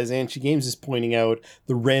 as Anchi Games is pointing out,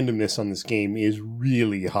 the randomness on this game is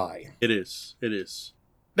really high. It is.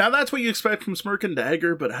 Now, that's what you expect from Smirk and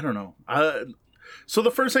Dagger, but I don't know. So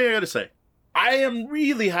the first thing I gotta say, I am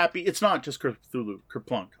really happy it's not just Cthulhu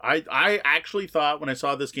Kerplunk. I actually thought when I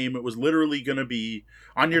saw this game it was literally going to be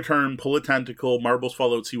on your turn, pull a tentacle, marbles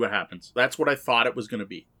fall out, see what happens. That's what I thought it was going to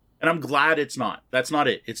be. And I'm glad it's not. That's not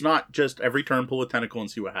it. It's not just every turn pull a tentacle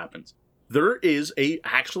and see what happens. There is a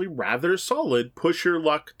actually rather solid push your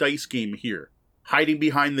luck dice game here, hiding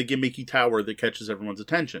behind the gimmicky tower that catches everyone's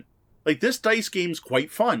attention. Like, this dice game's quite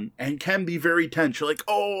fun and can be very tense. You're like,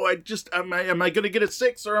 oh, am I going to get a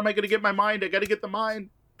 6 or am I going to get my mind? I got to get the mind.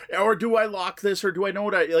 Or do I lock this or do I know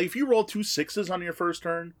what like, if you roll 2 6s on your first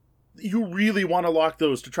turn, you really want to lock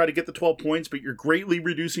those to try to get the 12 points, but you're greatly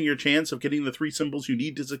reducing your chance of getting the 3 symbols you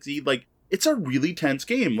need to succeed. Like, it's a really tense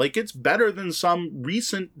game. Like, it's better than some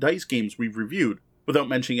recent dice games we've reviewed without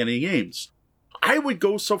mentioning any names. I would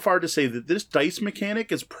go so far to say that this dice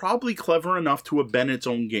mechanic is probably clever enough to have been its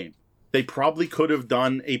own game. They probably could have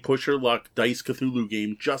done a push your luck dice Cthulhu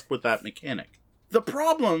game just with that mechanic. The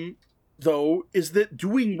problem, though, is that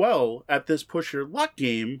doing well at this push your luck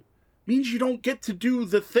game means you don't get to do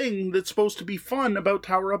the thing that's supposed to be fun about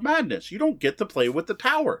Tower of Madness. You don't get to play with the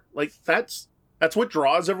tower. Like, that's what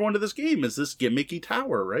draws everyone to this game, is this gimmicky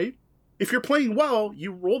tower, right? If you're playing well,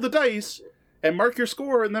 you roll the dice and mark your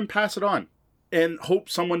score and then pass it on and hope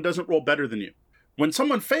someone doesn't roll better than you. When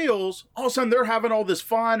someone fails, all of a sudden they're having all this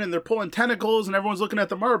fun and they're pulling tentacles and everyone's looking at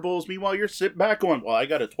the marbles. Meanwhile, you're sitting back going, well, I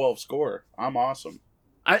got a 12 score. I'm awesome.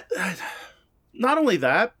 I not only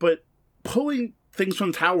that, but pulling things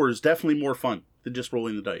from the tower is definitely more fun than just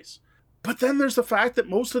rolling the dice. But then there's the fact that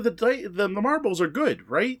most of the marbles are good,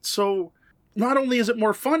 right? So not only is it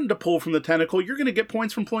more fun to pull from the tentacle, you're going to get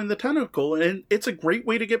points from pulling the tentacle, and it's a great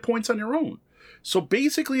way to get points on your own. So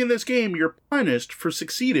basically in this game, you're punished for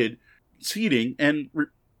succeeding and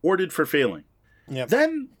rewarded for failing. Yep.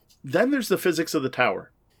 Then there's the physics of the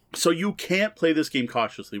tower. So you can't play this game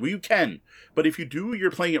cautiously. Well, you can, but if you do,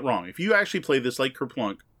 you're playing it wrong. If you actually play this like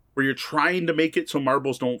Kerplunk, where you're trying to make it so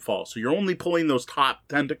marbles don't fall, so you're only pulling those top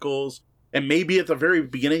tentacles, and maybe at the very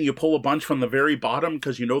beginning you pull a bunch from the very bottom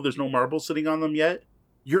because you know there's no marbles sitting on them yet,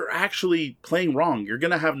 you're actually playing wrong. You're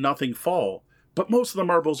going to have nothing fall. But most of the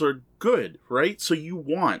marbles are good, right? So you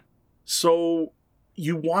want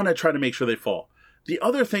to try to make sure they fall. The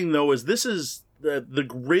other thing, though, is this is the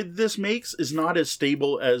grid this makes is not as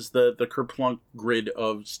stable as the Kerplunk grid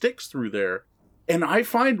of sticks through there. And I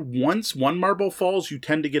find once one marble falls, you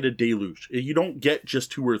tend to get a deluge. You don't get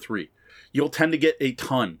just 2 or 3. You'll tend to get a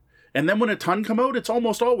ton. And then when a ton come out, it's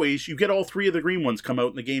almost always you get all 3 of the green ones come out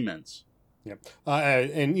and the game ends. Yep.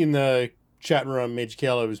 And in the chat room, Mage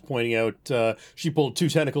Kayla was pointing out she pulled 2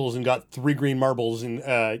 tentacles and got 3 green marbles and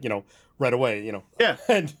right away, Yeah,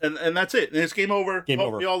 and that's it. And it's game over. Game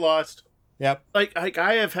over. We all lost. Yep. Like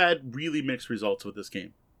I have had really mixed results with this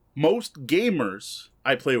game. Most gamers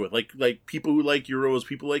I play with, like people who like Euros,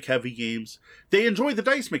 people who like heavy games, they enjoy the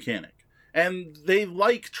dice mechanic. And they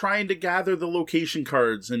like trying to gather the location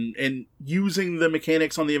cards and using the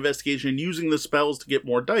mechanics on the investigation, using the spells to get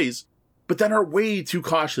more dice, but then are way too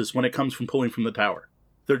cautious when it comes from pulling from the tower.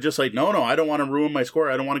 They're just like, no, I don't want to ruin my score.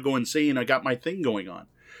 I don't want to go insane. I got my thing going on.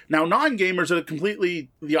 Now, non-gamers are completely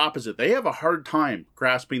the opposite. They have a hard time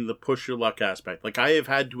grasping the push your luck aspect. Like, I have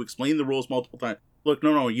had to explain the rules multiple times. Look,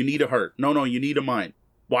 no, you need a heart. No, you need a mind.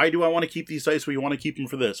 Why do I want to keep these dice? Well, you want to keep them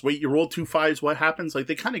for this. Wait, you roll 2 5s, what happens? Like,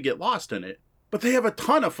 they kind of get lost in it. But they have a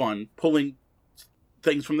ton of fun pulling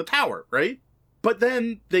things from the tower, right? But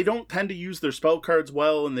then they don't tend to use their spell cards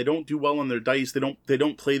well, and they don't do well on their dice. They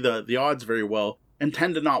don't play the odds very well, and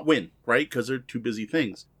tend to not win, right? Because they're too busy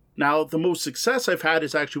things. Now, the most success I've had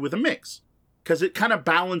is actually with a mix, because it kind of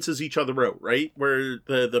balances each other out, right? Where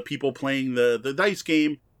the people playing the dice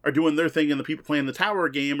game are doing their thing, and the people playing the tower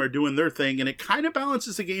game are doing their thing, and it kind of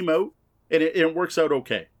balances the game out, and it works out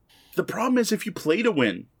okay. The problem is if you play to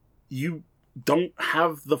win, you don't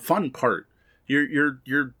have the fun part.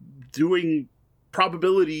 You're doing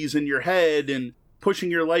probabilities in your head and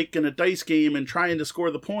pushing your luck in a dice game and trying to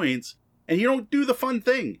score the points, and you don't do the fun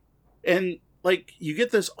thing. And like, you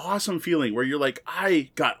get this awesome feeling where you're like,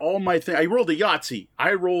 I got all my thing. I rolled a Yahtzee.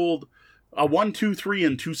 I rolled a 1, 2, 3,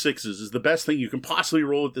 and 2 6s is the best thing you can possibly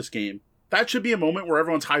roll at this game. That should be a moment where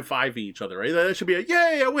everyone's high-fiving each other, right? That should be a,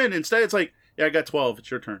 yay, I win. Instead, it's like, yeah, I got 12.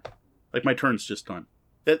 It's your turn. Like, my turn's just done.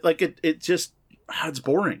 It's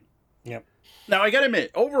boring. Yep. Now, I gotta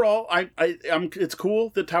admit, overall, it's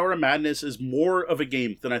cool that Tower of Madness is more of a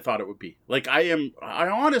game than I thought it would be. Like, I'm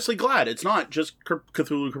honestly glad it's not just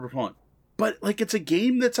Cthulhu Cyberpunk. But, like, it's a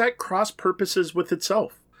game that's at cross purposes with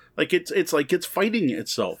itself. Like, it's like it's fighting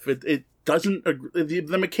itself. It doesn't,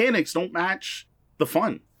 the mechanics don't match the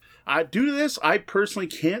fun. Due to this, I personally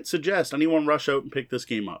can't suggest anyone rush out and pick this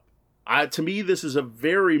game up. To me, this is a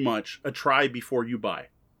very much a try before you buy.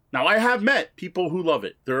 Now, I have met people who love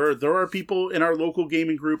it. There are people in our local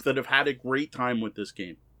gaming group that have had a great time with this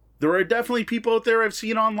game. There are definitely people out there I've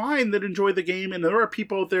seen online that enjoy the game, and there are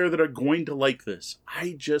people out there that are going to like this.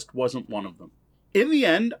 I just wasn't one of them. In the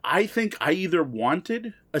end, I think I either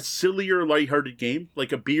wanted a sillier, lighthearted game,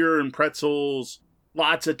 like a beer and pretzels,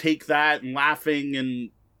 lots of take that and laughing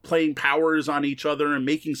and playing powers on each other and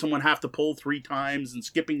making someone have to pull 3 times and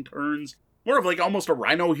skipping turns. More of like almost a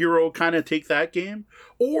Rhino Hero kind of take that game.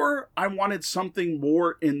 Or I wanted something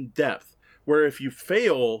more in depth, where if you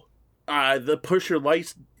fail the push your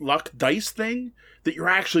luck dice thing, that you're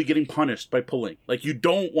actually getting punished by pulling. Like, you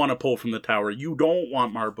don't want to pull from the tower. You don't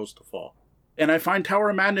want marbles to fall. And I find Tower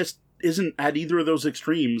of Madness isn't at either of those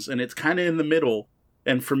extremes, and it's kind of in the middle.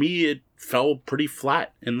 And for me, it fell pretty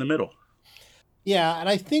flat in the middle. Yeah, and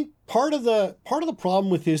I think part of the problem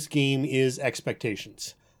with this game is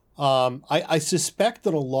expectations. I suspect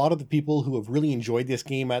that a lot of the people who have really enjoyed this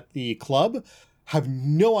game at the club have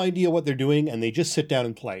no idea what they're doing, and they just sit down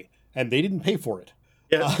and play, and they didn't pay for it.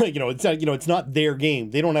 Yeah. It's not their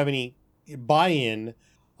game. They don't have any buy-in,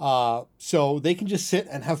 so they can just sit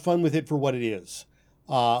and have fun with it for what it is.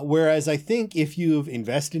 Whereas I think if you've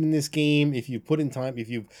invested in this game, if you've put in time, if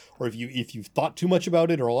you've thought too much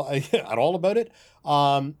about it or at all about it,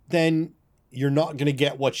 then you're not going to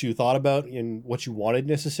get what you thought about and what you wanted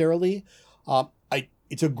necessarily.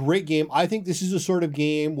 It's a great game. I think this is a sort of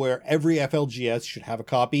game where every FLGS should have a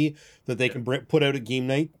copy that they can put out at game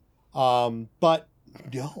night. But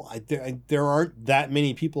no, there aren't that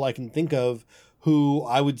many people I can think of who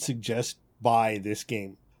I would suggest buy this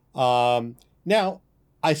game. Now,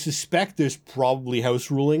 I suspect there's probably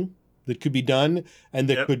house ruling that could be done and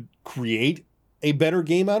that could create a better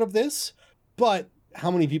game out of this. But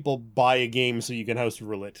how many people buy a game so you can house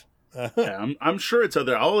rule it? Yeah, I'm sure it's out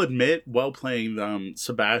there. I'll admit, while playing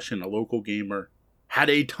Sebastian, a local gamer, had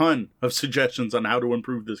a ton of suggestions on how to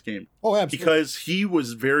improve this game. Oh, absolutely. Because he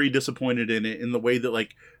was very disappointed in it in the way that,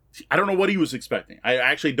 like, I don't know what he was expecting. I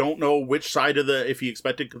actually don't know which side of if he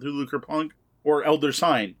expected Cthulhu Cyberpunk or Elder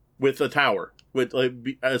Sign with a tower. With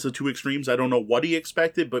as the 2 extremes, I don't know what he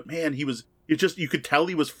expected, but man, you could tell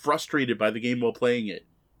he was frustrated by the game while playing it.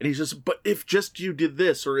 And he's just, but if just you did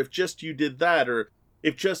this, or if just you did that, or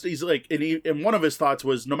if just, he's like, and one of his thoughts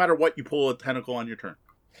was, no matter what, you pull a tentacle on your turn.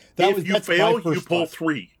 If you fail, you pull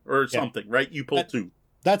 3 or something, right? You pull 2.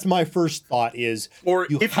 That's my first thought is, or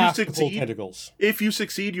if you succeed, to pull tentacles. If you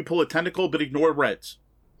succeed, you pull a tentacle, but ignore reds.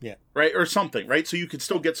 Yeah. Right? Or something, right? So you could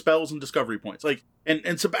still get spells and discovery points. Like,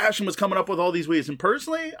 and Sebastian was coming up with all these ways. And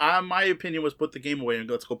personally, my opinion was put the game away and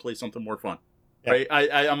let's go play something more fun. Yeah. Right?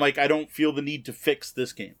 I'm like, I don't feel the need to fix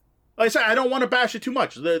this game. Like I said, I don't want to bash it too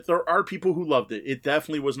much. There are people who loved it. It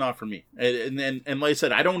definitely was not for me. And like I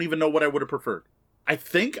said, I don't even know what I would have preferred. I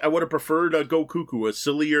think I would have preferred a Go Cuckoo, a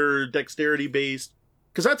sillier dexterity based.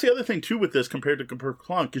 Because that's the other thing too with this compared to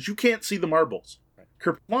Kerplunk, is you can't see the marbles. Right.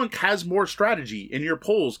 Kerplunk has more strategy in your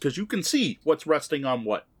pulls because you can see what's resting on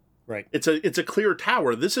what. Right. It's a clear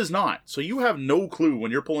tower. This is not. So you have no clue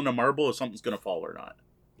when you're pulling a marble if something's going to fall or not.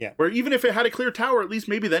 Yeah. Where even if it had a clear tower, at least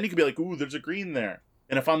maybe then you could be like, ooh, there's a green there.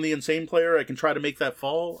 And if I'm the insane player, I can try to make that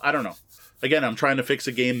fall. I don't know. Again, I'm trying to fix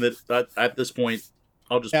a game that at this point,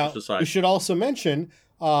 I'll just push aside. We should also mention,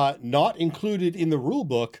 not included in the rule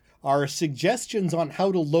book are suggestions on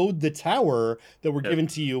how to load the tower that were given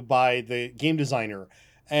to you by the game designer.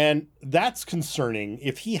 And that's concerning.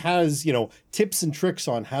 If he has, tips and tricks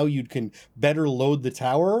on how you can better load the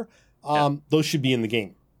tower, those should be in the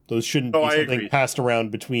game. Those shouldn't be something passed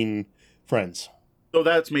around between friends. So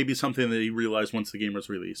that's maybe something that he realized once the game was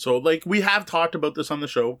released. So, we have talked about this on the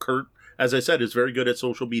show. Kurt, as I said, is very good at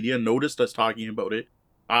social media, noticed us talking about it,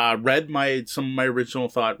 read some of my original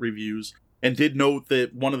thought reviews, and did note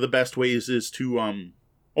that one of the best ways is to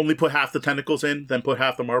only put half the tentacles in, then put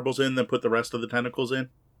half the marbles in, then put the rest of the tentacles in,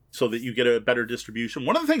 so that you get a better distribution.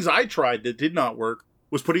 One of the things I tried that did not work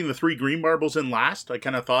was putting the 3 green marbles in last. I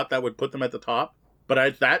kind of thought that would put them at the top.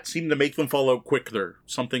 But that seemed to make them fall out quicker.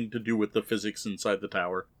 Something to do with the physics inside the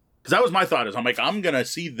tower. Because that was my thought. I'm going to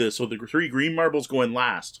seed this so the 3 green marbles go in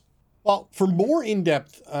last. Well, for more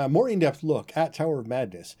in-depth look at Tower of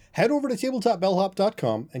Madness, head over to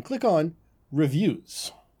tabletopbellhop.com and click on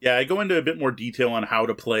Reviews. Yeah, I go into a bit more detail on how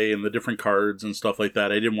to play and the different cards and stuff like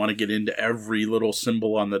that. I didn't want to get into every little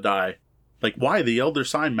symbol on the die. Like why the Elder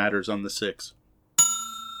Sign matters on the 6.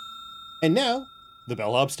 And now, the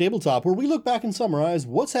Bellhop's Tabletop, where we look back and summarize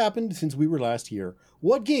what's happened since we were last here.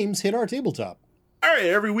 What games hit our tabletop? All right,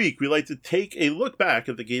 every week we like to take a look back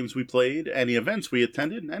at the games we played, any events we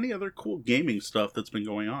attended, and any other cool gaming stuff that's been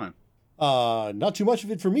going on. Not too much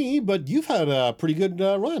of it for me, but you've had a pretty good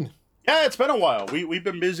run. Yeah, it's been a while. We've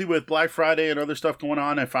been busy with Black Friday and other stuff going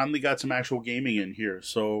on. I finally got some actual gaming in here,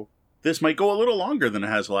 so this might go a little longer than it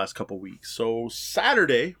has the last couple weeks. So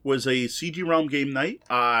Saturday was a CG Realm game night.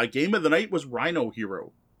 Game of the night was Rhino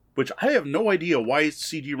Hero, which I have no idea why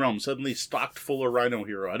CG Realm suddenly stocked full of Rhino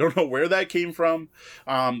Hero. I don't know where that came from.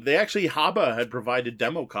 They actually, Haba had provided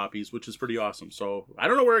demo copies, which is pretty awesome. So I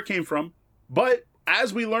don't know where it came from. But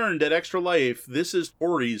as we learned at Extra Life, this is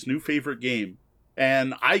Tori's new favorite game.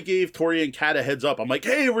 And I gave Tori and Kat a heads up. I'm like,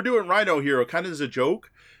 hey, we're doing Rhino Hero, kind of as a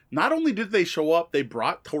joke. Not only did they show up, they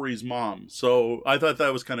brought Tori's mom. So I thought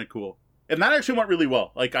that was kind of cool. And that actually went really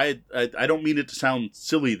well. Like, I don't mean it to sound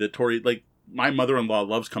silly that Tori, like, my mother-in-law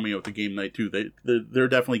loves coming out to game night too. They're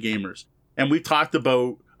definitely gamers. And we've talked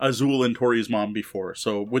about Azul and Tori's mom before.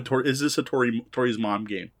 So is this a Tori's mom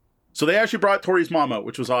game? So they actually brought Tori's mom out,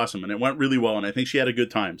 which was awesome. And it went really well. And I think she had a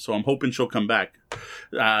good time. So I'm hoping she'll come back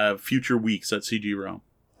future weeks at CG Realm.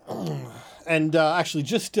 And actually,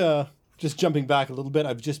 just jumping back a little bit,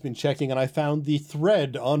 I've just been checking and I found the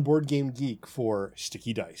thread on Board Game Geek for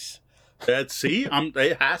Sticky Dice.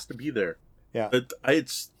 It has to be there. Yeah.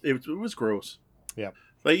 It was gross. Yeah.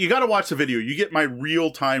 Like, you got to watch the video. You get my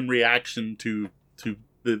real-time reaction to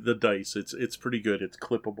the dice. It's pretty good. It's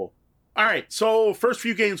clippable. All right. So first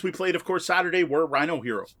few games we played, of course, Saturday were Rhino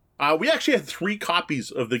Hero. We actually had 3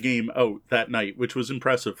 copies of the game out that night, which was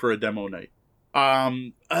impressive for a demo night.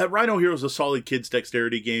 Rhino Hero is a solid kids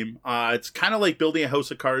dexterity game. It's kind of like building a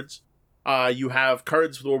house of cards. You have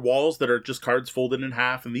cards or walls that are just cards folded in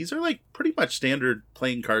half, and these are like pretty much standard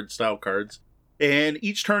playing card style cards. And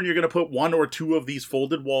each turn you're going to put 1 or 2 of these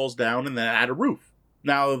folded walls down and then add a roof.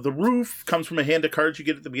 Now, the roof comes from a hand of cards you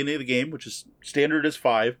get at the beginning of the game, which is standard as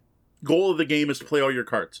 5. Goal of the game is to play all your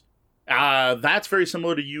cards. That's very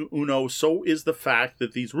similar to Uno. So is the fact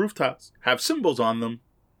that these rooftops have symbols on them,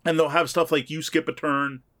 and they'll have stuff like you skip a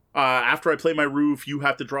turn. After I play my roof, you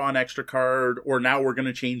have to draw an extra card, or now we're going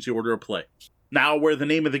to change the order of play. Now, where the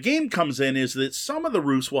name of the game comes in is that some of the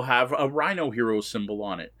roofs will have a Rhino Hero symbol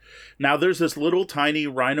on it. Now, there's this little tiny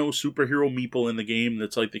Rhino superhero meeple in the game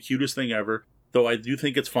that's like the cutest thing ever, though I do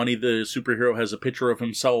think it's funny the superhero has a picture of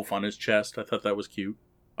himself on his chest. I thought that was cute.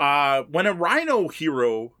 When a Rhino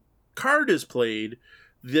Hero card is played,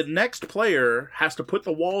 the next player has to put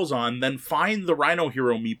the walls on, then find the Rhino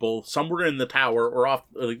Hero meeple somewhere in the tower, or off,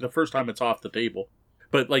 like the first time it's off the table.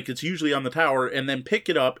 But like it's usually on the tower, and then pick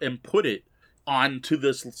it up and put it onto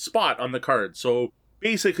this spot on the card. So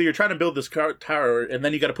basically you're trying to build this tower, and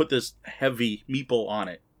then you got to put this heavy meeple on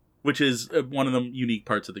it, which is one of the unique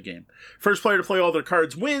parts of the game. First player to play all their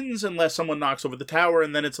cards wins, unless someone knocks over the tower,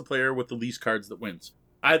 and then it's the player with the least cards that wins.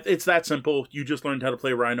 It's that simple. You just learned how to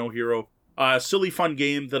play Rhino Hero. Silly, fun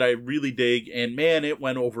game that I really dig, and man, it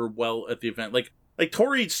went over well at the event. Like, Like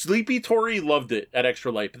Sleepy Tori loved it at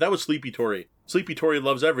Extra Light, but that was Sleepy Tori. Sleepy Tori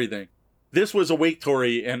loves everything. This was Awake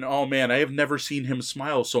Tori, and oh man, I have never seen him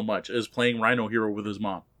smile so much as playing Rhino Hero with his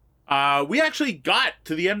mom. We actually got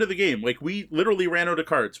to the end of the game. Like, we literally ran out of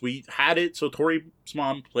cards. We had it, so Tori's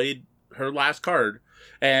mom played her last card,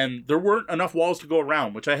 and there weren't enough walls to go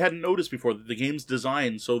around, which I hadn't noticed before, that the game's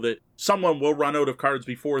designed so that someone will run out of cards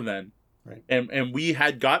before then. Right. And we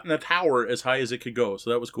had gotten a tower as high as it could go, so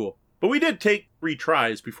that was cool. But we did take 3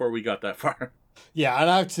 tries before we got that far. Yeah, and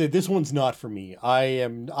I have to say, this one's not for me. I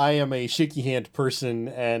am a shaky hand person,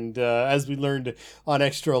 and as we learned on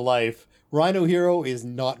Extra Life, Rhino Hero is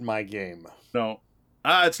not my game. No.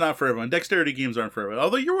 It's not for everyone. Dexterity games aren't for everyone.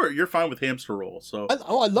 Although you're fine with Hamster Roll. So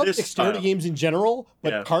I love dexterity games in general,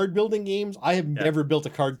 but card building games, I have never built a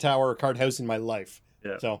card tower or card house in my life.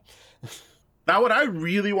 Yeah. So now what I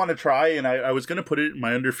really want to try, and I was going to put it in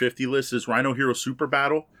my under 50 list, is Rhino Hero Super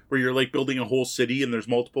Battle, where you're like building a whole city and there's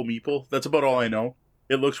multiple meeple. That's about all I know.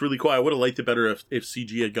 It looks really cool. I would have liked it better if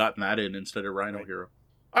CG had gotten that in instead of Rhino Hero.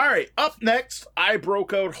 All right, up next, I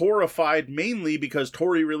broke out Horrified mainly because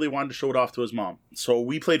Tori really wanted to show it off to his mom. So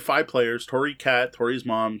we played 5 players, Tori, Kat, Tori's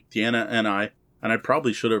mom, Deanna, and I. And I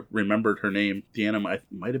probably should have remembered her name. Deanna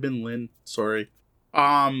might have been Lynn. Sorry.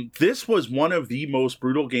 This was one of the most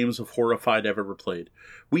brutal games of Horrified I've ever played.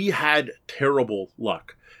 We had terrible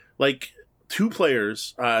luck. Like, 2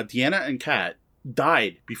 players, Deanna and Kat,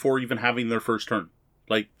 died before even having their first turn.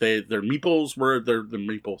 Like, their meeples were, their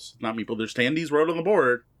meeples, not meeple, their standees were out on the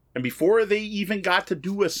board, and before they even got to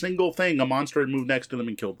do a single thing, a monster had moved next to them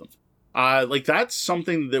and killed them. Like, that's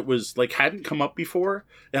something that was, like, hadn't come up before,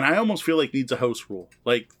 and I almost feel like needs a house rule.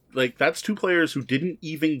 Like that's 2 players who didn't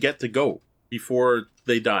even get to go before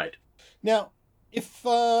they died. Now, if,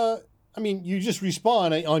 you just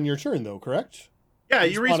respawn on your turn, though, correct? Yeah,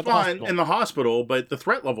 you respawn in the hospital, but the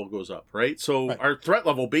threat level goes up, right? So Our threat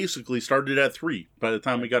level basically started at 3 by the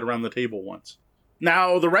time we got around the table once.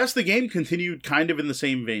 Now, the rest of the game continued kind of in the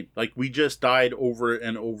same vein. Like, we just died over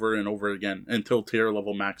and over and over again until tier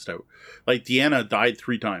level maxed out. Like, Deanna died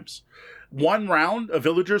 3 times. One round, a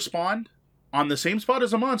villager spawned on the same spot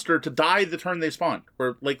as a monster to die the turn they spawned.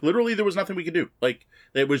 Where, like, literally there was nothing we could do. Like,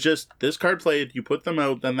 it was just, this card played, you put them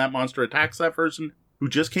out, then that monster attacks that person who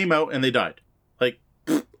just came out and they died. Like,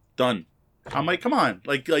 done. I'm like, come on.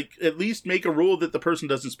 Like at least make a rule that the person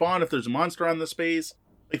doesn't spawn if there's a monster on the space.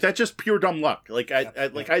 Like, that's just pure dumb luck. Like,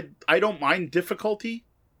 I don't mind difficulty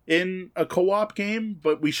in a co-op game,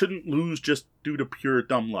 but we shouldn't lose just due to pure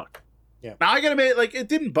dumb luck. Yeah. Now, I gotta admit, like, it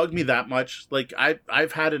didn't bug me that much. Like,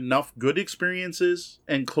 I've had enough good experiences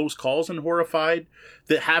and close calls in Horrified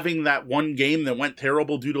that having that one game that went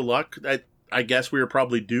terrible due to luck, I guess we were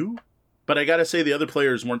probably due. But I gotta say, the other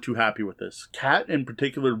players weren't too happy with this. Kat, in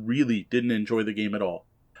particular, really didn't enjoy the game at all.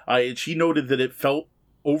 She noted that it felt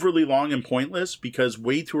overly long and pointless because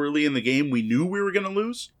way too early in the game we knew we were going to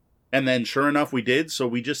lose. And then sure enough, we did. So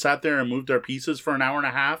we just sat there and moved our pieces for an hour and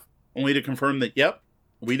a half, only to confirm that, yep,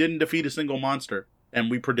 we didn't defeat a single monster.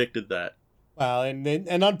 And we predicted that. Well, and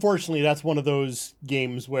unfortunately, that's one of those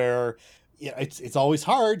games where it's always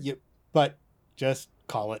hard, but just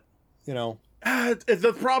call it,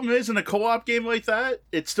 The problem is, in a co-op game like that,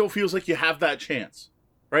 it still feels like you have that chance,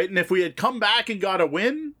 right? And if we had come back and got a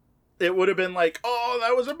win, it would have been like, oh,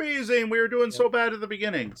 that was amazing. We were doing so bad at the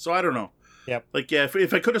beginning. So I don't know. Yep. Like, yeah,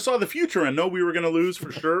 if I could have saw the future and know we were going to lose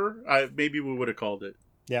for sure, maybe we would have called it.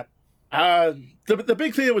 Yep. The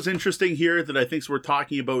big thing that was interesting here that I think we're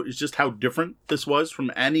talking about is just how different this was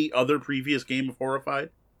from any other previous game of Horrified.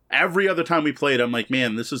 Every other time we played, I'm like,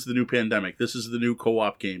 man, this is the new Pandemic. This is the new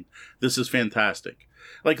co-op game. This is fantastic.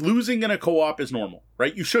 Like, losing in a co-op is normal,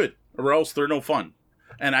 right? You should, or else they're no fun.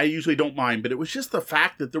 And I usually don't mind, but it was just the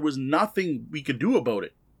fact that there was nothing we could do about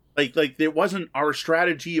it. Like it wasn't our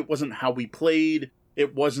strategy. It wasn't how we played.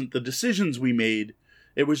 It wasn't the decisions we made.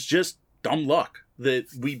 It was just dumb luck that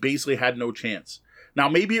we basically had no chance. Now,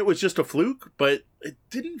 maybe it was just a fluke, but it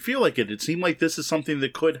didn't feel like it. It seemed like this is something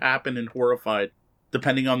that could happen in Horrified,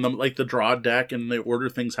 depending on the draw deck and the order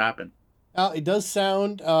things happen. It does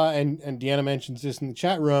sound, and Deanna mentions this in the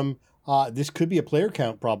chat room, this could be a player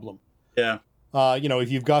count problem. Yeah.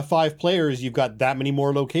 If you've got 5 players, you've got that many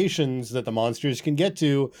more locations that the monsters can get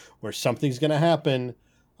to where something's going to happen.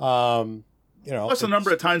 Plus the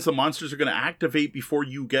number of times the monsters are going to activate before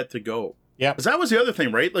you get to go. Yeah. Because that was the other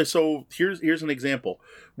thing, right? Like, so here's an example.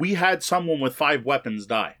 We had someone with 5 weapons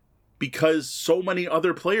die because so many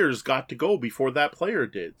other players got to go before that player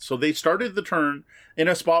did. So they started the turn in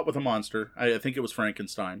a spot with a monster. I think it was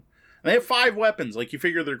Frankenstein. And they have 5 weapons. Like, you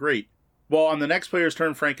figure they're great. Well, on the next player's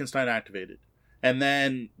turn, Frankenstein activated. and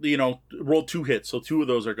then, rolled 2 hits, so 2 of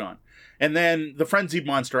those are gone. And then the frenzied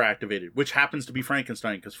monster activated, which happens to be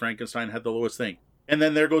Frankenstein, because Frankenstein had the lowest thing. And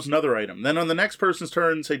then there goes another item. Then on the next person's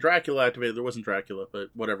turn, say Dracula activated. There wasn't Dracula, but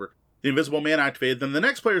whatever. The Invisible Man activated. Then the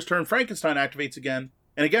next player's turn, Frankenstein activates again,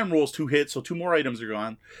 and again rolls 2 hits, so 2 more items are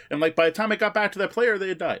gone. And by the time I got back to that player, they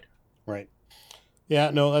had died. Right.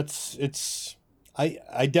 Yeah, no,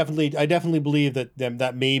 I definitely believe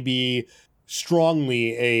that may be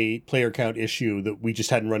strongly a player count issue that we just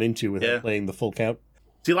hadn't run into without playing the full count.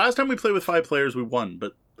 See, last time we played with 5 players, we won,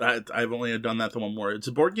 but I've only done that to one more. Does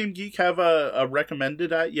Board Game Geek have a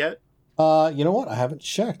recommended at yet? You know what? I haven't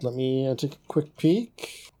checked. Let me take a quick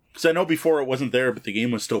peek. Because I know before it wasn't there, but the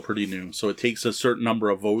game was still pretty new, so it takes a certain number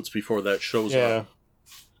of votes before that shows up.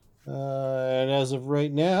 And as of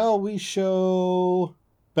right now, we show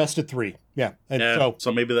best of 3. Yeah.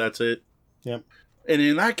 So maybe that's it. Yeah. And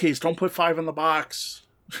in that case, don't put 5 in the box.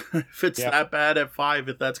 If it's that bad at 5,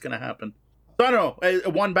 if that's going to happen. So I don't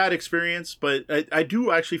know. One bad experience, but I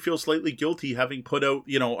do actually feel slightly guilty having put out,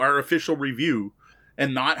 our official review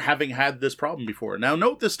and not having had this problem before. Now,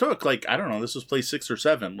 note this took, this was play 6 or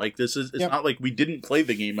 7. It's not like we didn't play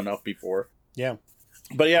the game enough before. Yeah.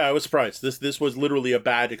 But yeah, I was surprised. This was literally a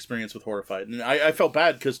bad experience with Horrified. And I felt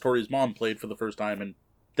bad because Tori's mom played for the first time and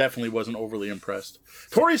definitely wasn't overly impressed.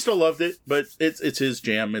 Tori still loved it, but it's his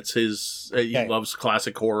jam. It's his... he loves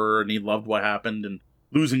classic horror, and he loved what happened, and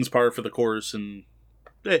losing's par for the course, and...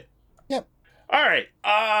 Hey. Yep. All right.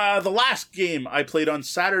 The last game I played on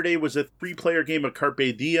Saturday was a 3-player game of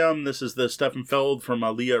Carpe Diem. This is the Stefan Feld from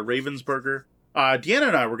Leah Ravensburger. Deanna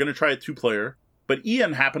and I were going to try a 2-player, but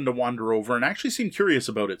Ian happened to wander over and actually seemed curious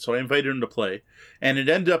about it, so I invited him to play, and it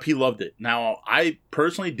ended up he loved it. Now, I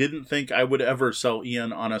personally didn't think I would ever sell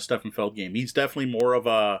Ian on a Stefan Feld game. He's definitely more of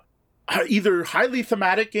a either highly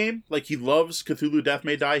thematic game, like he loves Cthulhu Death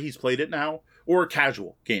May Die, he's played it now, or a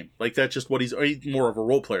casual game. Like, that's just what he's more of a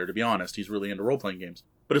role player, to be honest. He's really into role-playing games.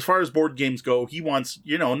 But as far as board games go, he wants,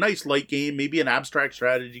 a nice light game, maybe an abstract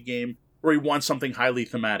strategy game, or he wants something highly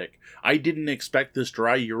thematic. I didn't expect this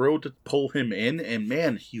dry Euro to pull him in, and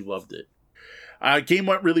man, he loved it. Game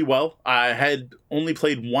went really well. I had only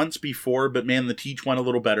played once before, but man, the teach went a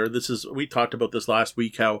little better. We talked about this last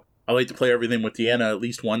week, how I like to play everything with Deanna at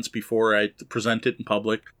least once before I present it in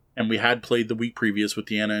public. And we had played the week previous with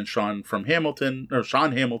Deanna and Sean from Hamilton, or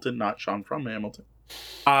Sean Hamilton, not Sean from Hamilton.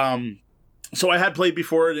 So I had played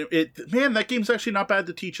before. Man, that game's actually not bad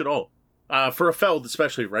to teach at all. For a Feld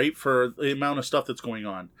especially, right? For the amount of stuff that's going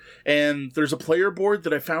on. And there's a player board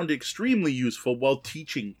that I found extremely useful while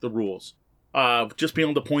teaching the rules. Just being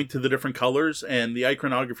able to point to the different colors, and the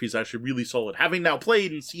iconography is actually really solid. Having now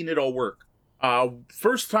played and seen it all work.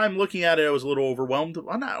 First time looking at it, I was a little overwhelmed.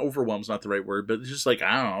 Well, not overwhelmed's not the right word, but it's just like,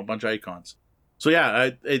 I don't know, a bunch of icons. So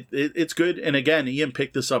yeah, it's good. And again, Ian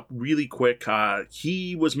picked this up really quick.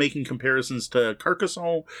 He was making comparisons to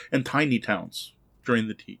Carcassonne and Tiny Towns during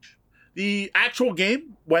the teach. The actual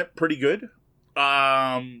game went pretty good.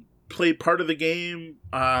 Played part of the game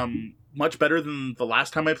much better than the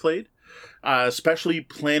last time I played. Especially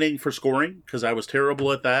planning for scoring, because I was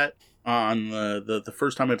terrible at that. On the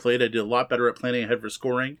first time I played, I did a lot better at planning ahead for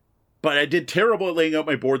scoring. But I did terrible at laying out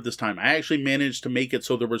my board this time. I actually managed to make it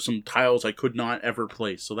so there were some tiles I could not ever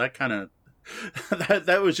place. So that kind of...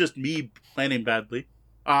 that was just me planning badly.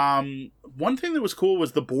 One thing that was cool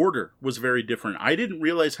was the border was very different. I didn't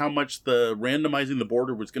realize how much the randomizing the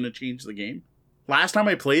border was going to change the game. Last time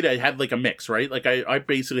I played, I had like a mix, right? Like I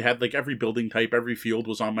basically had like every building type, every field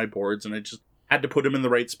was on my boards, and I just had to put them in the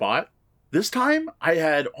right spot. This time, I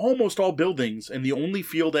had almost all buildings, and the only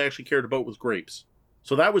field I actually cared about was grapes.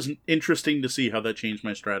 So that was interesting to see how that changed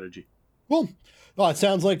my strategy. Well, it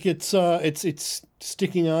sounds like it's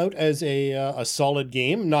sticking out as a solid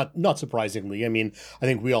game. Not surprisingly. I mean, I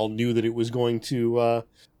think we all knew that it was going to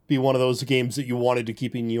be one of those games that you wanted to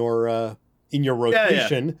keep in your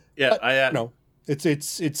rotation. Yeah. But,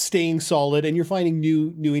 it's staying solid, and you're finding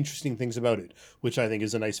new interesting things about it, which I think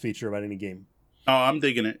is a nice feature about any game. Oh, I'm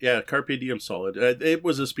digging it. Yeah, Carpe Diem solid. It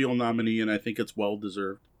was a Spiel nominee, and I think it's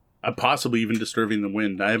well-deserved. Possibly even Disturbing the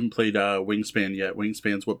Wind. I haven't played Wingspan yet.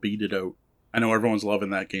 Wingspan's what beat it out. I know everyone's loving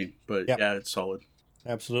that game, but yeah, it's solid.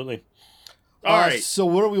 Absolutely. All right. So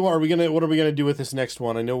what are we gonna do with this next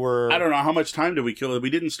one? I don't know how much time did we kill it. We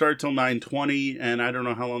didn't start till 9:20, and I don't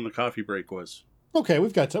know how long the coffee break was. Okay,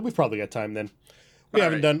 we've probably got time then. We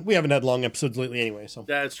haven't had long episodes lately anyway, so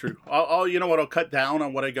that's true. I'll you know what, I'll cut down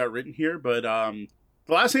on what I got written here, but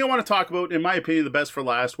The last thing I want to talk about, in my opinion, the best for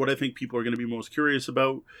last, what I think people are going to be most curious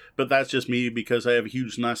about, but that's just me because I have a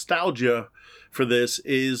huge nostalgia for this,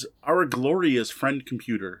 is our glorious friend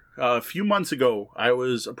computer. A few months ago, I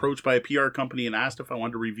was approached by a PR company and asked if I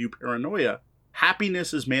wanted to review Paranoia.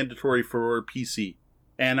 Happiness is mandatory for PC.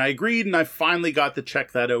 And I agreed, and I finally got to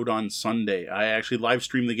check that out on Sunday. I actually live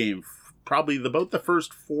streamed the game, probably about the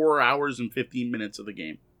first 4 hours and 15 minutes of the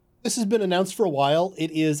game. This has been announced for a while.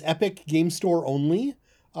 It is Epic Game Store only.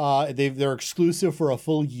 They're exclusive for a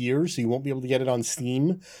full year, so you won't be able to get it on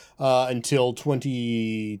Steam until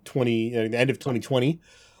 2020, the end of 2020.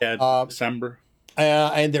 Yeah, December.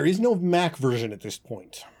 And there is no Mac version at this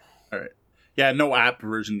point. All right. Yeah, no app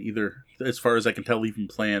version either. As far as I can tell, even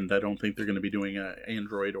planned. I don't think they're going to be doing an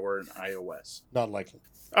Android or an iOS. Not likely.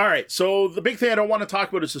 All right, so the big thing I don't want to talk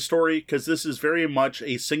about is the story, because this is very much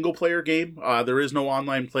a single-player game. There is no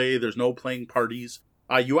online play. There's no playing parties.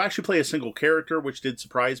 You actually play a single character, which did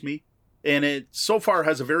surprise me. And it so far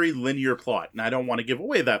has a very linear plot, and I don't want to give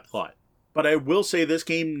away that plot. But I will say this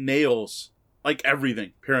game nails, like,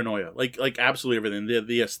 everything, Paranoia. Like absolutely everything.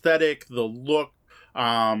 The aesthetic, the look,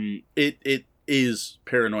 it is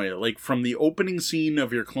Paranoia. Like, from the opening scene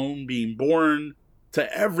of your clone being born, to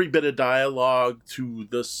every bit of dialogue, to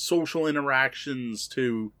the social interactions,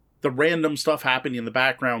 to the random stuff happening in the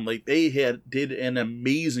background, like, they did an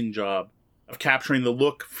amazing job of capturing the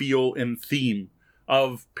look, feel, and theme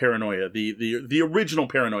of Paranoia, the original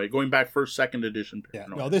Paranoia, going back first, second edition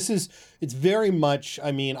Paranoia. Yeah, no, it's very much,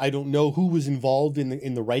 I mean, I don't know who was involved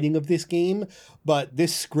in the writing of this game, but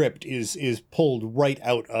this script is pulled right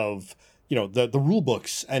out of, you know, the rule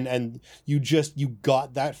books, and you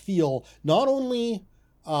got that feel, not only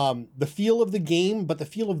the feel of the game, but the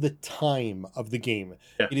feel of the time of the game.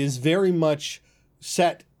 Yeah. It is very much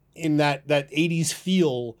set in that 80s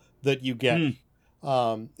feel that you get.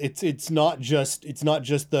 It's not just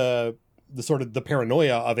the sort of the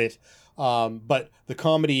paranoia of it, but the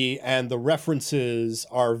comedy and the references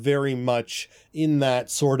are very much in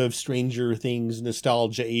that sort of Stranger Things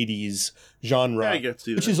nostalgia 80s genre. Yeah, I get to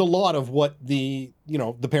see that. Which is a lot of what the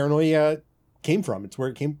paranoia came from. It's where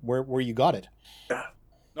it came, where you got it. Yeah.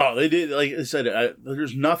 Oh, they did. Like I said,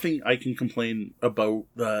 there's nothing I can complain about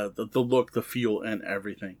the look, the feel, and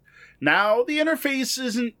everything. Now, the interface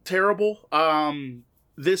isn't terrible.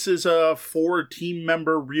 This is a 4 team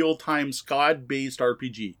member real-time SCAD-based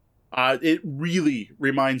RPG. It really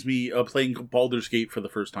reminds me of playing Baldur's Gate for the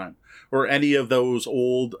first time, or any of those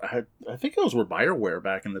old. I think those were BioWare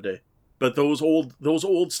back in the day, but those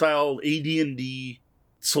old style AD&D.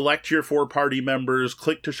 Select your 4 party members,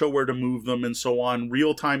 click to show where to move them, and so on.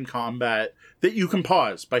 Real-time combat that you can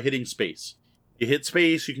pause by hitting space. You hit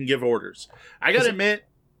space, you can give orders. I gotta admit,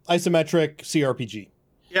 isometric CRPG.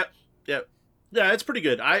 Yep. Yeah, it's pretty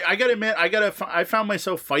good. I gotta admit, I found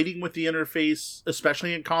myself fighting with the interface,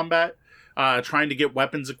 especially in combat, trying to get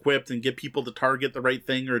weapons equipped and get people to target the right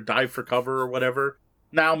thing or dive for cover or whatever.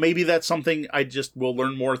 Now, maybe that's something I just will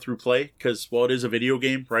learn more through play, because, well, it is a video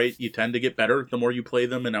game, right? You tend to get better the more you play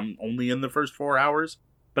them, and I'm only in the first 4 hours.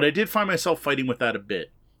 But I did find myself fighting with that a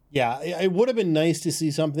bit. Yeah, it would have been nice to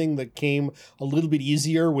see something that came a little bit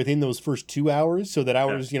easier within those first 2 hours, so that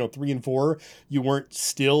hours, 3 and 4, you weren't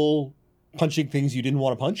still punching things you didn't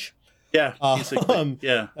want to punch. Yeah, basically.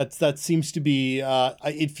 Yeah. That seems to be,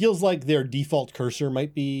 it feels like their default cursor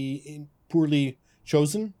might be poorly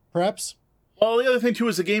chosen, perhaps. Well, the other thing too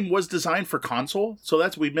is the game was designed for console, so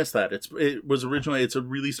we missed that. It's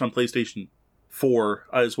released on PlayStation 4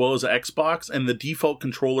 as well as Xbox, and the default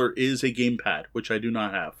controller is a gamepad, which I do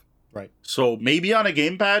not have. Right. So maybe on a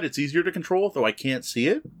gamepad it's easier to control, though I can't see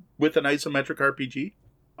it with an isometric RPG.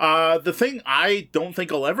 The thing I don't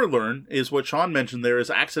think I'll ever learn is what Sean mentioned there,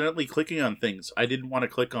 is accidentally clicking on things I didn't want to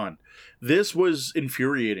click on. This was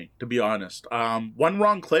infuriating, to be honest. One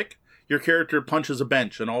wrong click, your character punches a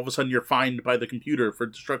bench, and all of a sudden you're fined by the computer for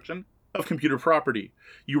destruction of computer property.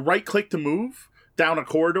 You right-click to move down a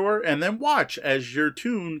corridor, and then watch as your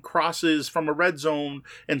toon crosses from a red zone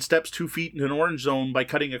and steps 2 feet into an orange zone by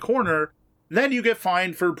cutting a corner. Then you get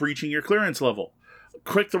fined for breaching your clearance level.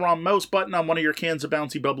 Click the wrong mouse button on one of your cans of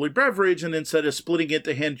bouncy bubbly beverage, and instead of splitting it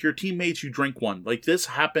to hand to your teammates, you drink one. Like, this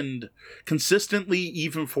happened consistently,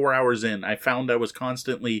 even 4 hours in. I found I was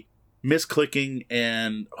constantly misclicking,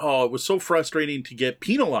 and it was so frustrating to get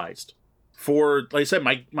penalized for, like I said,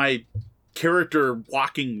 my character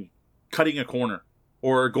cutting a corner,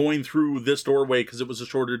 or going through this doorway because it was a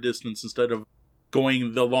shorter distance instead of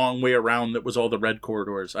going the long way around that was all the red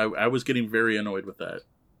corridors. I was getting very annoyed with that.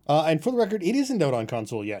 And for the record, it isn't out on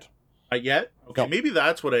console yet. Yet? Okay, no. Maybe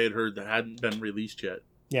that's what I had heard that hadn't been released yet.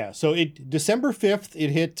 Yeah, so December 5th, it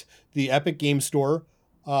hit the Epic Game Store.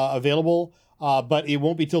 available, but it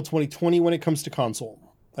won't be till 2020 when it comes to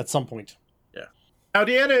console at some point. Yeah. Now,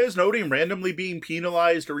 Deanna is noting randomly being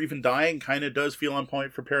penalized or even dying kind of does feel on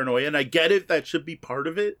point for Paranoia, and I get it, that should be part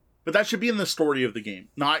of it, but that should be in the story of the game,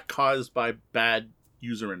 not caused by bad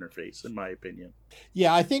user interface, in my opinion.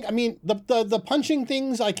 Yeah, I mean, the punching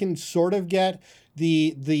things I can sort of get.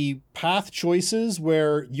 The path choices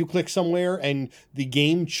where you click somewhere and the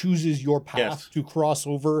game chooses your path to cross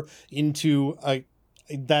over into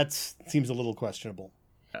that seems a little questionable.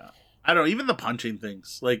 Yeah. I don't know, even the punching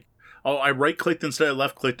things. Like, I right-clicked instead of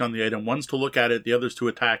left-clicked on the item. One's to look at it, the other's to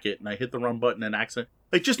attack it, and I hit the wrong button and accident.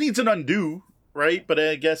 Like, just needs an undo, right? But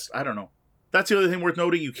I guess, I don't know. That's the other thing worth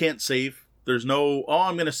noting, you can't save. There's no,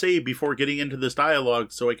 I'm going to save before getting into this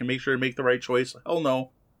dialogue so I can make sure I make the right choice. Hell no.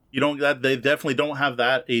 You don't, they definitely don't have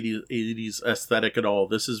that 80s aesthetic at all.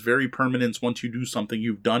 This is very permanent. Once you do something,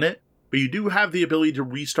 you've done it. But you do have the ability to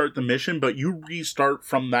restart the mission, but you restart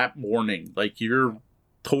from that morning. Like, you're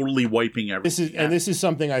totally wiping everything. This is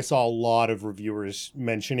something I saw a lot of reviewers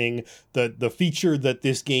mentioning. The feature that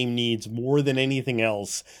this game needs more than anything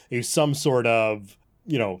else is some sort of,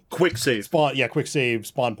 quick save quick save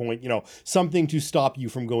spawn point, something to stop you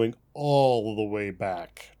from going all the way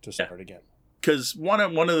back to start again. Because one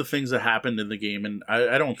of the things that happened in the game, and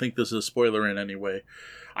I don't think this is a spoiler in any way,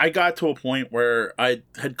 I got to a point where I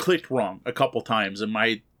had clicked wrong a couple times, and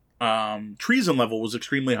my treason level was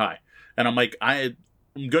extremely high. And I'm like, I'm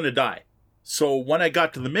going to die. So when I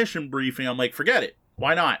got to the mission briefing, I'm like, forget it.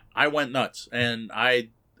 Why not? I went nuts. And I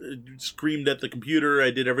screamed at the computer.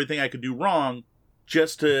 I did everything I could do wrong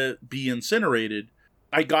just to be incinerated.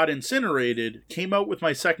 I got incinerated, came out with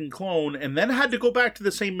my second clone, and then had to go back to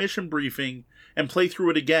the same mission briefing and play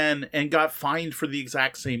through it again, and got fined for the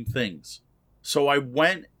exact same things. So I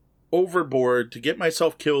went overboard to get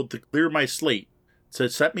myself killed to clear my slate, to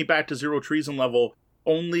set me back to 0 treason level,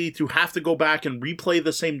 only to have to go back and replay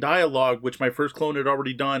the same dialogue, which my first clone had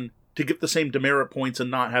already done, to get the same demerit points and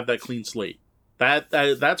not have that clean slate.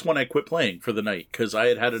 That's when I quit playing for the night, because I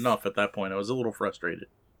had had enough at that point. I was a little frustrated.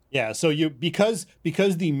 Yeah, so because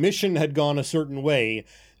the mission had gone a certain way,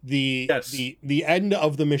 the end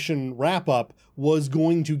of the mission wrap up was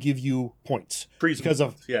going to give you points because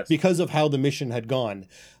of how the mission had gone,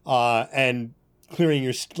 and clearing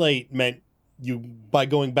your slate meant you, by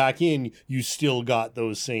going back in, you still got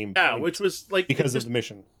those same points, which was like because of the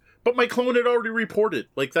mission. But my clone had already reported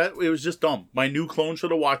like that. It was just dumb. My new clone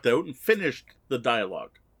should have walked out and finished the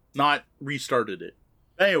dialogue, not restarted it.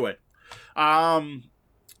 Anyway,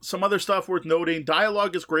 some other stuff worth noting.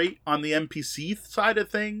 Dialogue is great on the NPC side of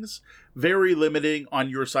things, very limiting on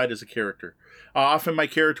your side as a character. Often my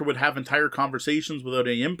character would have entire conversations without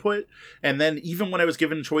any input, and then even when I was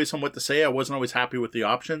given a choice on what to say, I wasn't always happy with the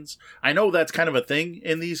options. I know that's kind of a thing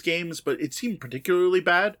in these games, but it seemed particularly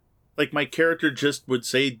bad. Like, my character just would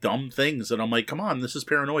say dumb things, and I'm like, come on, this is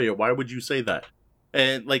Paranoia. Why would you say that?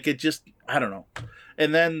 And, like, it just, I don't know.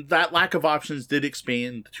 And then that lack of options did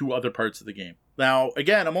expand to other parts of the game. Now,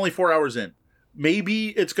 again, I'm only 4 hours in.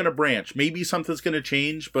 Maybe it's going to branch. Maybe something's going to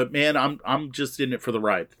change, but man, I'm just in it for the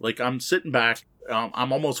ride. Like, I'm sitting back.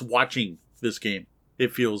 I'm almost watching this game,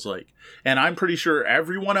 it feels like. And I'm pretty sure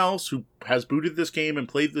everyone else who has booted this game and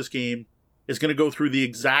played this game is going to go through the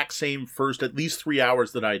exact same first at least 3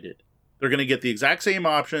 hours that I did. They're going to get the exact same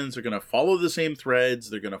options. They're going to follow the same threads.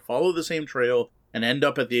 They're going to follow the same trail and end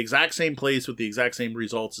up at the exact same place with the exact same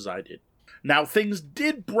results as I did. Now, things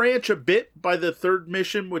did branch a bit by the third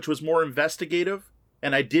mission, which was more investigative,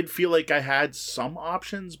 and I did feel like I had some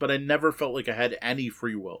options, but I never felt like I had any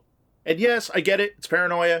free will. And yes, I get it, it's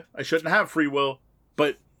Paranoia, I shouldn't have free will,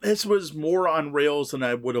 but this was more on rails than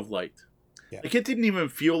I would have liked. Yeah. Like, it didn't even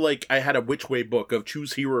feel like I had a which way book of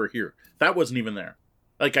choose here or here. That wasn't even there.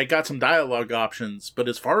 Like, I got some dialogue options, but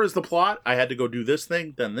as far as the plot, I had to go do this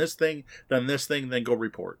thing, then this thing, then this thing, then go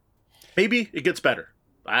report. Maybe it gets better.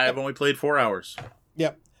 I've only played 4 hours.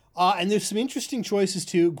 Yep. And there's some interesting choices,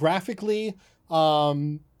 too. Graphically,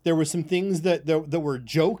 there were some things that were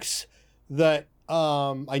jokes that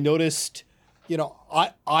I noticed. You know,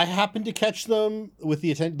 I happened to catch them with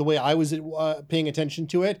the way I was paying attention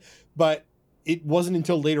to it, but it wasn't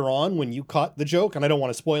until later on when you caught the joke, and I don't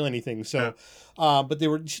want to spoil anything. So, but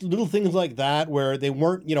there were little things like that where they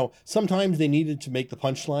weren't, sometimes they needed to make the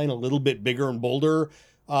punchline a little bit bigger and bolder,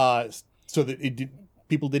 so that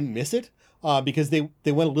people didn't miss it, because they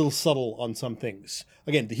went a little subtle on some things.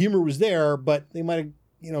 Again, the humor was there, but they might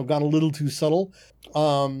have, gone a little too subtle.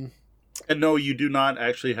 And no, you do not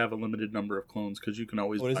actually have a limited number of clones, because you can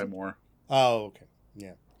always buy more. Oh, okay.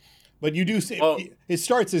 Yeah. But you do say it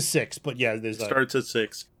starts as 6, but yeah, starts at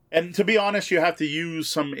 6. And to be honest, you have to use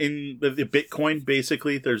some in the Bitcoin,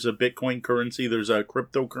 basically. There's a Bitcoin currency, there's a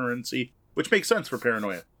cryptocurrency, which makes sense for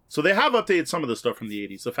Paranoia. So they have updated some of the stuff from the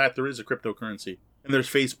 80s. The fact there is a cryptocurrency. And there's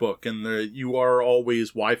Facebook, and you are always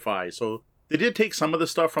Wi-Fi. So they did take some of the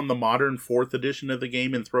stuff from the modern 4th edition of the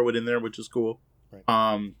game and throw it in there, which is cool. Right.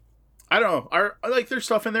 I don't know. Like, there's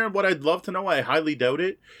stuff in there. What I'd love to know, I highly doubt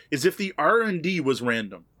it, is if the R&D was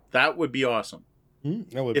random. That would be awesome.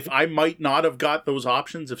 If I might not have got those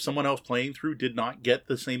options, if someone else playing through did not get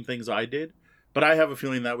the same things I did, but I have a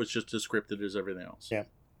feeling that was just as scripted as everything else. Yeah.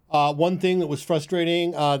 One thing that was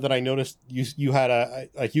frustrating that I noticed you had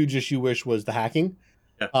a huge issue with was the hacking.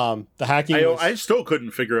 Yeah. The hacking. I still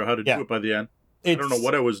couldn't figure out how to do it by the end. I don't know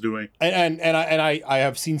what I was doing. And I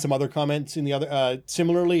have seen some other comments in the other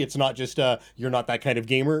similarly. It's not just you're not that kind of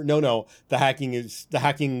gamer. No. The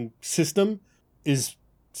hacking system is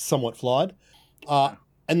somewhat flawed.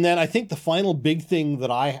 And then I think the final big thing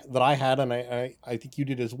that I had, and I think you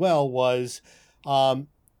did as well, was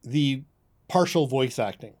the partial voice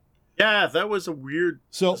acting. Yeah, that was a weird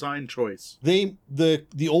design choice.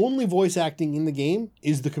 The only voice acting in the game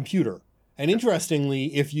is the computer. And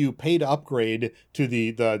interestingly, if you pay to upgrade to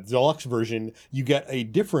the deluxe version, you get a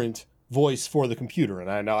different voice for the computer.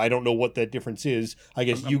 And I don't know what that difference is. I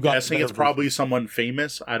guess you got. I'm guessing it's probably someone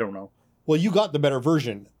famous. I don't know. Well, you got the better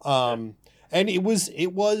version. And it was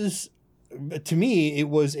to me, it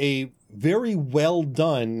was a very well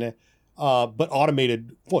done, but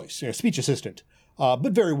automated voice, speech assistant,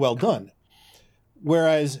 but very well done.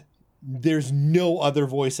 Whereas there's no other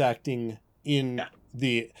voice acting in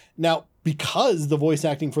now, because the voice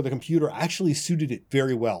acting for the computer actually suited it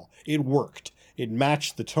very well. It worked. It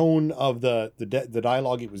matched the tone of the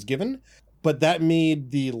dialogue it was given, but that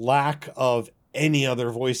made the lack of any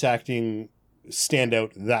other voice acting stand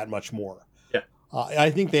out that much more. I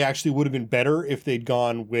think they actually would have been better if they'd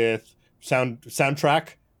gone with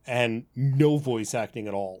soundtrack and no voice acting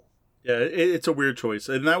at all. Yeah, it's a weird choice.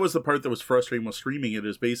 And that was the part that was frustrating with streaming it,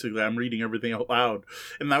 is basically I'm reading everything out loud.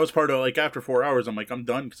 And that was part of, like, after 4 hours, I'm like, I'm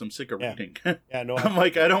done because I'm sick of reading. I'm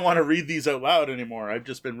like, I don't want to read these out loud anymore. I've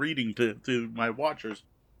just been reading to my watchers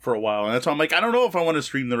for a while. And that's why I'm like, I don't know if I want to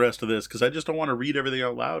stream the rest of this because I just don't want to read everything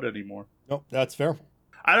out loud anymore. Nope, that's fair.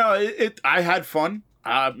 I don't know. I had fun.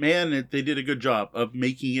 They did a good job of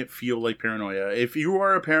making it feel like Paranoia. If you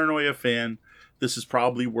are a Paranoia fan, this is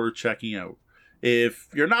probably worth checking out. If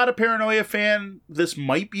you're not a Paranoia fan, this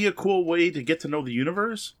might be a cool way to get to know the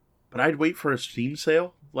universe, but I'd wait for a Steam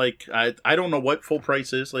sale. Like, I don't know what full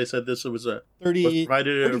price is. Like I said, this was a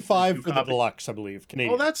 35 for the deluxe, I believe,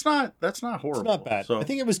 Canadian. Well, that's not horrible. It's not bad. So, I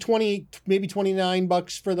think it was 20, maybe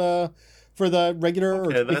 $29 for the regular, or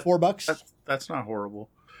 $24. That's not horrible.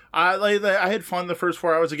 I had fun the first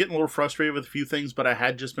 4 hours. I getting a little frustrated with a few things, but I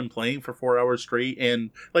had just been playing for 4 hours straight. And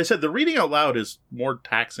like I said, the reading out loud is more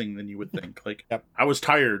taxing than you would think. Like, I was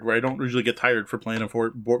tired, where I don't usually get tired for playing a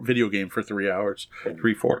video game for 3 hours.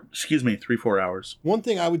 3-4 hours. One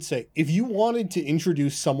thing I would say, if you wanted to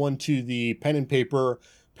introduce someone to the pen and paper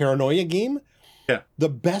Paranoia game, the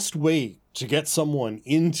best way to get someone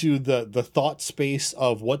into the thought space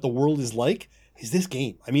of what the world is like is this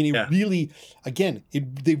game. I mean,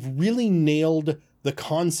 they've really nailed the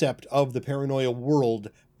concept of the Paranoia world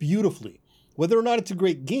beautifully. Whether or not it's a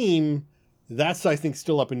great game, that's, I think,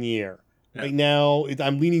 still up in the air. Yeah. Right now,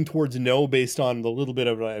 I'm leaning towards no based on the little bit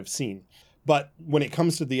of what I've seen. But when it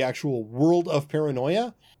comes to the actual world of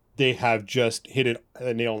Paranoia, they have just hit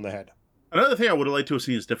a nail on the head. Another thing I would have liked to have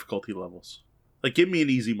seen is difficulty levels. Like, give me an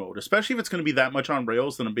easy mode, especially if it's going to be that much on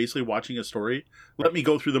rails, then I'm basically watching a story. Let me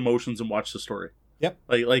go through the motions and watch the story. Yep.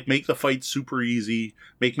 Like make the fight super easy.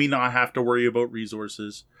 Make me not have to worry about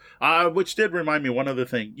resources. Which did remind me one other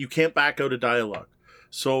thing. You can't back out a dialogue.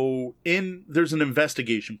 So there's an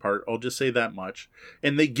investigation part. I'll just say that much.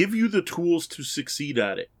 And they give you the tools to succeed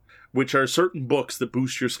at it, which are certain books that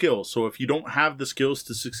boost your skills. So if you don't have the skills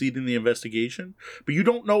to succeed in the investigation, but you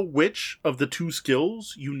don't know which of the two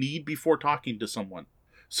skills you need before talking to someone.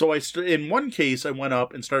 So in one case, I went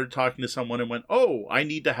up and started talking to someone and went, oh, I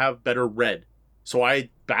need to have better red. So I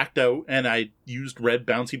backed out and I used red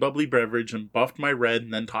bouncy bubbly beverage and buffed my red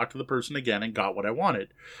and then talked to the person again and got what I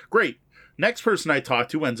wanted. Great. Next person I talked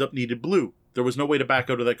to ends up needed blue. There was no way to back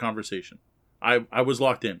out of that conversation. I was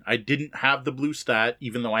locked in. I didn't have the blue stat,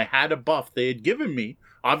 even though I had a buff they had given me,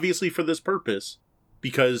 obviously for this purpose,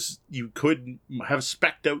 because you could have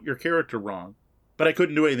spec'd out your character wrong, but I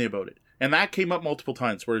couldn't do anything about it. And that came up multiple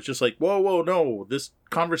times where it's just like, whoa, no, this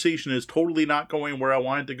conversation is totally not going where I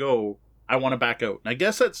want it to go. I want to back out. And I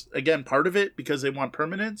guess that's, again, part of it because they want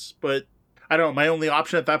permanence, but I don't know. My only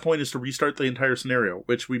option at that point is to restart the entire scenario,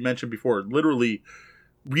 which we mentioned before. Literally,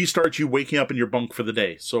 restarts you waking up in your bunk for the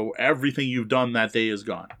day. So everything you've done that day is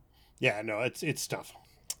gone. Yeah, no, it's tough.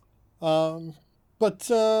 But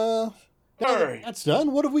Alright. that's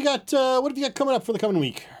done. What have we got? What have you got coming up for the coming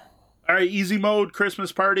week? All right, Easy Mode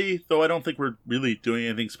Christmas Party, though I don't think we're really doing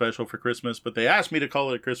anything special for Christmas, but they asked me to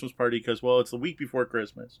call it a Christmas party because, well, it's the week before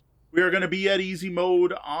Christmas. We are going to be at Easy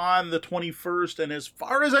Mode on the 21st, and as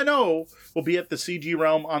far as I know, we'll be at the CG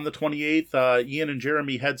Realm on the 28th. Ian and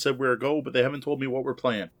Jeremy had said where to go, but they haven't told me what we're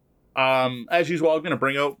playing. As usual, I'm going to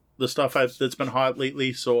bring out the stuff that's been hot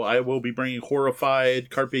lately, so I will be bringing Horrified,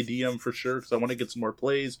 Carpe Diem for sure, because I want to get some more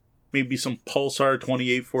plays. Maybe some Pulsar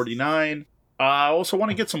 2849. I also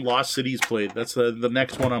want to get some Lost Cities played. That's the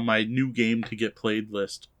next one on my new game to get played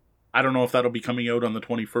list. I don't know if that'll be coming out on the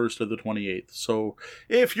 21st or the 28th. So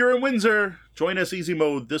if you're in Windsor, join us Easy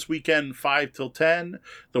Mode this weekend, 5 till 10.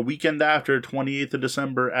 The weekend after, 28th of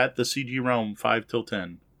December at the CG Realm, 5 till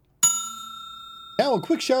 10. Now, a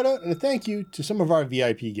quick shout out and a thank you to some of our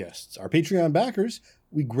VIP guests, our Patreon backers.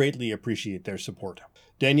 We greatly appreciate their support.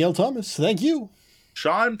 Danielle Thomas, thank you.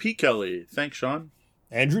 Sean P. Kelly, thanks, Sean.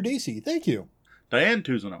 Andrew Dacey, thank you. Diane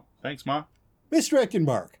Tuzano, thanks, Ma. Mr.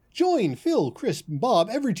 Eckenbark, join Phil, Chris, and Bob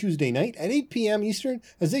every Tuesday night at 8 p.m. Eastern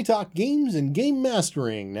as they talk games and game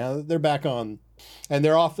mastering. Now that they're back on, and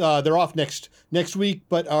they're off next week,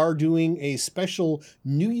 but are doing a special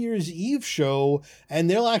New Year's Eve show, and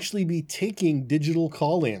they'll actually be taking digital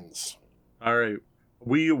call-ins. All right.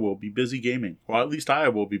 We will be busy gaming. Well, at least I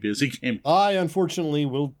will be busy gaming. I, unfortunately,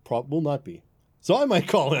 will not be. So I might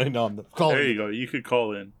call in on the call. There you go. You could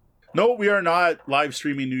call in. No, we are not live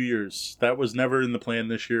streaming New Year's. That was never in the plan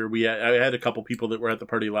this year. I had a couple people that were at the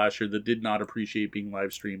party last year that did not appreciate being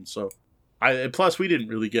live streamed. So, plus we didn't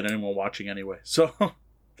really get anyone watching anyway. So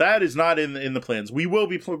that is not in the plans. We will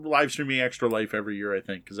be live streaming Extra Life every year, I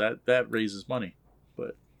think, because that raises money.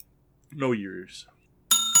 But no years.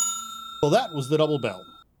 Well, that was the double bell.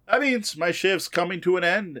 That means my shift's coming to an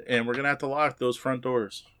end, and we're gonna have to lock those front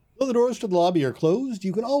doors. Though the doors to the lobby are closed,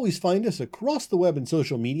 you can always find us across the web and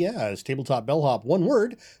social media as Tabletop Bellhop, one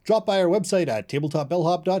word. Drop by our website at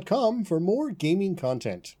tabletopbellhop.com for more gaming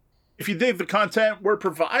content. If you dig the content we're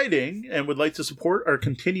providing and would like to support our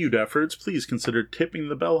continued efforts, please consider tipping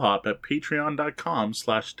the Bellhop at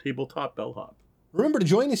patreon.com/tabletopbellhop. Remember to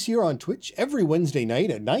join us here on Twitch every Wednesday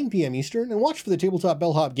night at 9 p.m. Eastern and watch for the Tabletop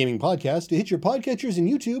Bellhop Gaming Podcast to hit your podcatchers in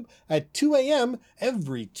YouTube at 2 a.m.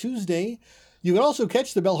 every Tuesday. You can also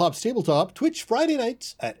catch the Bellhop's Tabletop Twitch Friday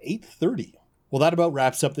nights at 8:30. Well, that about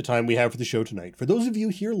wraps up the time we have for the show tonight. For those of you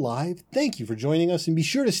here live, thank you for joining us, and be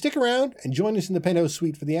sure to stick around and join us in the Penthouse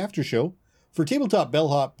Suite for the after show. For Tabletop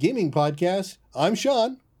Bellhop Gaming Podcast, I'm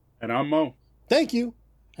Sean. And I'm Mo. Thank you,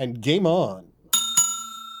 and game on.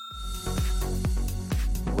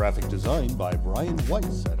 Graphic design by Brian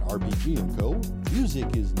Weiss at RPG & Co.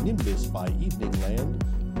 Music is Nimbus by Evening Land.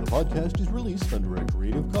 The podcast is released under a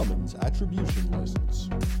Creative Commons Attribution License.